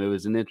time. It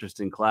was an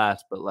interesting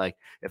class, but like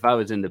if I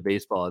was into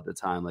baseball at the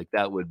time, like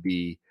that would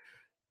be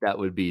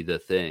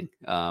the thing,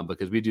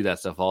 because we do that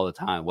stuff all the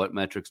time. What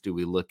metrics do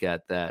we look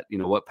at that,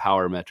 what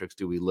power metrics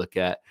do we look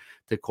at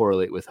to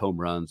correlate with home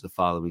runs the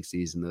following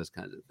season, those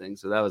kinds of things.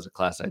 So that was a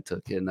class I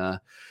took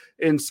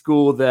in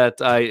school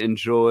that I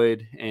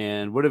enjoyed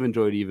and would have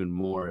enjoyed even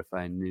more if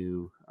I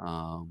knew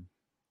how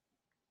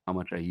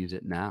much I use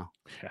it now.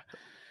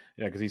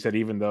 Yeah, because he said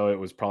even though it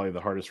was probably the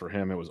hardest for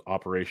him, it was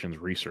operations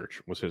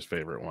research was his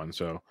favorite one.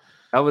 So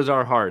that was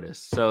our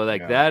hardest. So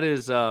that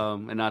is,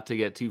 and not to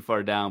get too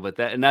far down, but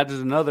that is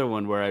another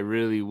one where I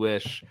really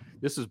wish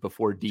this was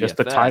before DFS. Just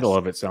the title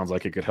of it sounds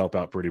like it could help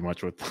out pretty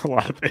much with a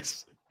lot of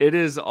this. It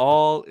is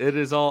all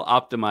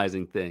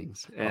optimizing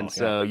things. And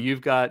so you've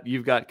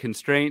got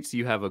constraints,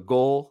 you have a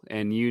goal,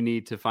 and you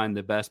need to find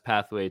the best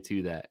pathway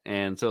to that.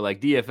 And so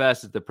like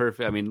DFS is the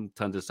perfect,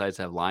 tons of sites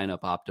have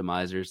lineup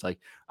optimizers. Like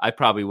I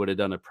probably would have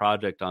done a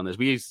project on this.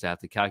 We used to have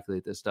to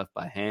calculate this stuff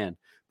by hand,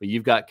 but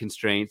you've got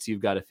constraints.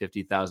 You've got a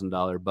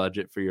 $50,000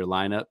 budget for your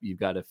lineup. You've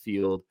got to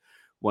field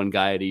one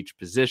guy at each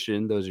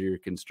position. Those are your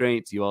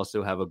constraints. You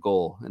also have a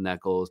goal, and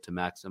that goal is to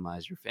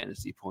maximize your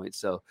fantasy points.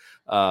 So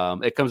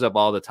it comes up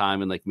all the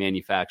time in like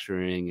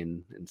manufacturing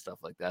and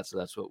stuff like that. So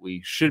that's what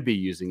we should be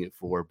using it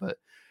for, but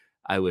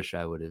I wish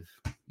I would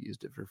have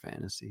used it for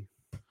fantasy.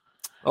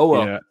 Oh,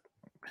 well. Yeah.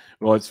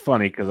 Well, it's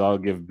funny because I'll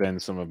give Ben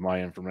some of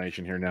my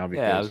information here now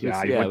because we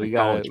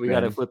got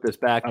to flip this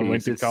back. I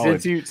went to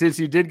college. Since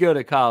you did go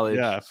to college.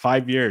 Yeah,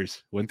 5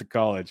 years went to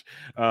college.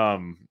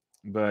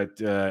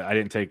 But I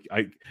didn't take.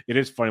 It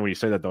is funny when you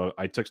say that though.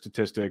 I took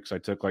statistics. I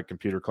took like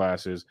computer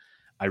classes.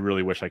 I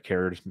really wish I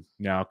cared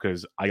now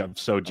because I got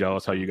so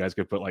jealous how you guys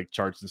could put like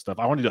charts and stuff.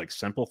 I want to do like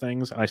simple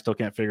things, and I still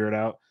can't figure it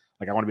out.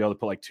 Like I want to be able to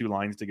put like two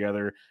lines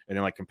together and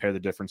then like compare the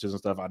differences and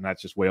stuff. And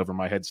that's just way over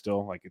my head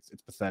still. Like it's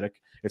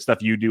pathetic. It's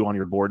stuff you do on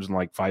your boards in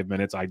like 5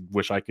 minutes. I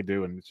wish I could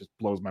do, and it just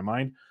blows my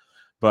mind.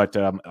 But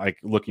like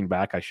looking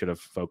back, I should have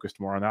focused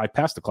more on that. I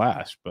passed the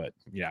class, but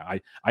yeah,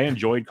 I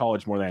enjoyed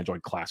college more than I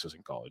enjoyed classes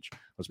in college.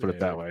 Let's put it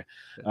that way.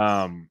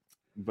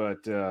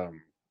 But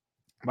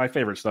my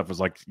favorite stuff is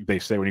like they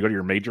say when you go to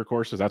your major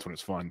courses, that's when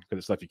it's fun because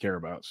it's stuff you care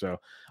about. So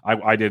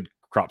I did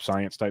crop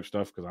science type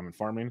stuff because I'm in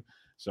farming.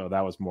 So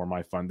that was more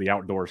my fun. The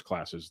outdoors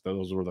classes,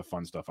 those were the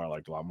fun stuff I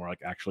liked a lot more,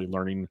 like actually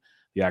learning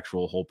the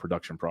actual whole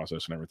production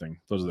process and everything.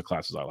 Those are the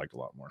classes I liked a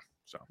lot more.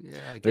 So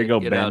there you go,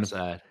 Ben.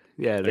 Outside.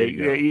 Yeah,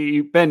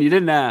 Ben, you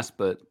didn't ask,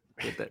 but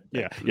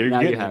you're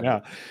getting it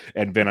now.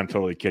 And Ben, I'm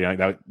totally kidding.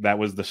 That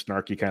was the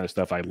snarky kind of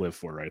stuff I live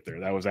for right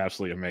there. That was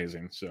absolutely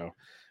amazing. So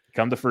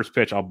come to first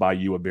pitch, I'll buy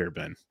you a beer,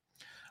 Ben.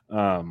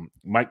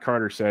 Mike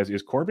Carter says,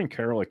 is Corbin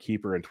Carroll a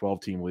keeper in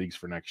 12-team leagues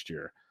for next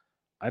year?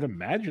 I'd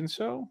imagine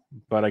so,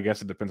 but I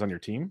guess it depends on your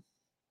team.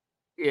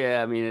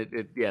 Yeah,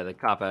 the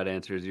cop-out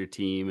answer is your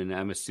team, and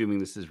I'm assuming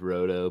this is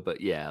Roto,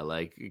 but yeah,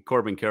 like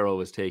Corbin Carroll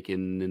was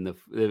taken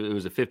it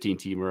was a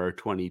 15-teamer, our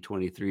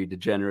 2023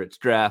 Degenerates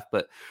draft,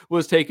 but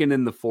was taken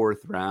in the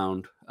 4th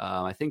round.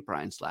 I think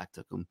Brian Slack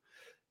took him,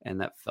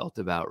 and that felt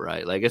about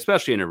right. Like,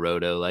 especially in a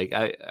Roto, like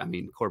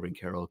Corbin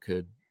Carroll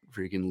could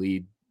freaking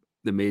lead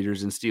the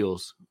majors in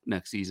steals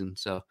next season.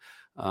 So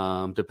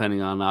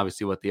depending on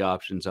obviously what the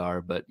options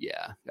are, but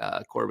yeah,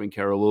 Corbin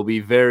Carroll will be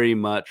very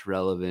much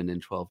relevant in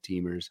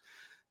 12-teamers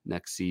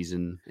next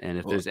season. And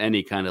if there's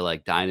any kind of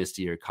like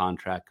dynasty or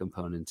contract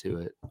component to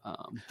it,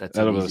 that's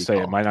I was going to say,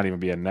 it might not even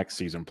be a next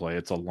season play.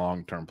 It's a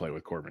long-term play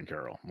with Corbin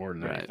Carroll more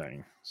than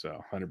anything. So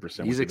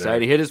 100%. He's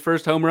excited. He hit his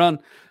first home run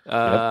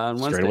on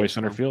Wednesday. Straight away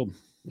center field.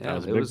 Yeah, that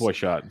was a big boy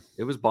shot.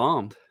 It was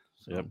bombed.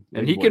 Yep.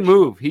 And he can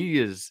move. He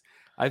is.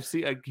 I've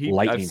seen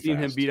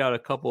him beat out a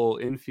couple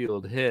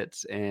infield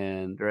hits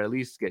or at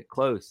least get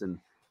close. And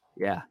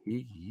yeah,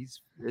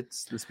 the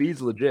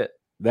speed's legit.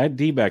 That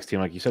D-backs team,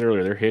 like you said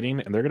earlier, they're hitting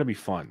and they're going to be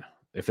fun.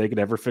 If they could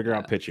ever figure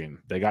out pitching,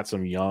 they got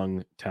some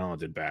young,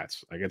 talented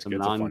bats. I guess it's a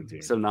fun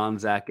team. Some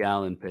non-Zach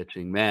Allen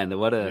pitching, man.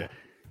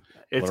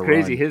 It's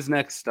crazy. Run. His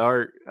next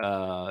start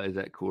is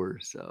at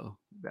Coors, so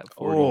that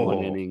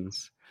 41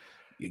 innings.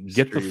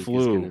 Get the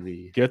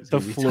flu. Get the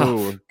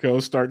flu. Go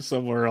start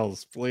somewhere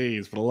else,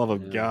 please. For the love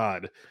of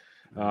God.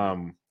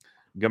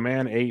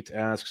 Gaman8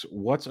 asks,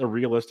 what's a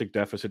realistic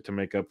deficit to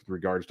make up with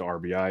regards to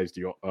RBIs?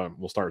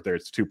 We'll start there.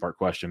 It's a two-part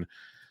question.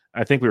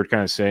 I think we were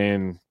kind of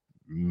saying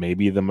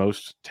maybe the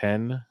most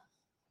 10,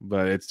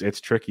 but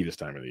it's tricky this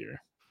time of the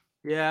year.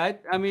 Yeah,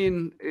 I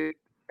mean,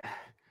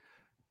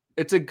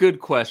 it's a good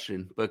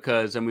question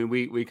because, I mean,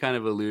 we kind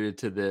of alluded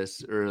to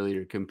this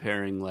earlier,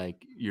 comparing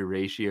like your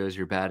ratios,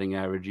 your batting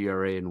average,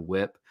 ERA, and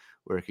WHIP,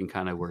 where it can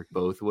kind of work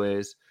both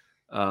ways.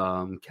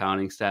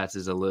 Counting stats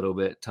is a little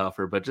bit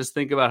tougher, but just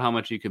think about how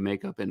much you can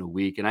make up in a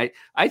week. And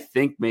I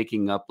think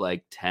making up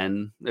like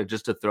 10,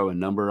 just to throw a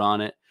number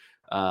on it,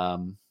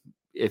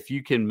 if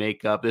you can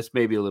make up, this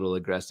may be a little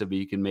aggressive, but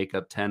you can make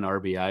up 10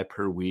 RBI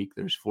per week.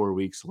 There's 4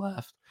 weeks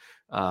left.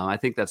 I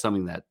think that's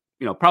something that,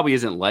 probably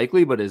isn't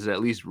likely, but is at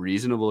least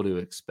reasonable to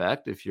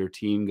expect if your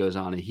team goes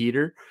on a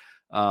heater.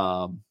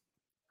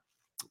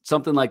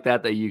 Something like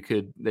that you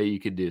could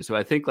do. So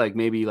I think like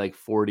maybe like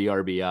 40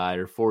 RBI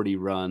or 40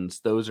 runs.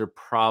 Those are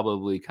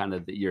probably kind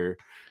of your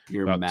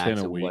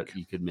max of what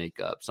you could make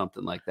up,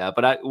 something like that.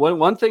 But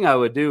one thing I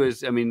would do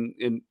is, I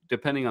mean,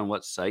 depending on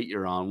what site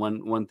you're on,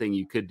 one thing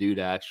you could do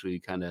to actually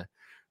kind of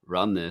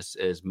run this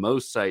is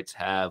most sites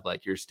have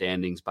like your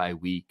standings by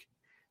week,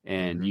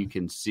 and you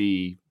can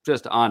see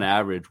just on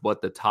average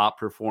what the top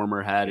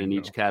performer had in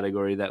each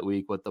category that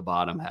week, what the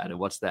bottom had, and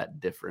what's that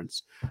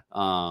difference.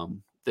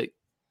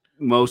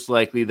 Most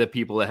likely the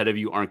people ahead of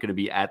you aren't going to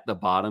be at the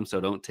bottom. So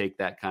don't take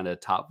that kind of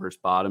top versus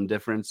bottom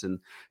difference and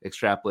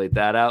extrapolate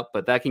that out.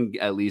 But that can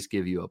at least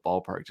give you a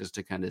ballpark just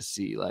to kind of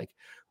see like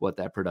what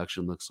that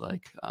production looks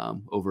like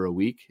over a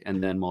week,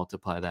 and then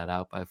multiply that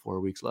out by 4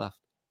 weeks left.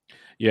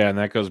 Yeah. And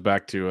that goes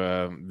back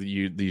to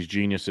these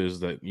geniuses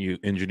that you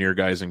engineer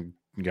guys and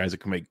guys that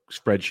can make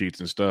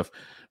spreadsheets and stuff.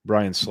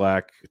 Brian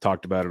Slack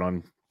talked about it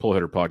on Pull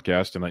Hitter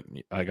podcast,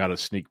 and I got a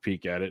sneak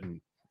peek at it, and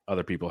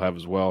other people have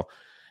as well.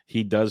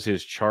 He does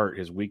his chart,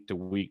 his week to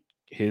week,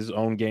 his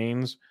own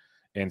gains.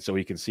 And so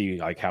he can see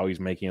like how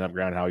he's making up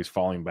ground, how he's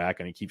falling back,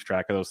 and he keeps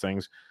track of those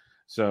things.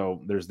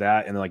 So there's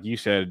that. And like you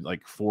said,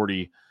 like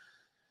 40,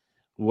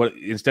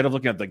 instead of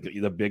looking at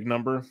the big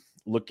number,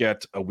 look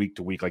at a week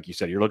to week. Like you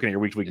said, you're looking at your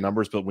week to week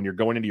numbers, but when you're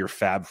going into your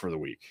fab for the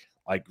week,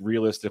 like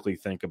realistically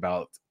think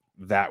about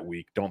that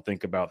week. Don't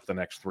think about the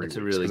next 3 weeks,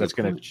 because it's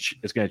going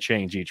to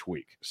change each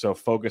week. So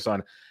focus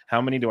on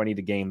how many do I need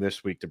to gain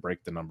this week to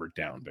break the number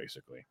down,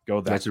 basically.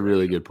 That's a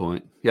really good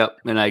point. Yep.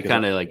 And I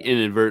kind of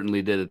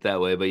inadvertently did it that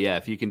way, but yeah,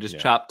 if you can just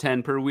chop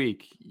 10 per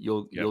week,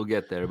 you'll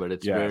get there. But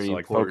it's very so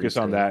important. Focus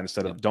on that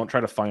instead of, don't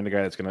try to find a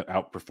guy that's going to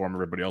outperform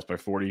everybody else by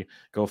 40.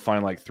 Go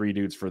find like 3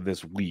 dudes for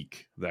this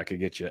week that could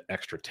get you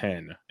extra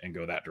 10 and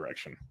go that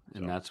direction.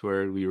 And that's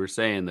where we were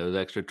saying those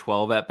extra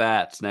 12 at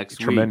bats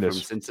next week from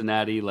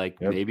Cincinnati.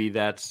 Maybe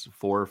that's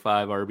 4 or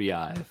 5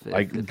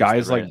 RBI. If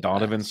guys like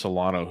Donovan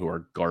Solano, who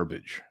are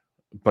garbage,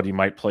 but he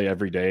might play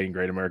every day in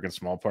Great American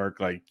Small Park.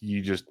 Like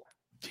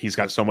he's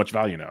got so much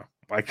value now,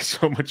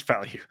 so much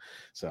value.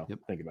 So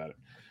think about it.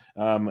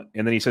 And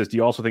then he says, do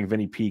you also think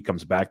Vinny P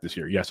comes back this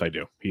year? Yes, I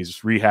do.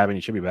 He's rehabbing.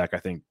 He should be back, I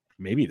think,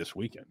 maybe this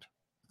weekend.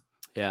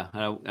 Yeah.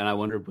 And I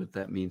wonder what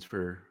that means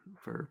for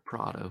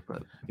Prado.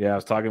 But yeah, I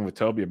was talking with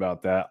Toby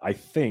about that. I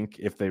think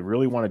if they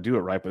really want to do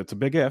it right, but it's a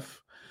big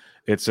if,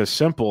 it's as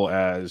simple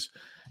as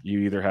you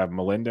either have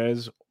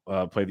Melendez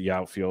play the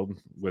outfield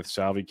with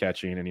Salvi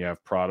catching, and you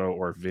have Prado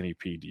or Vinny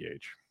P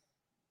DH.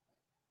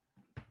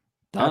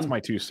 That's my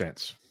 2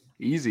 cents.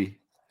 Easy.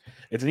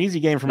 It's an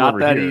easy game from over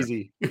here. Not that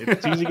easy.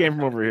 It's an easy game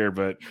from over here,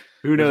 but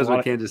who knows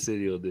what Kansas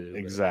City will do.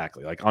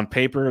 Exactly. Like on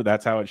paper,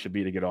 that's how it should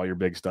be to get all your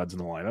big studs in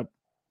the lineup.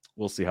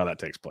 We'll see how that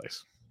takes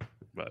place.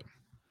 But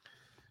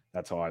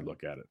that's how I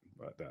look at it.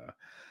 But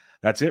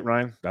that's it,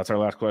 Ryan. That's our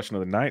last question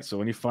of the night.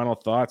 So any final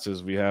thoughts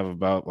as we have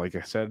about, like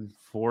I said,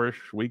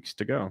 4-ish weeks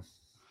to go?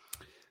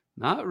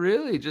 Not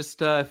really.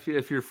 Just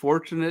if you're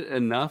fortunate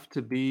enough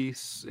to be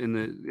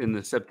in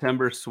the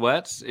September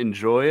sweats,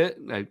 enjoy it.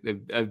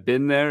 I've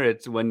been there.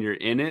 It's when you're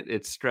in it,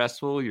 it's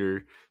stressful.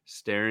 You're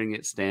staring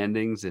at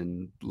standings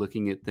and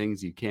looking at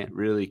things you can't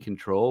really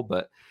control,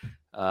 but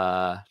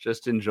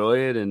just enjoy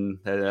it. And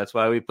that's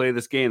why we play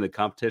this game, the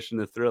competition,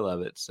 the thrill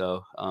of it.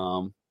 So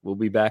we'll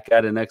be back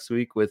at it next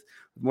week with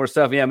more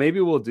stuff. Yeah,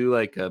 maybe we'll do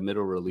like a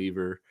middle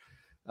reliever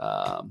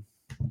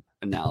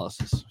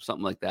analysis,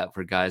 something like that,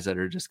 for guys that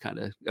are just kind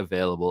of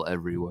available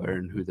everywhere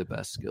and who the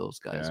best skills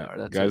guys are.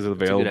 That's guys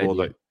available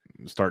that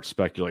start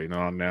speculating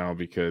on now,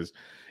 because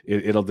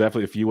it'll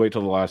definitely, if you wait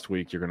till the last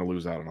week, you're going to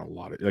lose out on a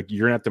lot of, like,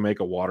 you're going to have to make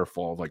a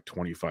waterfall of like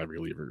 25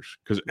 relievers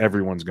because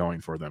everyone's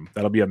going for them.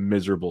 That'll be a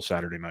miserable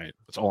Saturday night.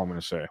 That's all I'm going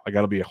to say. Like,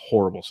 that'll be a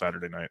horrible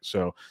Saturday night.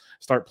 So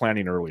start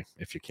planning early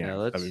if you can. Yeah,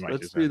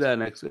 let's do that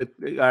next. All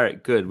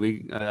right, good.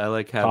 I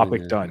like having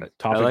topic done.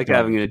 I like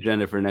having an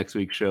agenda for next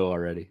week's show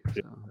already.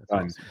 So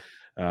that's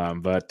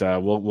awesome.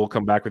 But we'll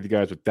come back with you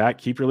guys with that.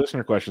 Keep your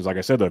listener questions. Like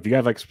I said, though, if you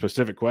have like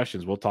specific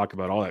questions, we'll talk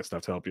about all that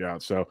stuff to help you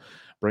out. So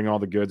bring all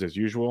the goods as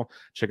usual.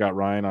 Check out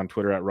Ryan on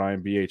Twitter at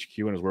RyanBHQ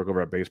and his work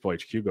over at Baseball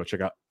HQ. Go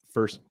check out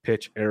First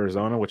Pitch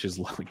Arizona, which is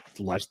like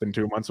less than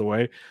 2 months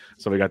away.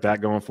 So we got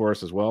that going for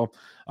us as well.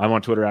 I'm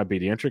on Twitter at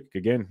BDentric.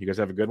 Again, you guys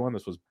have a good one.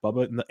 This was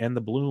Bubba and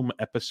the Bloom,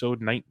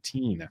 episode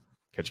 19.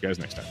 Catch you guys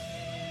next time.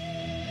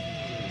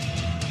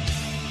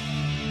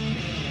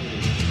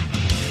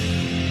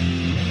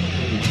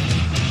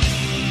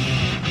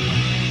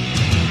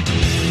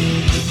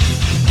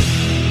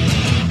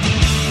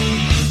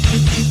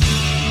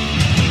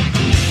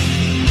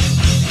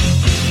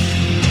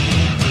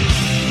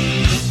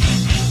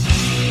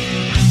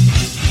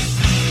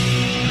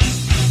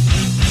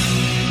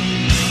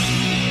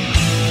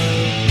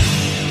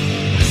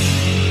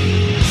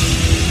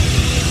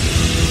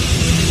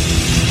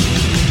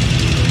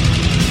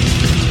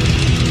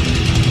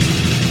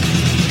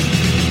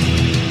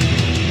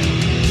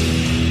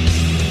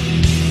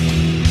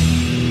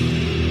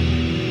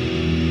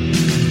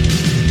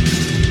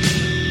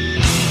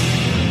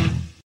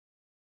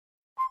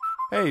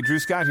 Hey, Drew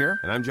Scott here,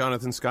 and I'm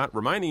Jonathan Scott,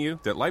 reminding you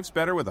that life's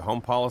better with a home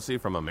policy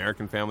from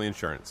American Family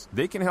Insurance.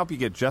 They can help you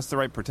get just the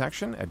right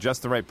protection at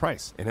just the right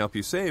price and help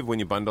you save when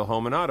you bundle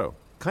home and auto.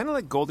 Kind of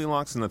like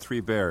Goldilocks and the Three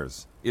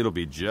Bears. It'll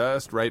be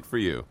just right for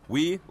you.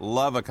 We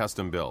love a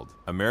custom build.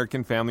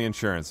 American Family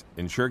Insurance.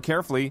 Insure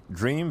carefully,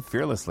 dream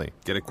fearlessly.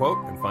 Get a quote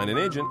and find an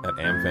agent at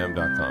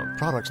amfam.com.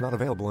 Products not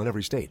available in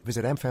every state.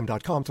 Visit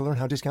amfam.com to learn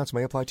how discounts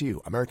may apply to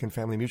you. American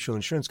Family Mutual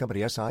Insurance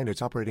Company, SI, and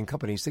its operating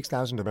company,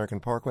 6000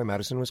 American Parkway,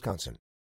 Madison, Wisconsin.